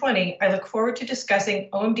 2020, I look forward to discussing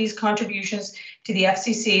OMD's contributions to the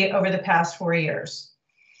FCC over the past 4 years.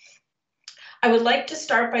 I would like to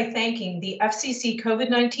start by thanking the FCC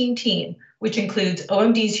COVID-19 team, which includes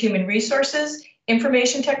OMD's human resources,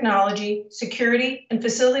 information technology, security, and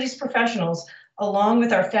facilities professionals, along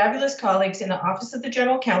with our fabulous colleagues in the Office of the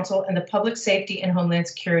General Counsel and the Public Safety and Homeland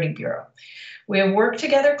Security Bureau. We have worked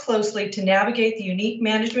together closely to navigate the unique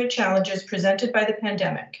management challenges presented by the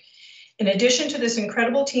pandemic. In addition to this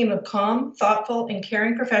incredible team of calm, thoughtful, and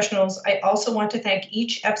caring professionals, I also want to thank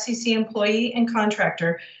each FCC employee and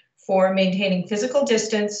contractor for maintaining physical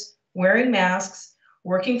distance, wearing masks,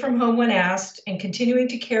 working from home when asked, and continuing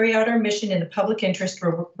to carry out our mission in the public interest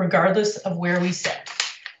regardless of where we sit.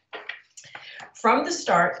 From the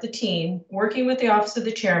start, the team, working with the Office of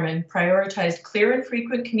the Chairman, prioritized clear and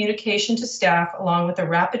frequent communication to staff, along with a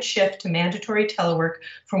rapid shift to mandatory telework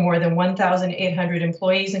for more than 1,800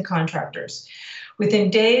 employees and contractors. Within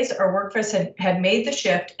days, our workforce had made the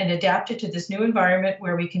shift and adapted to this new environment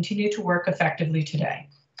where we continue to work effectively today.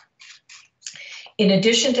 In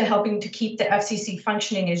addition to helping to keep the FCC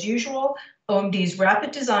functioning as usual, OMD's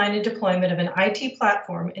rapid design and deployment of an IT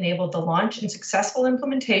platform enabled the launch and successful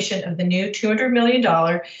implementation of the new $200 million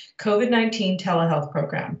COVID-19 telehealth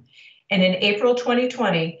program. And in April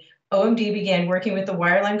 2020, OMD began working with the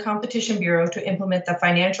Wireline Competition Bureau to implement the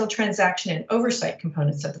financial transaction and oversight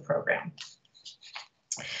components of the program.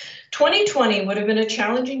 2020 would have been a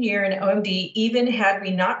challenging year in OMD even had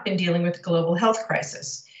we not been dealing with the global health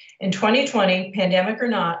crisis. In 2020, pandemic or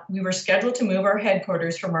not, we were scheduled to move our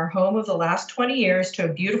headquarters from our home of the last 20 years to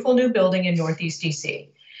a beautiful new building in Northeast DC.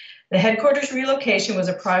 The headquarters relocation was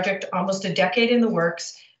a project almost a decade in the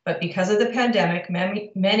works, but because of the pandemic,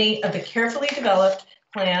 many of the carefully developed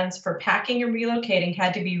plans for packing and relocating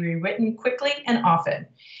had to be rewritten quickly and often.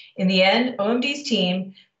 In the end, OMD's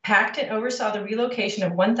team packed and oversaw the relocation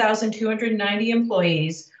of 1,290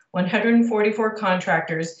 employees, 144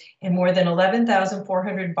 contractors, and more than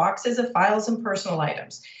 11,400 boxes of files and personal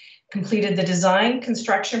items, completed the design,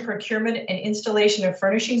 construction, procurement, and installation of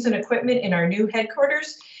furnishings and equipment in our new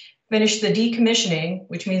headquarters, finished the decommissioning,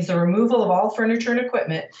 which means the removal of all furniture and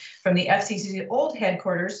equipment from the FCC's old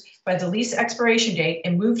headquarters by the lease expiration date,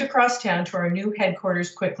 and moved across town to our new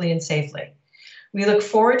headquarters quickly and safely. We look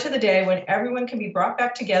forward to the day when everyone can be brought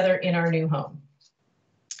back together in our new home.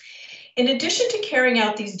 In addition to carrying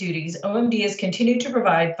out these duties, OMD has continued to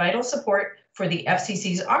provide vital support for the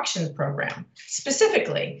FCC's auctions program.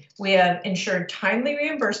 Specifically, we have ensured timely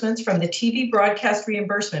reimbursements from the TV Broadcast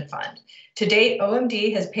Reimbursement Fund. To date,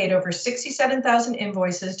 OMD has paid over 67,000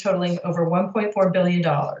 invoices totaling over $1.4 billion.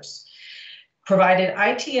 Provided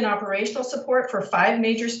IT and operational support for 5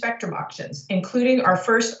 major spectrum auctions, including our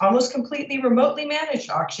first almost completely remotely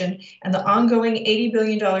managed auction and the ongoing $80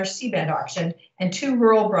 billion C-band auction and 2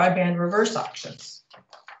 rural broadband reverse auctions.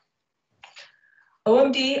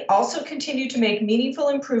 OMD also continued to make meaningful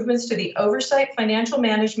improvements to the oversight, financial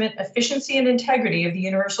management, efficiency, and integrity of the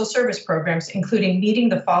universal service programs, including meeting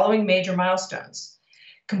the following major milestones: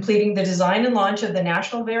 completing the design and launch of the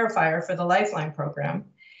National Verifier for the Lifeline program,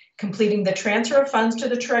 completing the transfer of funds to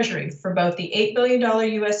the Treasury for both the $8 billion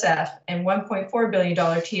USF and $1.4 billion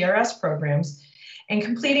TRS programs, and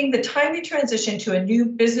completing the timely transition to a new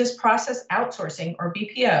business process outsourcing, or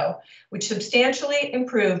BPO, which substantially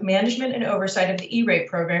improved management and oversight of the E-rate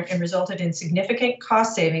program and resulted in significant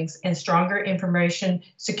cost savings and stronger information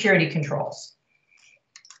security controls.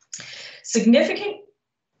 Significant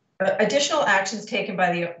additional actions taken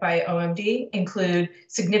by OMD include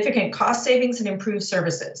significant cost savings and improved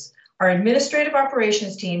services. Our administrative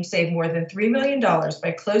operations team saved more than $3 million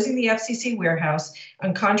by closing the FCC warehouse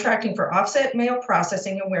and contracting for offset mail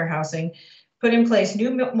processing and warehousing, put in place new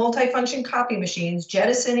multifunction copy machines,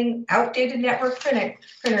 jettisoning outdated network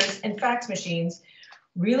printers and fax machines,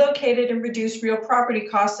 relocated and reduced real property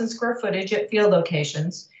costs and square footage at field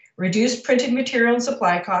locations, reduced printed material and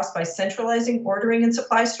supply costs by centralizing ordering and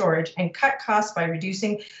supply storage, and cut costs by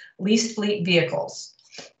reducing leased fleet vehicles.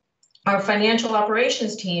 Our financial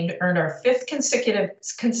operations team earned our 5th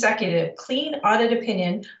consecutive clean audit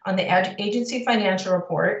opinion on the agency financial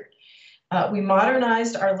report. We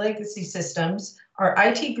modernized our legacy systems. Our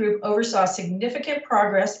IT group oversaw significant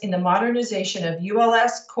progress in the modernization of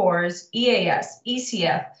ULS, CORS, EAS,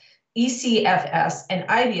 ECF, ECFS, and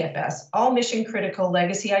IBFS, all mission-critical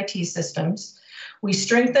legacy IT systems. We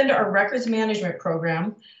strengthened our records management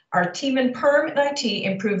program. Our team in PERM and IT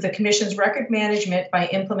improved the Commission's record management by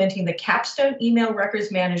implementing the Capstone Email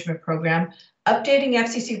Records Management Program, updating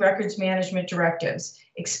FCC records management directives,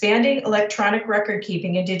 expanding electronic record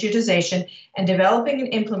keeping and digitization, and developing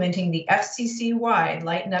and implementing the FCC-wide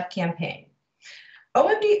Lighten Up campaign.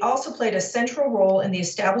 OMD also played a central role in the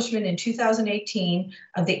establishment in 2018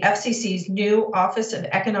 of the FCC's new Office of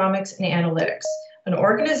Economics and Analytics, an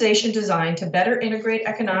organization designed to better integrate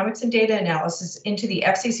economics and data analysis into the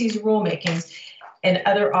FCC's rulemakings and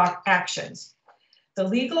other actions. The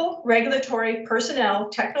legal, regulatory, personnel,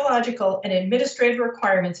 technological, and administrative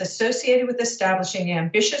requirements associated with establishing an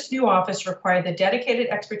ambitious new office require the dedicated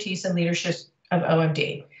expertise and leadership of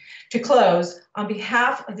OMD. To close, on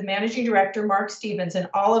behalf of the Managing Director, Mark Stevens, and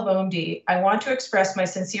all of OMD, I want to express my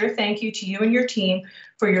sincere thank you to you and your team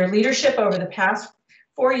for your leadership over the past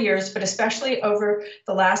 4 years, but especially over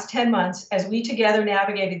the last 10 months as we together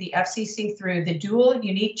navigated the FCC through the dual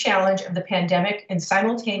unique challenge of the pandemic and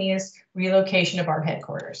simultaneous relocation of our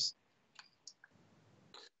headquarters.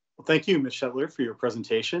 Well, thank you, Ms. Shetler, for your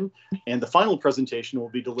presentation. And the final presentation will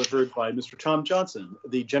be delivered by Mr. Tom Johnson,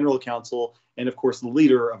 the General Counsel, and of course, the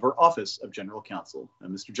leader of our Office of General Counsel.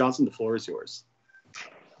 And Mr. Johnson, the floor is yours.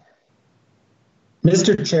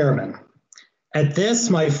 Mr. Chairman, at this,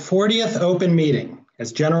 my 40th open meeting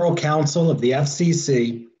as General Counsel of the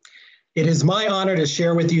FCC, it is my honor to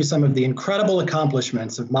share with you some of the incredible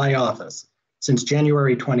accomplishments of my office since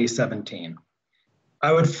January 2017.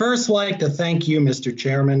 I would first like to thank you, Mr.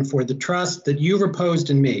 Chairman, for the trust that you reposed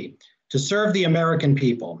in me to serve the American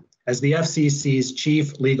people as the FCC's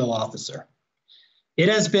Chief Legal Officer. It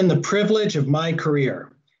has been the privilege of my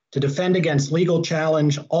career to defend against legal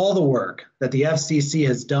challenge all the work that the FCC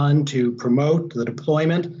has done to promote the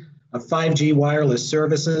deployment of 5G wireless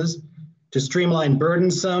services, to streamline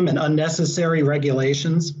burdensome and unnecessary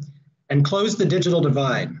regulations, and close the digital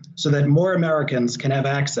divide so that more Americans can have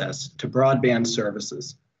access to broadband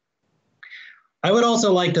services. I would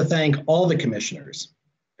also like to thank all the commissioners,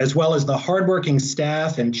 as well as the hardworking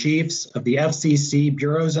staff and chiefs of the FCC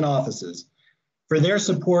bureaus and offices for their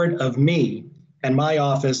support of me and my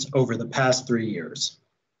office over the past 3 years.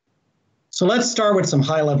 So let's start with some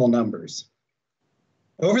high-level numbers.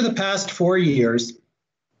 Over the past 4 years,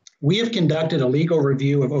 we have conducted a legal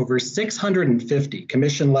review of over 650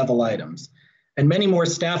 commission-level items and many more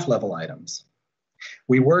staff-level items.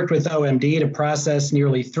 We worked with OMD to process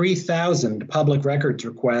nearly 3,000 public records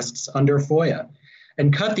requests under FOIA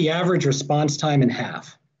and cut the average response time in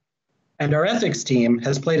half. And our ethics team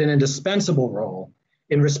has played an indispensable role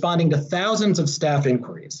in responding to thousands of staff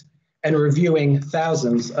inquiries and reviewing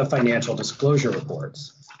thousands of financial disclosure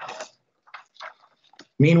reports.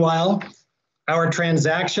 Meanwhile, our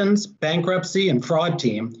transactions, bankruptcy, and fraud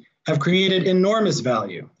team have created enormous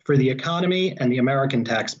value for the economy and the American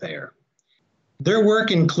taxpayer. Their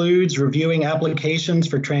work includes reviewing applications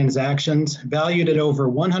for transactions valued at over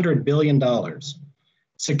 $100 billion,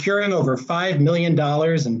 securing over $5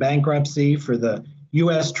 million in bankruptcy for the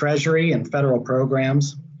U.S. Treasury and federal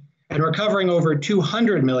programs, and recovering over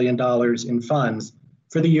 $200 million in funds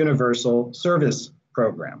for the Universal Service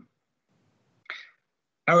Program.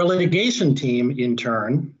 Our litigation team, in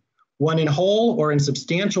turn, won in whole or in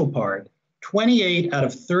substantial part 28 out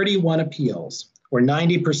of 31 appeals, or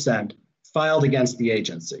 90%, filed against the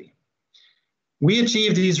agency. We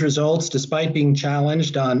achieved these results despite being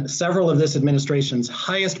challenged on several of this administration's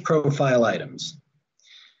highest profile items.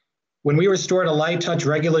 When we restored a light touch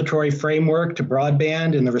regulatory framework to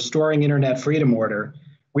broadband in the Restoring Internet Freedom Order,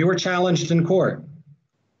 we were challenged in court.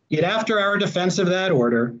 Yet after our defense of that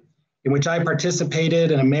order, in which I participated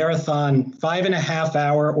in a marathon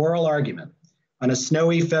 5.5-hour oral argument on a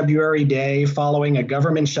snowy February day following a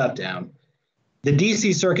government shutdown, the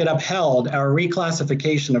DC Circuit upheld our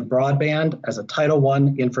reclassification of broadband as a Title I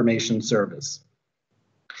information service.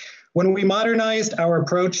 When we modernized our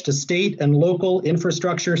approach to state and local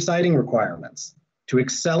infrastructure siting requirements to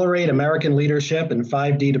accelerate American leadership in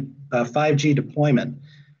 5G deployment,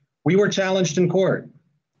 we were challenged in court.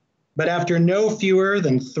 But after no fewer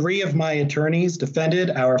than 3 of my attorneys defended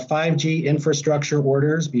our 5G infrastructure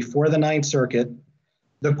orders before the Ninth Circuit,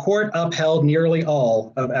 the court upheld nearly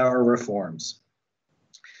all of our reforms.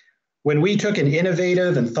 When we took an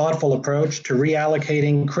innovative and thoughtful approach to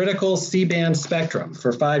reallocating critical C-band spectrum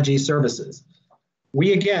for 5G services,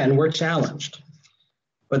 we again were challenged.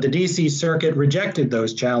 But the DC Circuit rejected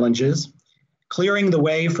those challenges clearing the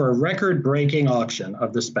way for a record-breaking auction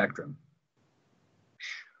of the spectrum.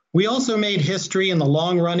 We also made history in the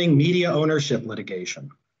long-running media ownership litigation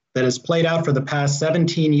that has played out for the past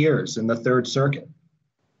 17 years in the Third Circuit.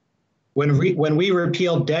 When we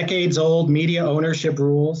repealed decades-old media ownership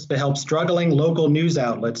rules to help struggling local news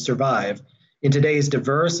outlets survive in today's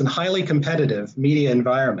diverse and highly competitive media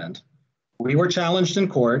environment, we were challenged in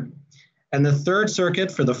court, and the Third Circuit,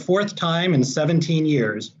 for the fourth time in 17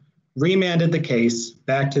 years, remanded the case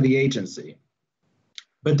back to the agency.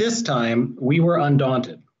 But this time, we were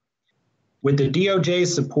undaunted. With the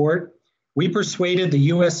DOJ's support, we persuaded the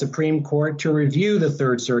U.S. Supreme Court to review the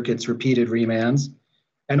Third Circuit's repeated remands.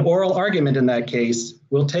 An oral argument in that case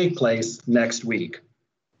will take place next week.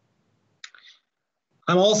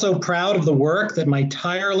 I'm also proud of the work that my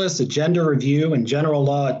tireless agenda review and general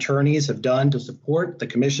law attorneys have done to support the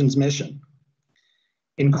Commission's mission.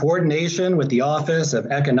 In coordination with the Office of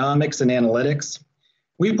Economics and Analytics,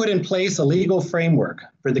 we put in place a legal framework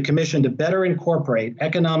for the Commission to better incorporate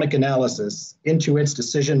economic analysis into its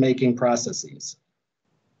decision-making processes.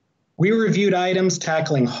 We reviewed items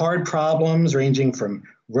tackling hard problems ranging from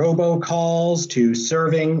robocalls to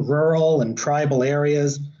serving rural and tribal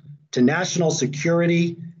areas to national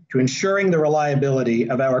security to ensuring the reliability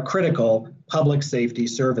of our critical public safety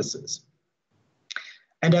services.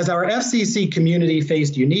 And as our FCC community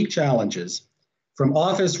faced unique challenges, from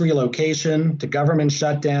office relocation to government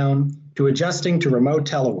shutdown to adjusting to remote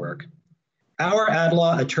telework, our ad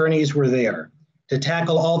law attorneys were there to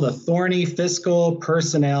tackle all the thorny fiscal,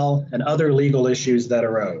 personnel, and other legal issues that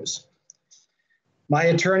arose. My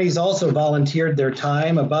attorneys also volunteered their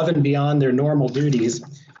time above and beyond their normal duties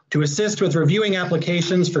to assist with reviewing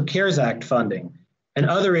applications for CARES Act funding and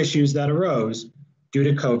other issues that arose due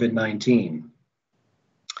to COVID-19.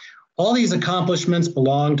 All these accomplishments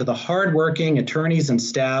belong to the hardworking attorneys and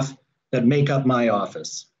staff that make up my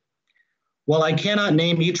office. While I cannot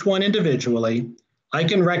name each one individually, I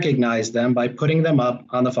can recognize them by putting them up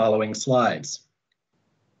on the following slides.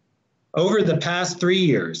 Over the past 3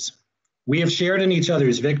 years, we have shared in each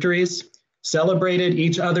other's victories, celebrated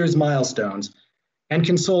each other's milestones, and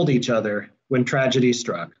consoled each other when tragedy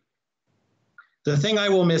struck. The thing I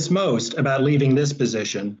will miss most about leaving this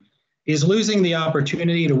position is losing the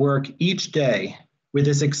opportunity to work each day with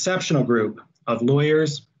this exceptional group of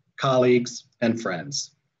lawyers, colleagues, and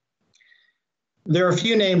friends. There are a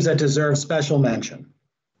few names that deserve special mention.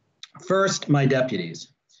 First, my deputies.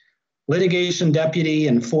 Litigation deputy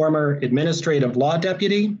and former administrative law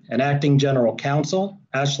deputy and acting general counsel,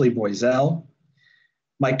 Ashley Boiselle.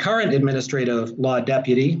 My current administrative law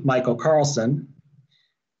deputy, Michael Carlson.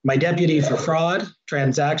 My deputy for fraud,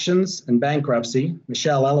 transactions, and bankruptcy,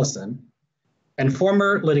 Michelle Ellison. And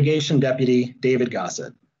former litigation deputy, David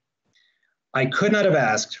Gossett. I could not have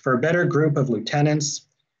asked for a better group of lieutenants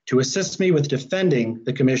to assist me with defending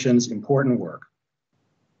the Commission's important work.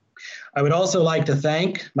 I would also like to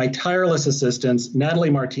thank my tireless assistants, Natalie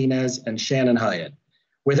Martinez and Shannon Hyatt,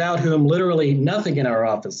 without whom literally nothing in our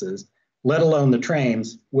offices, let alone the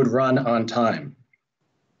trains, would run on time.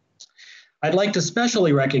 I'd like to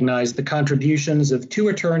specially recognize the contributions of 2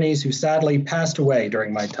 attorneys who sadly passed away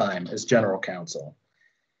during my time as general counsel.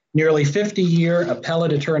 Nearly 50-year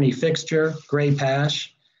appellate attorney fixture, Gray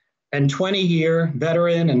Pash, and 20-year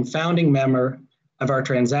veteran and founding member of our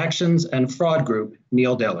transactions and fraud group,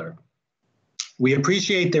 Neil Diller. We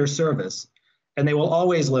appreciate their service, and they will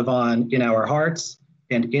always live on in our hearts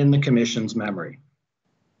and in the Commission's memory.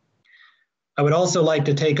 I would also like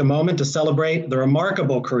to take a moment to celebrate the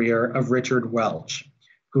remarkable career of Richard Welch,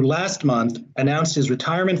 who last month announced his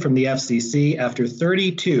retirement from the FCC after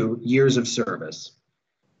 32 years of service.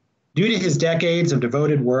 Due to his decades of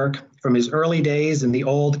devoted work, from his early days in the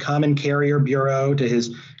old Common Carrier Bureau to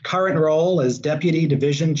his current role as Deputy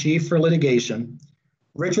Division Chief for Litigation,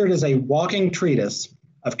 Richard is a walking treatise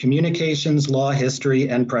of communications law history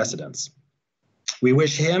and precedents. We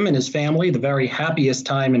wish him and his family the very happiest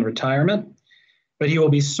time in retirement, but he will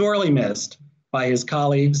be sorely missed by his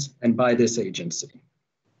colleagues and by this agency.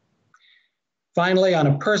 Finally, on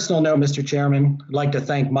a personal note, Mr. Chairman, I'd like to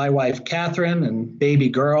thank my wife, Catherine, and baby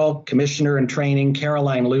girl, Commissioner in Training,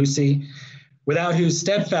 Caroline Lucy, without whose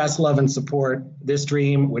steadfast love and support, this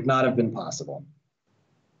dream would not have been possible.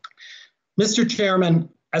 Mr. Chairman,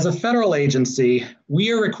 as a federal agency,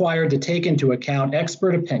 we are required to take into account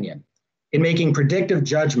expert opinion in making predictive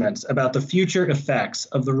judgments about the future effects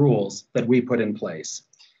of the rules that we put in place.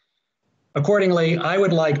 Accordingly, I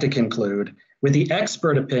would like to conclude with the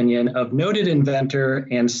expert opinion of noted inventor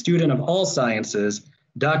and student of all sciences,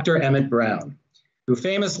 Dr. Emmett Brown, who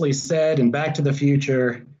famously said in Back to the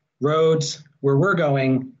Future, "Roads Where we're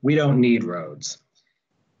going, we don't need roads.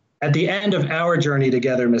 At the end of our journey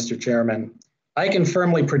together, Mr. Chairman, I can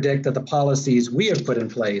firmly predict that the policies we have put in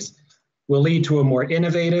place will lead to a more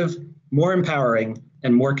innovative, more empowering,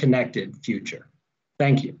 and more connected future.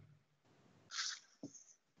 Thank you.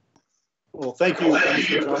 Well, thank you,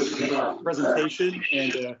 Mr. Johnson, for your presentation.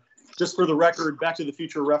 And just for the record, Back to the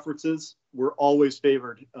Future references were always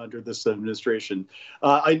favored under this administration.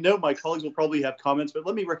 I know my colleagues will probably have comments, but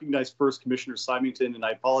let me recognize first Commissioner Symington, and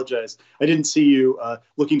I apologize. I didn't see you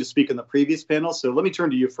looking to speak in the previous panel, so let me turn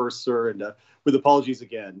to you first, sir, and with apologies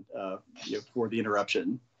again for the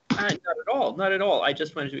interruption. Not at all, not at all. I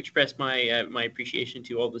just wanted to express my my appreciation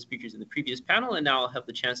to all the speakers in the previous panel, and now I'll have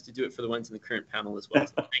the chance to do it for the ones in the current panel as well.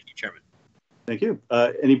 So thank you, Chairman. Thank you.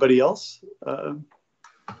 Anybody else?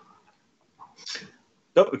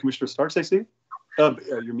 Oh, Commissioner Starks, I see.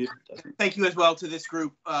 You're muted. Thank you as well to this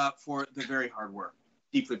group for the very hard work.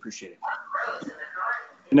 Deeply appreciate it.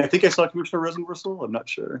 And I think I saw Commissioner Rosenworcel. I'm not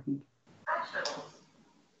sure.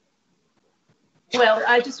 Well,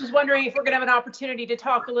 I just was wondering if we're going to have an opportunity to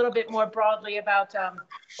talk a little bit more broadly about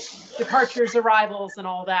departures, arrivals, and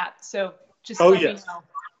all that. So just let me know.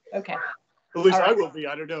 Okay. At least I will be.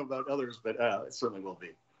 I don't know about others, but it certainly will be.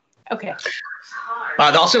 Okay.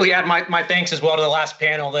 I'll simply add my thanks as well to the last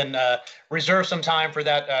panel, then reserve some time for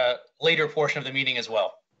that later portion of the meeting as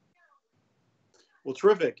well. Well,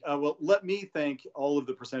 terrific. Well, let me thank all of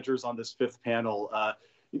the presenters on this fifth panel.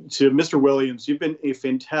 To Mr. Williams, you've been a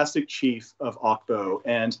fantastic chief of OCPO,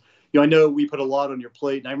 and I know we put a lot on your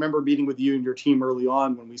plate. And I remember meeting with you and your team early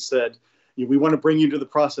on when we said we want to bring you to the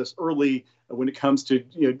process early when it comes to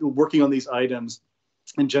working on these items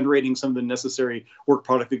and generating some of the necessary work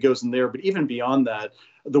product that goes in there. But even beyond that,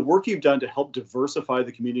 the work you've done to help diversify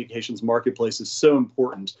the communications marketplace is so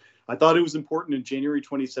important. I thought it was important in January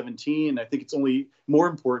 2017. I think it's only more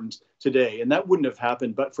important today. And that wouldn't have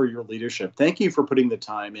happened but for your leadership. Thank you for putting the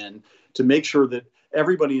time in to make sure that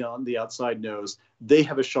everybody on the outside knows they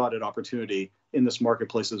have a shot at opportunity in this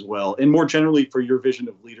marketplace as well. And more generally, for your vision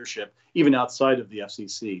of leadership, even outside of the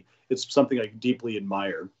FCC. It's something I deeply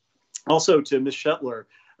admire. Also, to Ms. Shetler,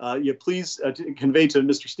 please convey to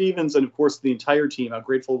Mr. Stevens and, of course, the entire team how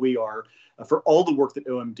grateful we are for all the work that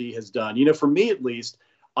OMD has done. For me, at least,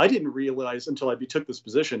 I didn't realize until I took this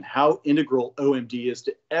position how integral OMD is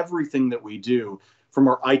to everything that we do, from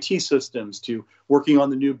our IT systems to working on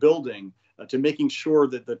the new building to making sure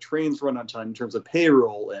that the trains run on time in terms of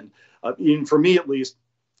payroll. And even for me, at least,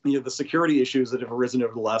 the security issues that have arisen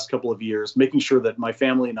over the last couple of years, making sure that my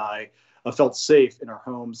family and I felt safe in our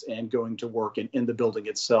homes and going to work and in the building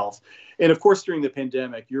itself. And of course, during the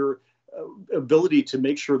pandemic, your ability to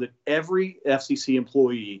make sure that every FCC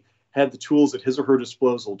employee had the tools at his or her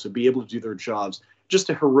disposal to be able to do their jobs, just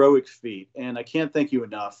a heroic feat. And I can't thank you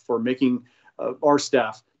enough for making our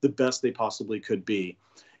staff the best they possibly could be.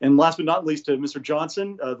 And last but not least, to Mr.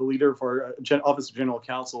 Johnson, the leader of our Office of General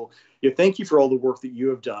Counsel, thank you for all the work that you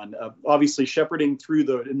have done. Obviously, shepherding through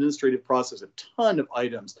the administrative process, a ton of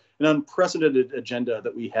items, an unprecedented agenda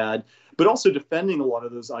that we had, but also defending a lot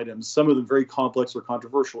of those items, some of them very complex or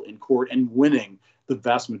controversial in court, and winning the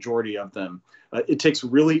vast majority of them. It takes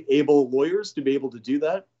really able lawyers to be able to do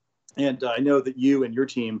that. And I know that you and your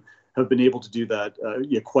team have been able to do that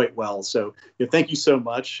quite well. So thank you so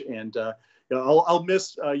much. And I'll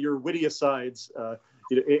miss your witty asides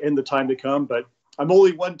in the time to come, but I'm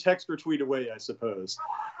only one text or tweet away, I suppose.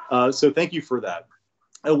 So thank you for that.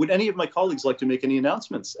 Would any of my colleagues like to make any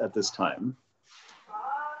announcements at this time?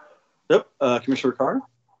 Nope. Commissioner Carr?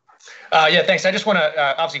 Yeah, thanks. I just want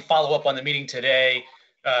to obviously follow up on the meeting today.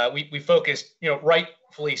 We focused,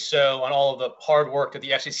 rightfully so, on all of the hard work that the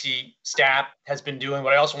FCC staff has been doing,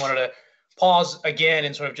 but I also wanted to pause again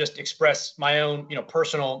and sort of just express my own,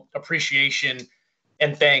 personal appreciation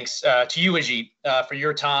and thanks to you, Ajit, for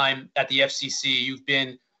your time at the FCC. You've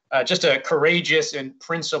been just a courageous and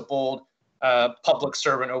principled public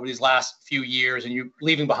servant over these last few years, and you're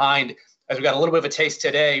leaving behind, as we got a little bit of a taste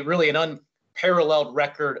today, really an unparalleled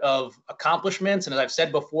record of accomplishments. And as I've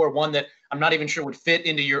said before, one that I'm not even sure would fit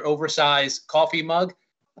into your oversized coffee mug.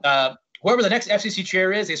 Whoever the next FCC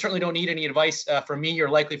chair is, they certainly don't need any advice from me or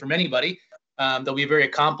likely from anybody. They'll be very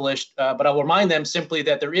accomplished, but I will remind them simply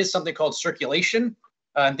that there is something called circulation,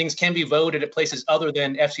 and things can be voted at places other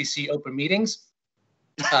than FCC open meetings.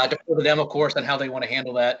 Defer to them, of course, on how they want to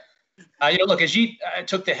handle that. Look, Ajit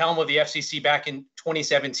took the helm of the FCC back in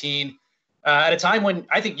 2017 at a time when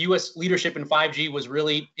I think U.S. leadership in 5G was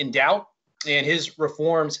really in doubt, and his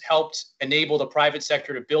reforms helped enable the private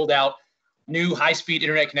sector to build out new high-speed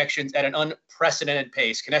internet connections at an unprecedented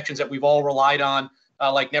pace, connections that we've all relied on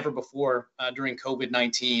like never before during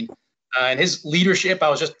COVID-19. And his leadership, I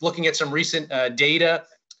was just looking at some recent data.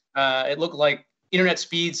 It looked like internet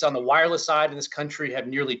speeds on the wireless side in this country have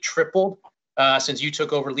nearly tripled since you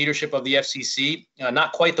took over leadership of the FCC.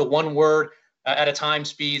 Not quite the one word at a time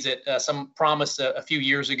speeds that some promised a few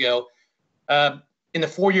years ago. In the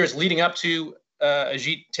 4 years leading up to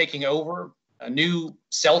Ajit taking over, new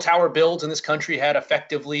cell tower builds in this country had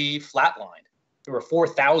effectively flatlined. There were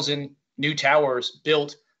 4,000 new towers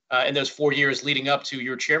built in those 4 years leading up to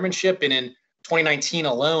your chairmanship. And in 2019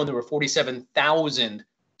 alone, there were 47,000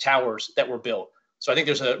 towers that were built. So I think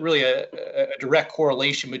there's really a direct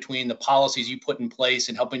correlation between the policies you put in place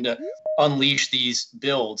and helping to unleash these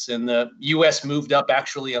builds. And the U.S. moved up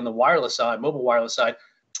actually on the wireless side, mobile wireless side,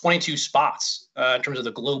 22 spots in terms of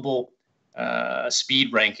the global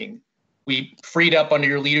speed ranking. We freed up under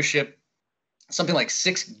your leadership something like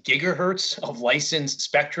 6 gigahertz of licensed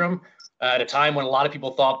spectrum at a time when a lot of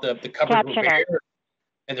people thought the coverage was there,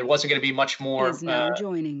 and there wasn't going to be much more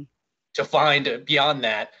to find beyond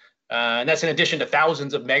that. And that's in addition to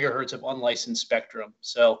thousands of megahertz of unlicensed spectrum.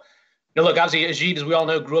 So, look, obviously, Ajit, as we all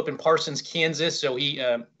know, grew up in Parsons, Kansas, so he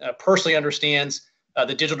personally understands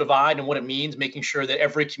the digital divide and what it means, making sure that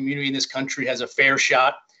every community in this country has a fair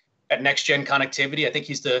shot at next-gen connectivity. I think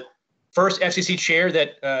he's the first FCC chair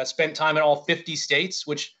that spent time in all 50 states,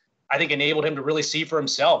 which I think enabled him to really see for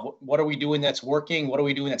himself, what are we doing that's working? What are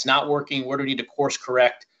we doing that's not working? Where do we need to course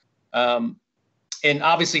correct? And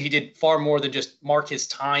obviously, he did far more than just mark his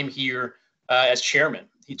time here as chairman.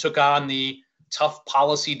 He took on the tough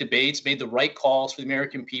policy debates, made the right calls for the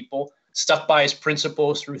American people, stuck by his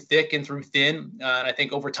principles through thick and through thin. And I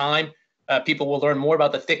think over time, people will learn more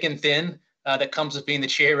about the thick and thin that comes with being the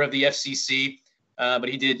chair of the FCC. But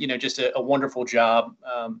he did, just a wonderful job.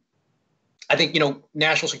 I think,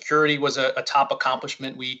 national security was a top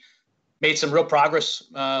accomplishment. We made some real progress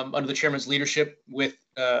under the chairman's leadership with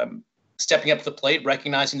stepping up to the plate,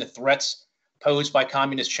 recognizing the threats posed by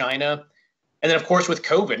communist China. And then, of course, with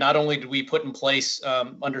COVID, not only did we put in place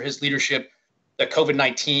under his leadership the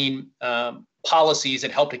COVID-19 policies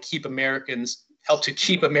that help to keep Americans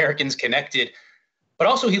connected, but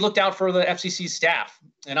also he looked out for the FCC staff.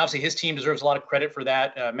 And obviously his team deserves a lot of credit for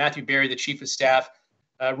that. Matthew Berry, the chief of staff,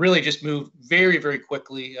 really just moved very, very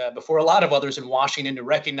quickly before a lot of others in Washington to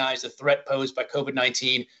recognize the threat posed by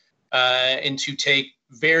COVID-19 and to take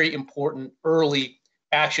very important early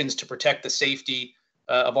actions to protect the safety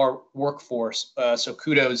of our workforce. So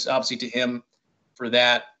kudos, obviously, to him for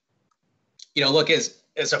that. Look, as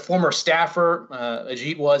a former staffer,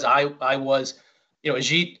 Ajit was, I was,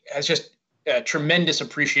 Ajit has just a tremendous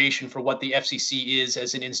appreciation for what the FCC is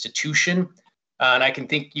as an institution. And I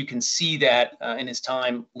think you can see that in his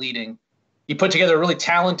time leading. He put together a really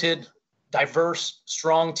talented, diverse,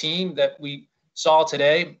 strong team that we saw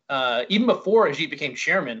today. Even before Ajit became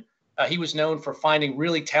chairman, he was known for finding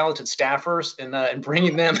really talented staffers and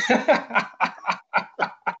bringing them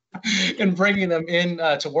in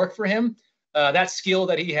to work for him. That skill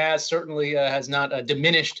that he has certainly has not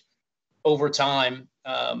diminished over time.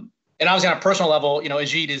 And obviously on a personal level,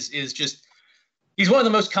 Ajit is just, he's one of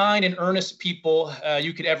the most kind and earnest people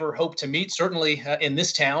you could ever hope to meet, certainly in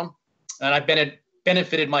this town. And I've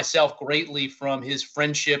benefited myself greatly from his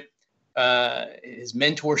friendship, his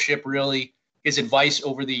mentorship, really, his advice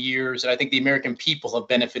over the years. And I think the American people have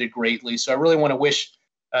benefited greatly. So I really want to wish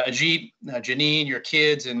Ajit, Janine, your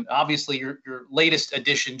kids, and obviously your latest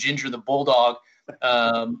addition, Ginger the Bulldog,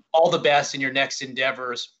 all the best in your next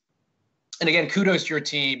endeavors. And again, kudos to your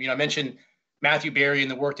team. I mentioned Matthew Berry and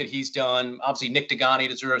the work that he's done. Obviously, Nick Degani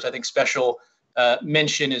deserves, I think, special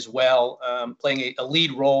mention as well, playing a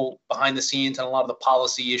lead role behind the scenes on a lot of the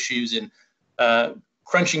policy issues and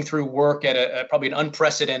crunching through work at probably an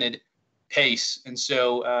unprecedented pace. And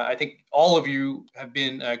so I think all of you have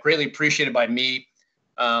been greatly appreciated by me.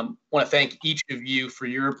 I want to thank each of you for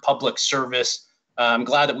your public service. I'm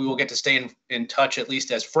glad that we will get to stay in touch, at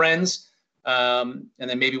least as friends. And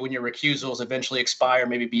then maybe when your recusals eventually expire,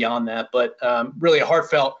 maybe beyond that. But really a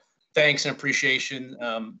heartfelt thanks and appreciation.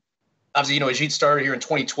 Obviously, Ajit started here in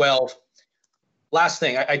 2012. Last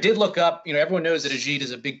thing, I did look up, everyone knows that Ajit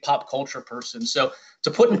is a big pop culture person. So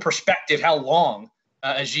to put in perspective how long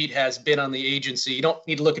Ajit has been on the agency, you don't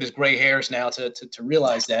need to look at his gray hairs now to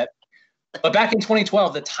realize that. But back in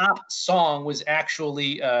 2012, the top song was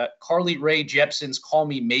actually Carly Rae Jepsen's Call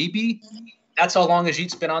Me Maybe. That's how long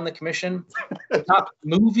Ajit's been on the commission. The top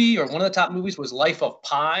movie, or one of the top movies, was Life of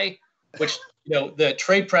Pi, which the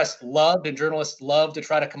trade press loved and journalists loved to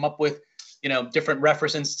try to come up with different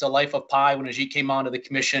references to Life of Pi when Ajit came onto the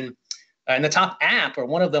commission. And the top app, or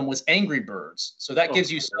one of them, was Angry Birds. So that gives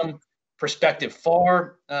you some perspective.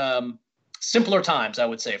 Far simpler times, I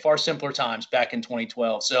would say, far simpler times back in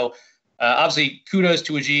 2012. So obviously, kudos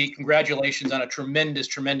to Ajit. Congratulations on a tremendous,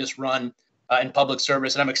 tremendous run in public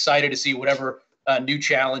service. And I'm excited to see whatever new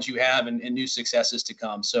challenge you have and new successes to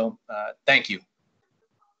come. So thank you.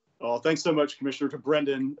 Oh, thanks so much, Commissioner, to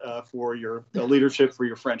Brendan for your leadership, for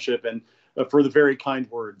your friendship, and for the very kind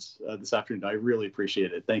words this afternoon. I really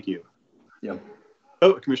appreciate it. Thank you. Yeah.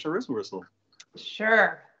 Oh, Commissioner Rosenworcel.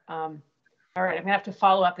 Sure. All right, I'm gonna have to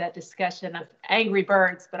follow up that discussion of Angry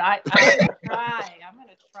Birds, but I'm gonna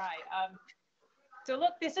try. So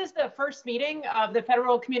look, this is the first meeting of the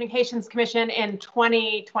Federal Communications Commission in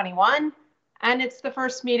 2021, and it's the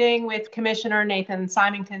first meeting with Commissioner Nathan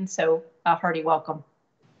Symington, so a hearty welcome.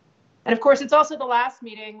 And of course, it's also the last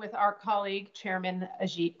meeting with our colleague, Chairman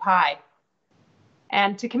Ajit Pai.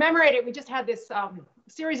 And to commemorate it, we just had this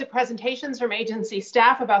series of presentations from agency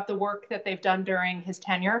staff about the work that they've done during his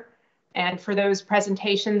tenure. And for those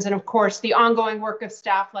presentations, and of course, the ongoing work of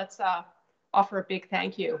staff, let's offer a big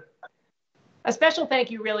thank you. A special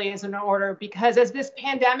thank you really is in order because as this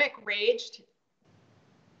pandemic raged,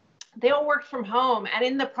 they all worked from home, and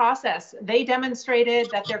in the process, they demonstrated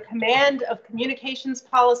that their command of communications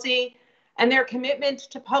policy and their commitment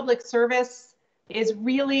to public service is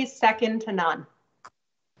really second to none.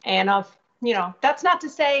 And that's not to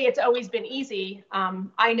say it's always been easy.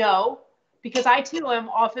 I know, because I too am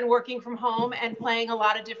often working from home and playing a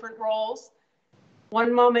lot of different roles.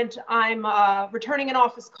 One moment I'm returning an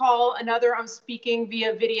office call, another I'm speaking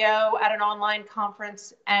via video at an online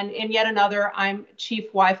conference, and in yet another I'm chief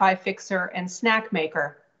Wi-Fi fixer and snack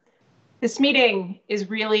maker. This meeting is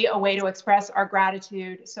really a way to express our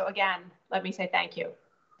gratitude. So again, let me say thank you.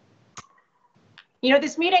 You know,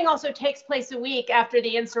 this meeting also takes place a week after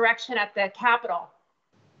the insurrection at the Capitol.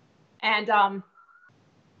 And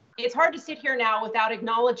it's hard to sit here now without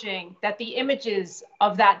acknowledging that the images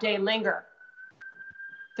of that day linger.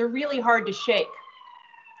 They're really hard to shake.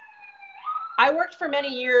 I worked for many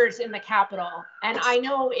years in the Capitol, and I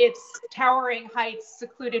know its towering heights,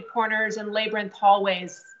 secluded corners, and labyrinth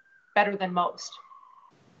hallways better than most.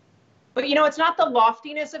 But you know, it's not the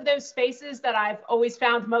loftiness of those spaces that I've always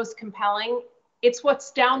found most compelling. It's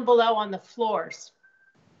what's down below on the floors.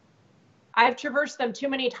 I've traversed them too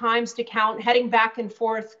many times to count, heading back and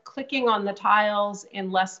forth, clicking on the tiles in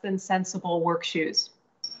less than sensible work shoes.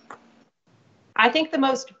 I think the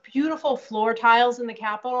most beautiful floor tiles in the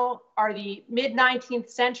Capitol are the mid-19th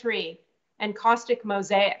century encaustic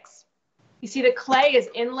mosaics. You see, the clay is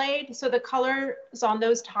inlaid, so the colors on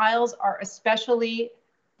those tiles are especially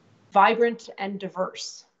vibrant and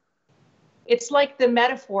diverse. It's like the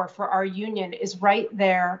metaphor for our union is right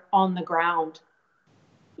there on the ground.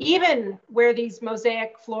 Even where these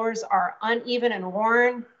mosaic floors are uneven and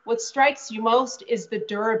worn, what strikes you most is the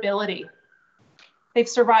durability. They've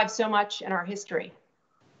survived so much in our history.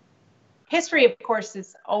 History, of course,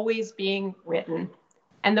 is always being written,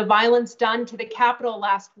 and the violence done to the Capitol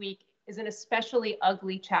last week is an especially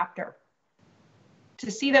ugly chapter. To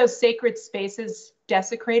see those sacred spaces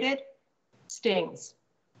desecrated stings.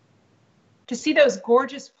 To see those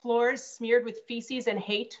gorgeous floors smeared with feces and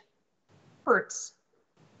hate hurts.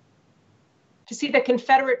 To see the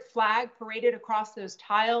Confederate flag paraded across those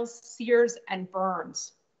tiles sears and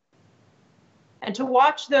burns. And to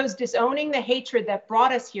watch those disowning the hatred that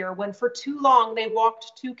brought us here when for too long they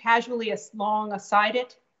walked too casually along aside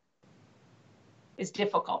it is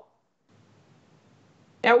difficult.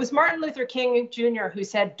 Now, it was Martin Luther King Jr. who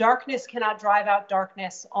said, "Darkness cannot drive out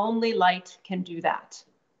darkness, only light can do that."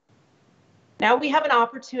 Now we have an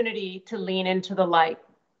opportunity to lean into the light.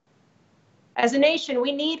 As a nation,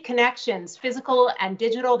 we need connections, physical and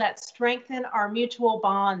digital, that strengthen our mutual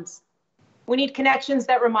bonds. We need connections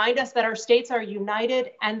that remind us that our states are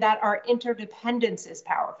united and that our interdependence is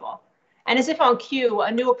powerful. And as if on cue,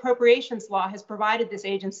 a new appropriations law has provided this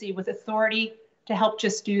agency with authority to help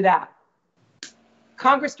just do that.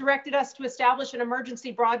 Congress directed us to establish an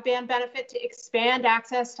emergency broadband benefit to expand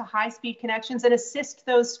access to high-speed connections and assist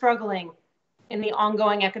those struggling in the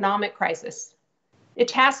ongoing economic crisis. It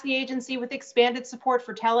tasked the agency with expanded support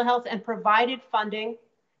for telehealth and provided funding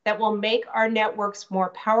that will make our networks more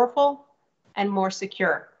powerful and more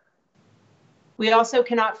secure. We also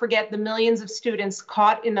cannot forget the millions of students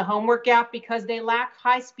caught in the homework gap because they lack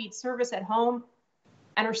high-speed service at home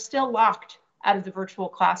and are still locked out of the virtual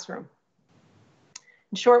classroom.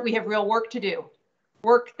 In short, we have real work to do,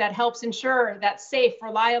 work that helps ensure that safe,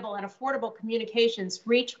 reliable, and affordable communications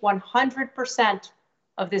reach 100%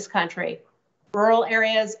 of this country, rural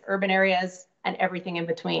areas, urban areas, and everything in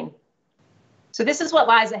between. So this is what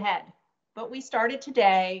lies ahead, but we started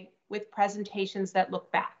today with presentations that look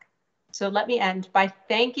back. So let me end by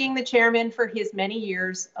thanking the chairman for his many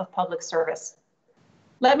years of public service.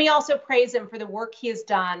 Let me also praise him for the work he has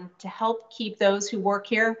done to help keep those who work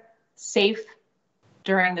here safe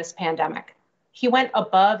during this pandemic. He went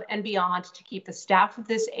above and beyond to keep the staff of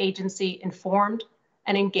this agency informed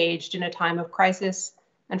and engaged in a time of crisis.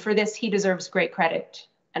 And for this, he deserves great credit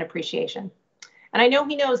and appreciation. And I know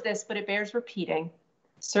he knows this, but it bears repeating.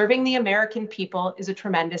 Serving the American people is a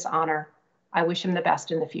tremendous honor. I wish him the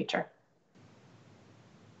best in the future.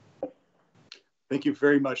 Thank you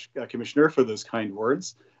very much, Commissioner, for those kind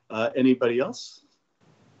words. Anybody else?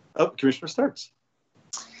 Oh, Commissioner Starks.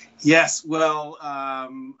 Yes, well,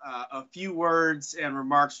 a few words and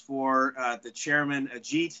remarks for the chairman,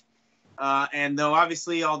 Ajit. And though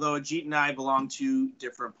obviously, although Ajit and I belong to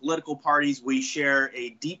different political parties, we share a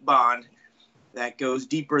deep bond that goes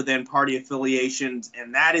deeper than party affiliations,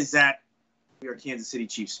 and that is that we are Kansas City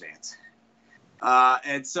Chiefs fans.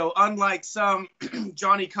 And so unlike some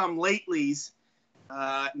Johnny-come-latelys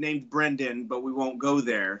named Brendan, but we won't go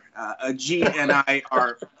there, Ajit and I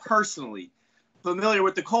are personally familiar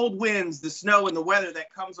with the cold winds, the snow, and the weather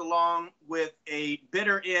that comes along with a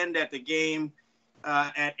bitter end at the game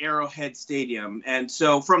at Arrowhead Stadium. And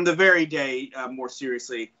so from the very day, more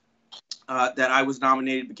seriously, that I was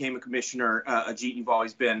nominated, became a commissioner, Ajit, you've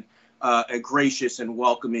always been a gracious and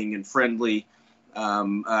welcoming and friendly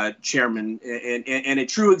chairman and a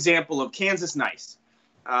true example of Kansas nice.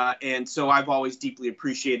 And so I've always deeply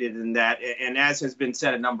appreciated in that, and as has been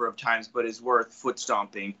said a number of times, but is worth foot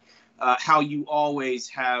stomping, how you always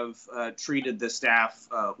have treated the staff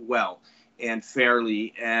well and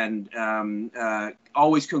fairly, and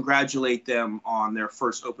always congratulate them on their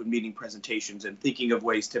first open meeting presentations and thinking of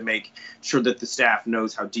ways to make sure that the staff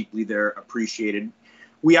knows how deeply they're appreciated.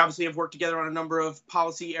 We obviously have worked together on a number of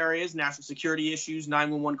policy areas, national security issues,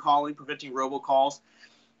 911 calling, preventing robocalls.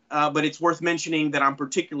 But it's worth mentioning that I'm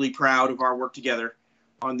particularly proud of our work together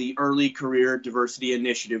on the Early Career Diversity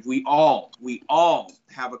Initiative. We all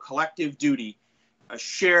have a collective duty, a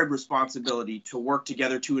shared responsibility to work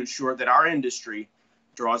together to ensure that our industry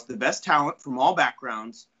draws the best talent from all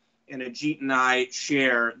backgrounds. And Ajit and I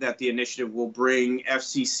share that the initiative will bring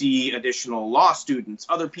FCC additional law students,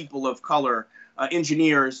 other people of color,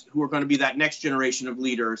 engineers who are going to be that next generation of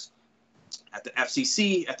leaders at the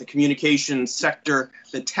FCC, at the communications sector,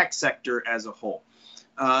 the tech sector as a whole.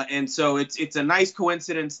 And so it's a nice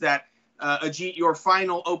coincidence that, Ajit, your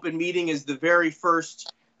final open meeting is the very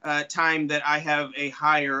first time that I have a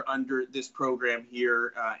hire under this program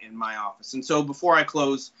here in my office. And so before I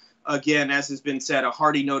close, again, as has been said, a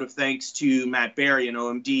hearty note of thanks to Matt Berry and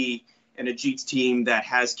OMD and Ajit's team that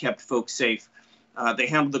has kept folks safe. They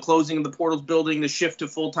handled the closing of the Portals building, the shift to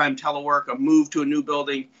full-time telework, a move to a new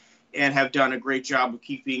building, and have done a great job of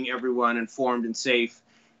keeping everyone informed and safe,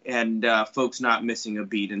 and folks not missing a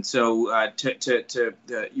beat. And so to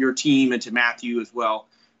your team and to Matthew as well,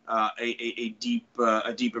 a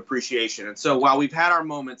deep appreciation. And so while we've had our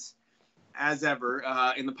moments, as ever,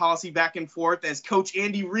 in the policy back and forth, as Coach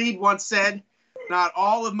Andy Reid once said, not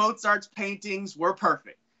all of Mozart's paintings were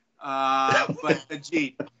perfect. But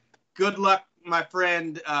Ajit, good luck, my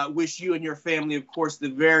friend. Wish you and your family, of course, the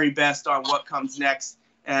very best on what comes next.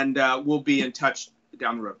 And we'll be in touch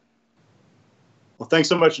down the road. Well, thanks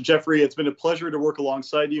so much, Jeffrey. It's been a pleasure to work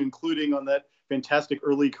alongside you, including on that fantastic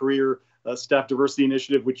early career staff diversity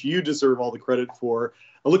initiative, which you deserve all the credit for.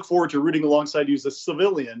 I look forward to rooting alongside you as a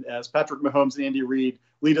civilian as Patrick Mahomes and Andy Reid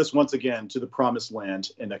lead us once again to the promised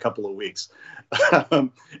land in a couple of weeks.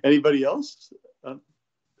 Anybody else?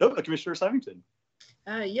 Commissioner Symington.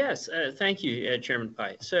 Yes, thank you, Chairman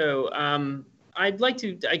Pai. So I'd like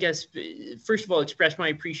to, I guess, first of all, express my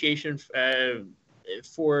appreciation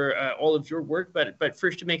for all of your work, but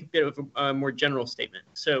first to make a bit of a more general statement.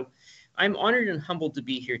 So I'm honored and humbled to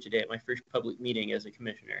be here today at my first public meeting as a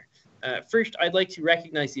commissioner. First, I'd like to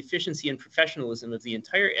recognize the efficiency and professionalism of the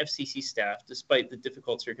entire FCC staff, despite the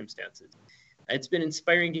difficult circumstances. It's been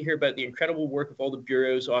inspiring to hear about the incredible work of all the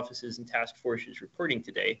bureaus, offices, and task forces reporting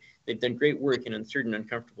today. They've done great work in uncertain,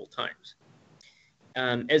 uncomfortable times.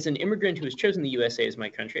 As an immigrant who has chosen the USA as my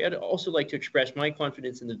country, I'd also like to express my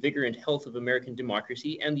confidence in the vigor and health of American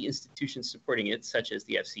democracy and the institutions supporting it, such as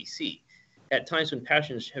the FCC. At times when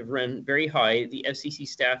passions have run very high, the FCC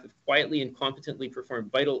staff have quietly and competently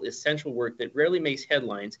performed vital, essential work that rarely makes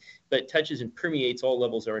headlines, but touches and permeates all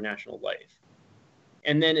levels of our national life.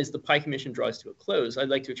 And then as the Pai Commission draws to a close, I'd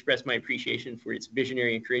like to express my appreciation for its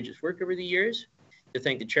visionary and courageous work over the years, to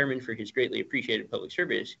thank the chairman for his greatly appreciated public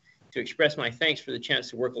service, to express my thanks for the chance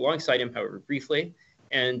to work alongside him, however briefly,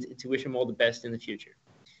 and to wish him all the best in the future.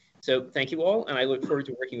 So thank you all, and I look forward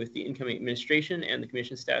to working with the incoming administration and the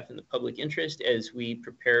commission staff in the public interest as we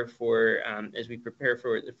prepare for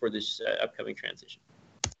this upcoming transition.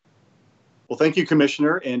 Well, thank you,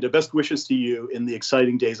 Commissioner, and best wishes to you in the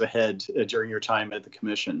exciting days ahead during your time at the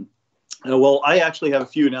Commission. Well, I actually have a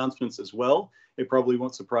few announcements as well. It probably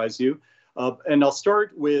won't surprise you. And I'll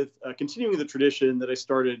start with continuing the tradition that I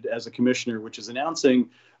started as a commissioner, which is announcing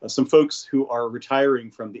some folks who are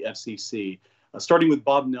retiring from the FCC, starting with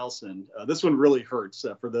Bob Nelson. This one really hurts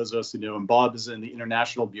for those of us who know him. Bob is in the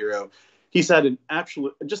International Bureau. He's had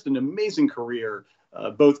just an amazing career,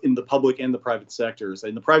 both in the public and the private sectors.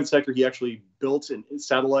 In the private sector, he actually built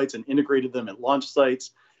satellites and integrated them at launch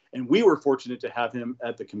sites. And we were fortunate to have him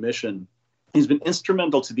at the Commission. He's been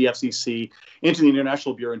instrumental to the FCC and to the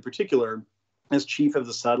International Bureau in particular as chief of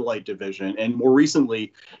the satellite division, and more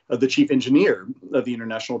recently, the chief engineer of the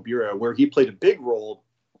International Bureau, where he played a big role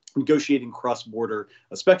negotiating cross-border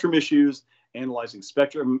spectrum issues, analyzing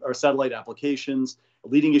spectrum or satellite applications,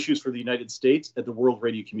 leading issues for the United States at the World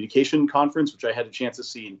Radio Communication Conference, which I had a chance to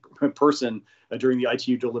see in person during the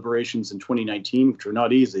ITU deliberations in 2019, which were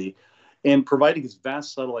not easy, and providing his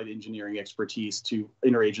vast satellite engineering expertise to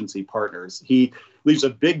interagency partners. He leaves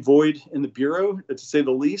a big void in the Bureau, to say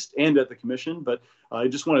the least, and at the Commission. But I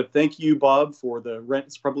just want to thank you, Bob, for the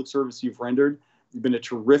public service you've rendered. You've been a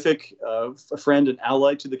terrific friend and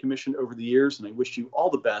ally to the Commission over the years, and I wish you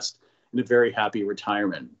all the best in a very happy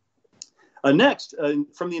retirement. Next,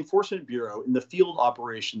 from the Enforcement Bureau in the Field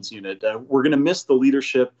Operations Unit, we're going to miss the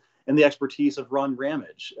leadership and the expertise of Ron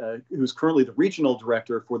Ramage, who's currently the Regional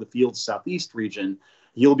Director for the Field's Southeast region.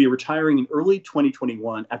 He'll be retiring in early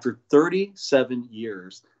 2021 after 37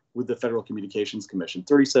 years with the Federal Communications Commission,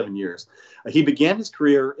 37 years. He began his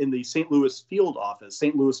career in the St. Louis field office,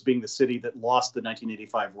 St. Louis being the city that lost the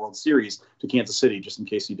 1985 World Series to Kansas City, just in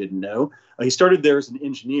case you didn't know. He started there as an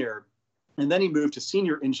engineer, and then he moved to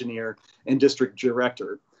senior engineer and district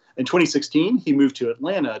director. In 2016, he moved to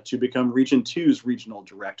Atlanta to become Region 2's regional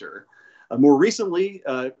director. More recently,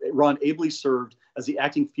 Ron ably served as the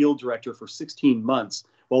acting field director for 16 months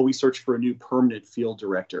while we searched for a new permanent field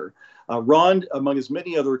director. Ron, among his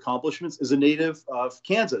many other accomplishments, is a native of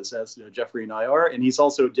Kansas, as Jeffrey and I are, and he's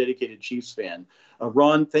also a dedicated Chiefs fan.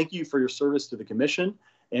 Ron, thank you for your service to the Commission,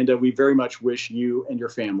 and we very much wish you and your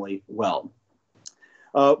family well.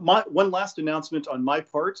 One last announcement on my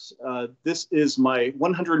part. This is my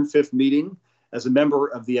 105th meeting as a member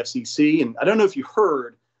of the FCC, and I don't know if you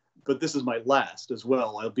heard, but this is my last as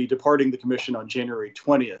well. I'll be departing the Commission on January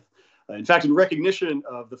 20th. In fact, in recognition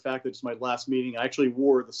of the fact that it's my last meeting, I actually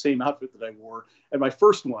wore the same outfit that I wore at my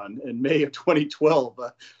first one in May of 2012.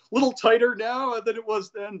 A little tighter now than it was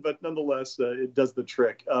then, but nonetheless, it does the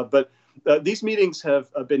trick. But these meetings have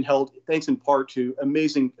been held thanks in part to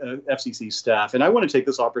amazing FCC staff. And I want to take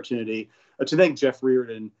this opportunity to thank Jeff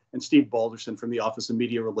Reardon and Steve Balderson from the Office of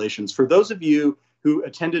Media Relations. For those of you who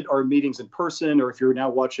attended our meetings in person, or if you're now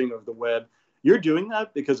watching over the web, you're doing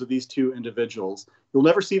that because of these two individuals. You'll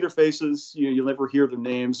never see their faces, you'll never hear their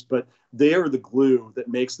names, but they are the glue that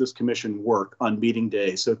makes this commission work on meeting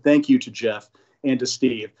day. So thank you to Jeff and to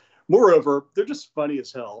Steve. Moreover, they're just funny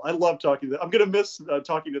as hell. I love talking to them. I'm going to miss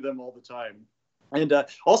talking to them all the time. And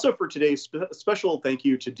also for today's special thank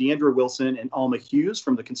you to Deandra Wilson and Alma Hughes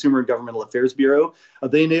from the Consumer and Governmental Affairs Bureau.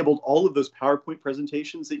 They enabled all of those PowerPoint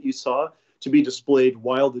presentations that you saw to be displayed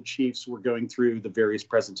while the Chiefs were going through the various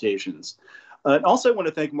presentations. And also, I want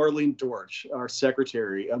to thank Marlene Dorch, our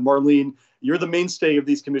secretary. Marlene, you're the mainstay of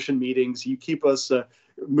these commission meetings. You keep us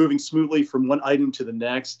moving smoothly from one item to the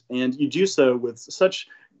next, and you do so with such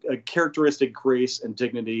characteristic grace and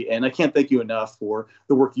dignity. And I can't thank you enough for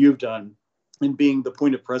the work you've done in being the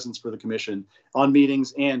point of presence for the commission on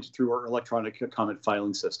meetings and through our electronic comment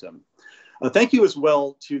filing system. Thank you as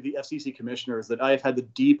well to the FCC commissioners that I have had the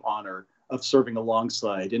deep honor of serving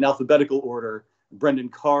alongside. In alphabetical order, Brendan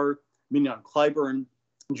Carr, Mignon Clyburn,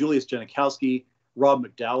 Julius Janikowski, Rob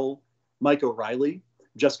McDowell, Mike O'Reilly,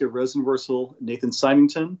 Jessica Rosenworcel, Nathan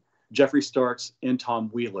Symington, Jeffrey Starks, and Tom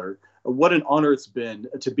Wheeler. What an honor it's been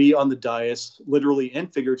to be on the dais, literally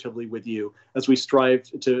and figuratively, with you as we strive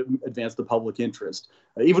to advance the public interest.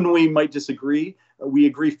 Even when we might disagree, we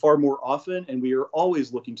agree far more often, and we are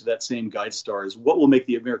always looking to that same guide star as what will make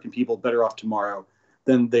the American people better off tomorrow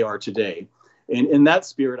than they are today. And in that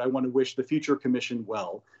spirit, I want to wish the future commission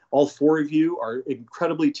well. All four of you are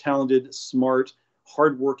incredibly talented, smart,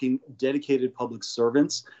 hardworking, dedicated public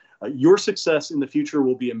servants. Your success in the future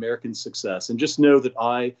will be American success. And just know that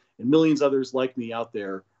I and millions others like me out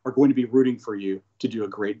there are going to be rooting for you to do a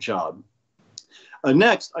great job.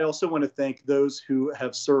 Next, I also want to thank those who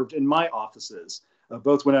have served in my offices.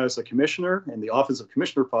 both when I was a commissioner in the office of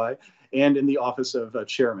Commissioner Pai and in the office of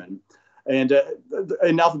chairman. And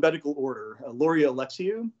in alphabetical order, Loria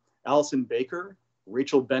Alexiou, Allison Baker,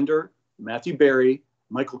 Rachel Bender, Matthew Berry,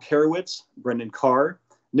 Michael Karowitz, Brendan Carr,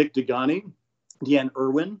 Nick Degani, Deanne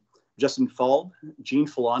Irwin, Justin Falb, Jean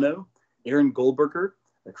Filano, Aaron Goldberger,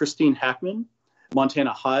 Christine Hackman,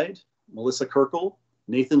 Montana Hyde, Melissa Kirkle,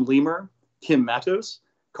 Nathan Lemer, Kim Matos,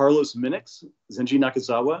 Carlos Minix, Zenji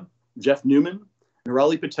Nakazawa, Jeff Newman,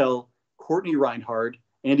 Nirali Patel, Courtney Reinhard,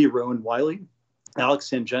 Andy Rowan Wiley, Alex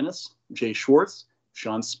Sangenis, Jay Schwartz,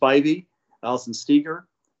 Sean Spivey, Allison Steger,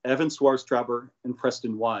 Evan Swarstraber, and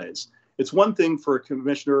Preston Wise. It's one thing for a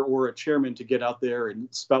commissioner or a chairman to get out there and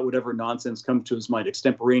spout whatever nonsense comes to his mind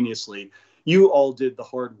extemporaneously. You all did the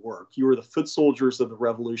hard work. You were the foot soldiers of the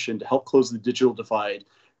revolution to help close the digital divide,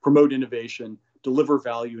 promote innovation, deliver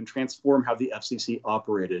value, and transform how the FCC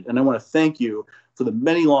operated. And I want to thank you for the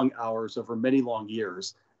many long hours over many long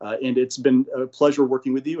years. And it's been a pleasure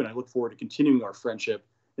working with you, and I look forward to continuing our friendship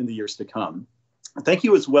in the years to come. Thank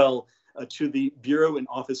you as well to the Bureau and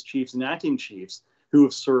office chiefs and acting chiefs who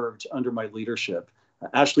have served under my leadership.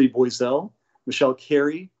 Ashley Boisel, Michelle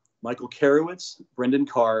Carey, Michael Karowitz, Brendan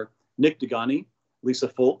Carr, Nick Degani, Lisa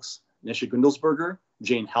Folks, Nisha Gundelsberger,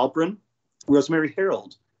 Jane Halprin, Rosemary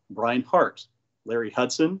Harold, Brian Hart, Larry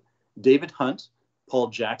Hudson, David Hunt, Paul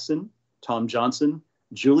Jackson, Tom Johnson,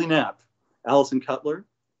 Julie Knapp, Allison Cutler,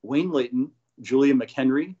 Wayne Layton, Julia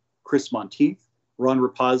McHenry, Chris Monteith, Ron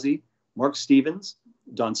Rapazzi, Mark Stevens,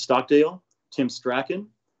 Don Stockdale, Tim Strachan,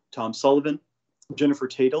 Tom Sullivan, Jennifer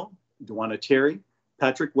Tatel, Duana Terry,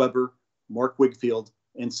 Patrick Weber, Mark Wigfield,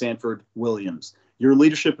 and Sanford Williams. Your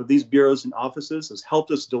leadership of these bureaus and offices has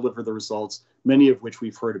helped us deliver the results, many of which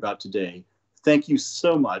we've heard about today. Thank you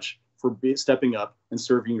so much for stepping up and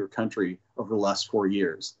serving your country over the last 4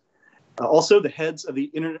 years. Also, the heads of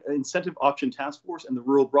the Incentive Auction Task Force and the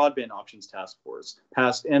Rural Broadband Auctions Task Force,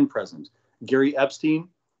 past and present, Gary Epstein,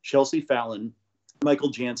 Chelsea Fallon, Michael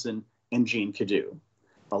Jansen, and Jean Cadieux.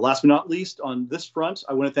 Last but not least, on this front,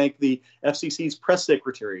 I want to thank the FCC's press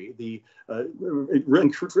secretary, the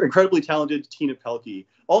incredibly talented Tina Pelkey,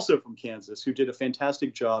 also from Kansas, who did a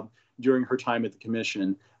fantastic job during her time at the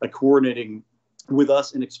commission, coordinating with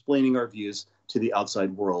us and explaining our views to the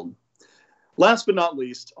outside world. Last but not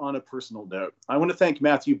least, on a personal note, I want to thank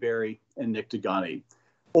Matthew Berry and Nick Degani.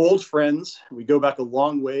 Old friends, we go back a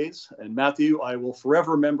long ways, and Matthew, I will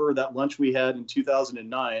forever remember that lunch we had in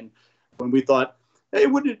 2009 when we thought, hey,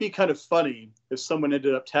 wouldn't it be kind of funny if someone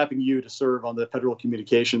ended up tapping you to serve on the Federal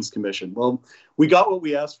Communications Commission? Well, we got what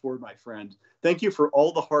we asked for, my friend. Thank you for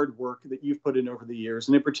all the hard work that you've put in over the years,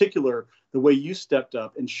 and in particular, the way you stepped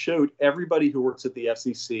up and showed everybody who works at the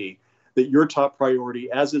FCC that your top priority,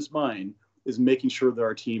 as is mine, is making sure that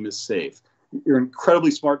our team is safe. You're an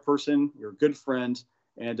incredibly smart person, you're a good friend,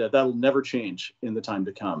 and that'll never change in the time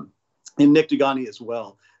to come. And Nick Degani as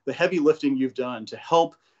well, the heavy lifting you've done to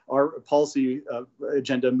help our policy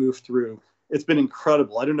agenda move through. It's been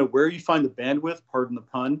incredible. I don't know where you find the bandwidth, pardon the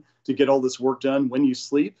pun, to get all this work done when you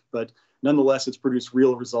sleep, but nonetheless, it's produced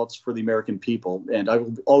real results for the American people, and I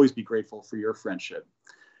will always be grateful for your friendship.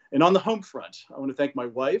 And on the home front, I want to thank my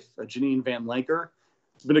wife, Janine Van Lanker.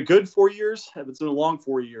 It's been a good 4 years, it's been a long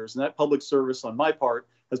 4 years, and that public service on my part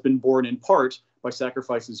has been born in part by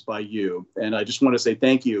sacrifices by you. And I just want to say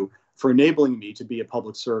thank you for enabling me to be a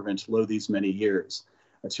public servant lo these many years.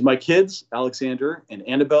 To my kids, Alexander and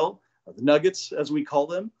Annabelle, the Nuggets, as we call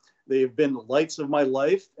them, they have been the lights of my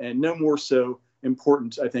life, and no more so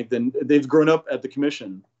important, I think, than they've grown up at the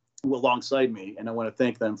commission alongside me. And I want to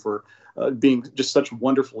thank them for being just such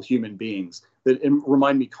wonderful human beings that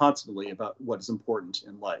remind me constantly about what is important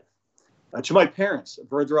in life. To my parents,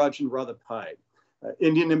 Varadraj and Radha Pai,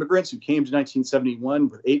 Indian immigrants who came to 1971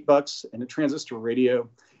 with $8 and a transistor radio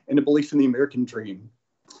and a belief in the American dream.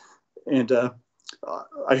 And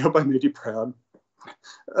I hope I made you proud.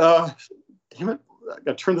 Damn it, I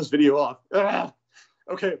gotta turn this video off.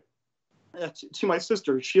 Okay, to my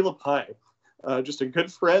sister, Sheila Pai, just a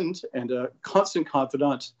good friend and a constant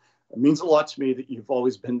confidant. It means a lot to me that you've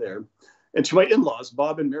always been there. And to my in-laws,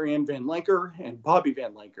 Bob and Marianne Van Lanker and Bobby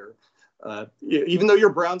Van Lanker, even though you're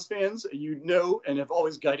Browns fans, you know and have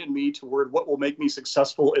always guided me toward what will make me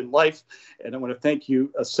successful in life. And I want to thank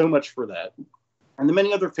you so much for that. And the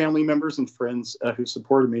many other family members and friends who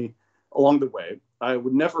supported me along the way. I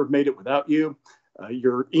would never have made it without you.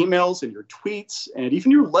 Your emails and your tweets and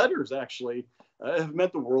even your letters actually have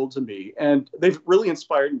meant the world to me. And they've really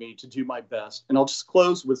inspired me to do my best. And I'll just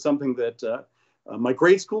close with something that my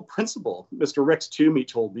grade school principal, Mr. Rex Toomey,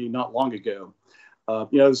 told me not long ago.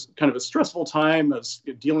 It was kind of a stressful time. I was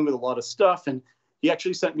dealing with a lot of stuff. And he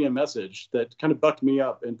actually sent me a message that kind of bucked me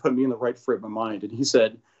up and put me in the right frame of mind. And he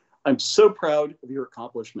said, "I'm so proud of your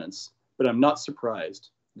accomplishments, but I'm not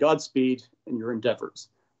surprised. Godspeed in your endeavors.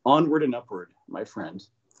 Onward and upward, my friend."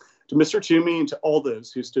 To Mr. Toomey and to all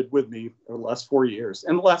those who stood with me over the last 4 years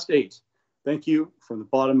and the last 8, thank you from the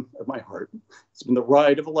bottom of my heart. It's been the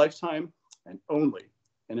ride of a lifetime and only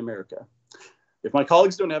in America. If my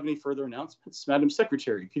colleagues don't have any further announcements, Madam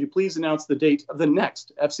Secretary, could you please announce the date of the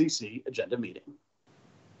next FCC agenda meeting?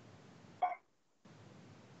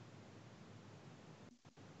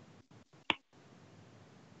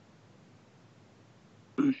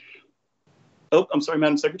 Oh, I'm sorry,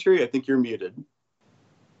 Madam Secretary, I think you're muted.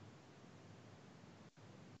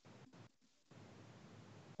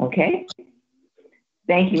 Okay.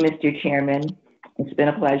 Thank you, Mr. Chairman. It's been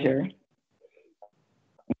a pleasure.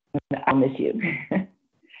 I'll miss you.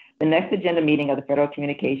 The next agenda meeting of the Federal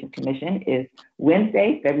Communications Commission is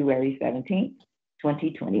Wednesday, February 17th,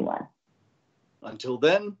 2021. Until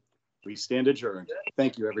then, we stand adjourned.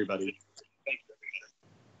 Thank you, everybody.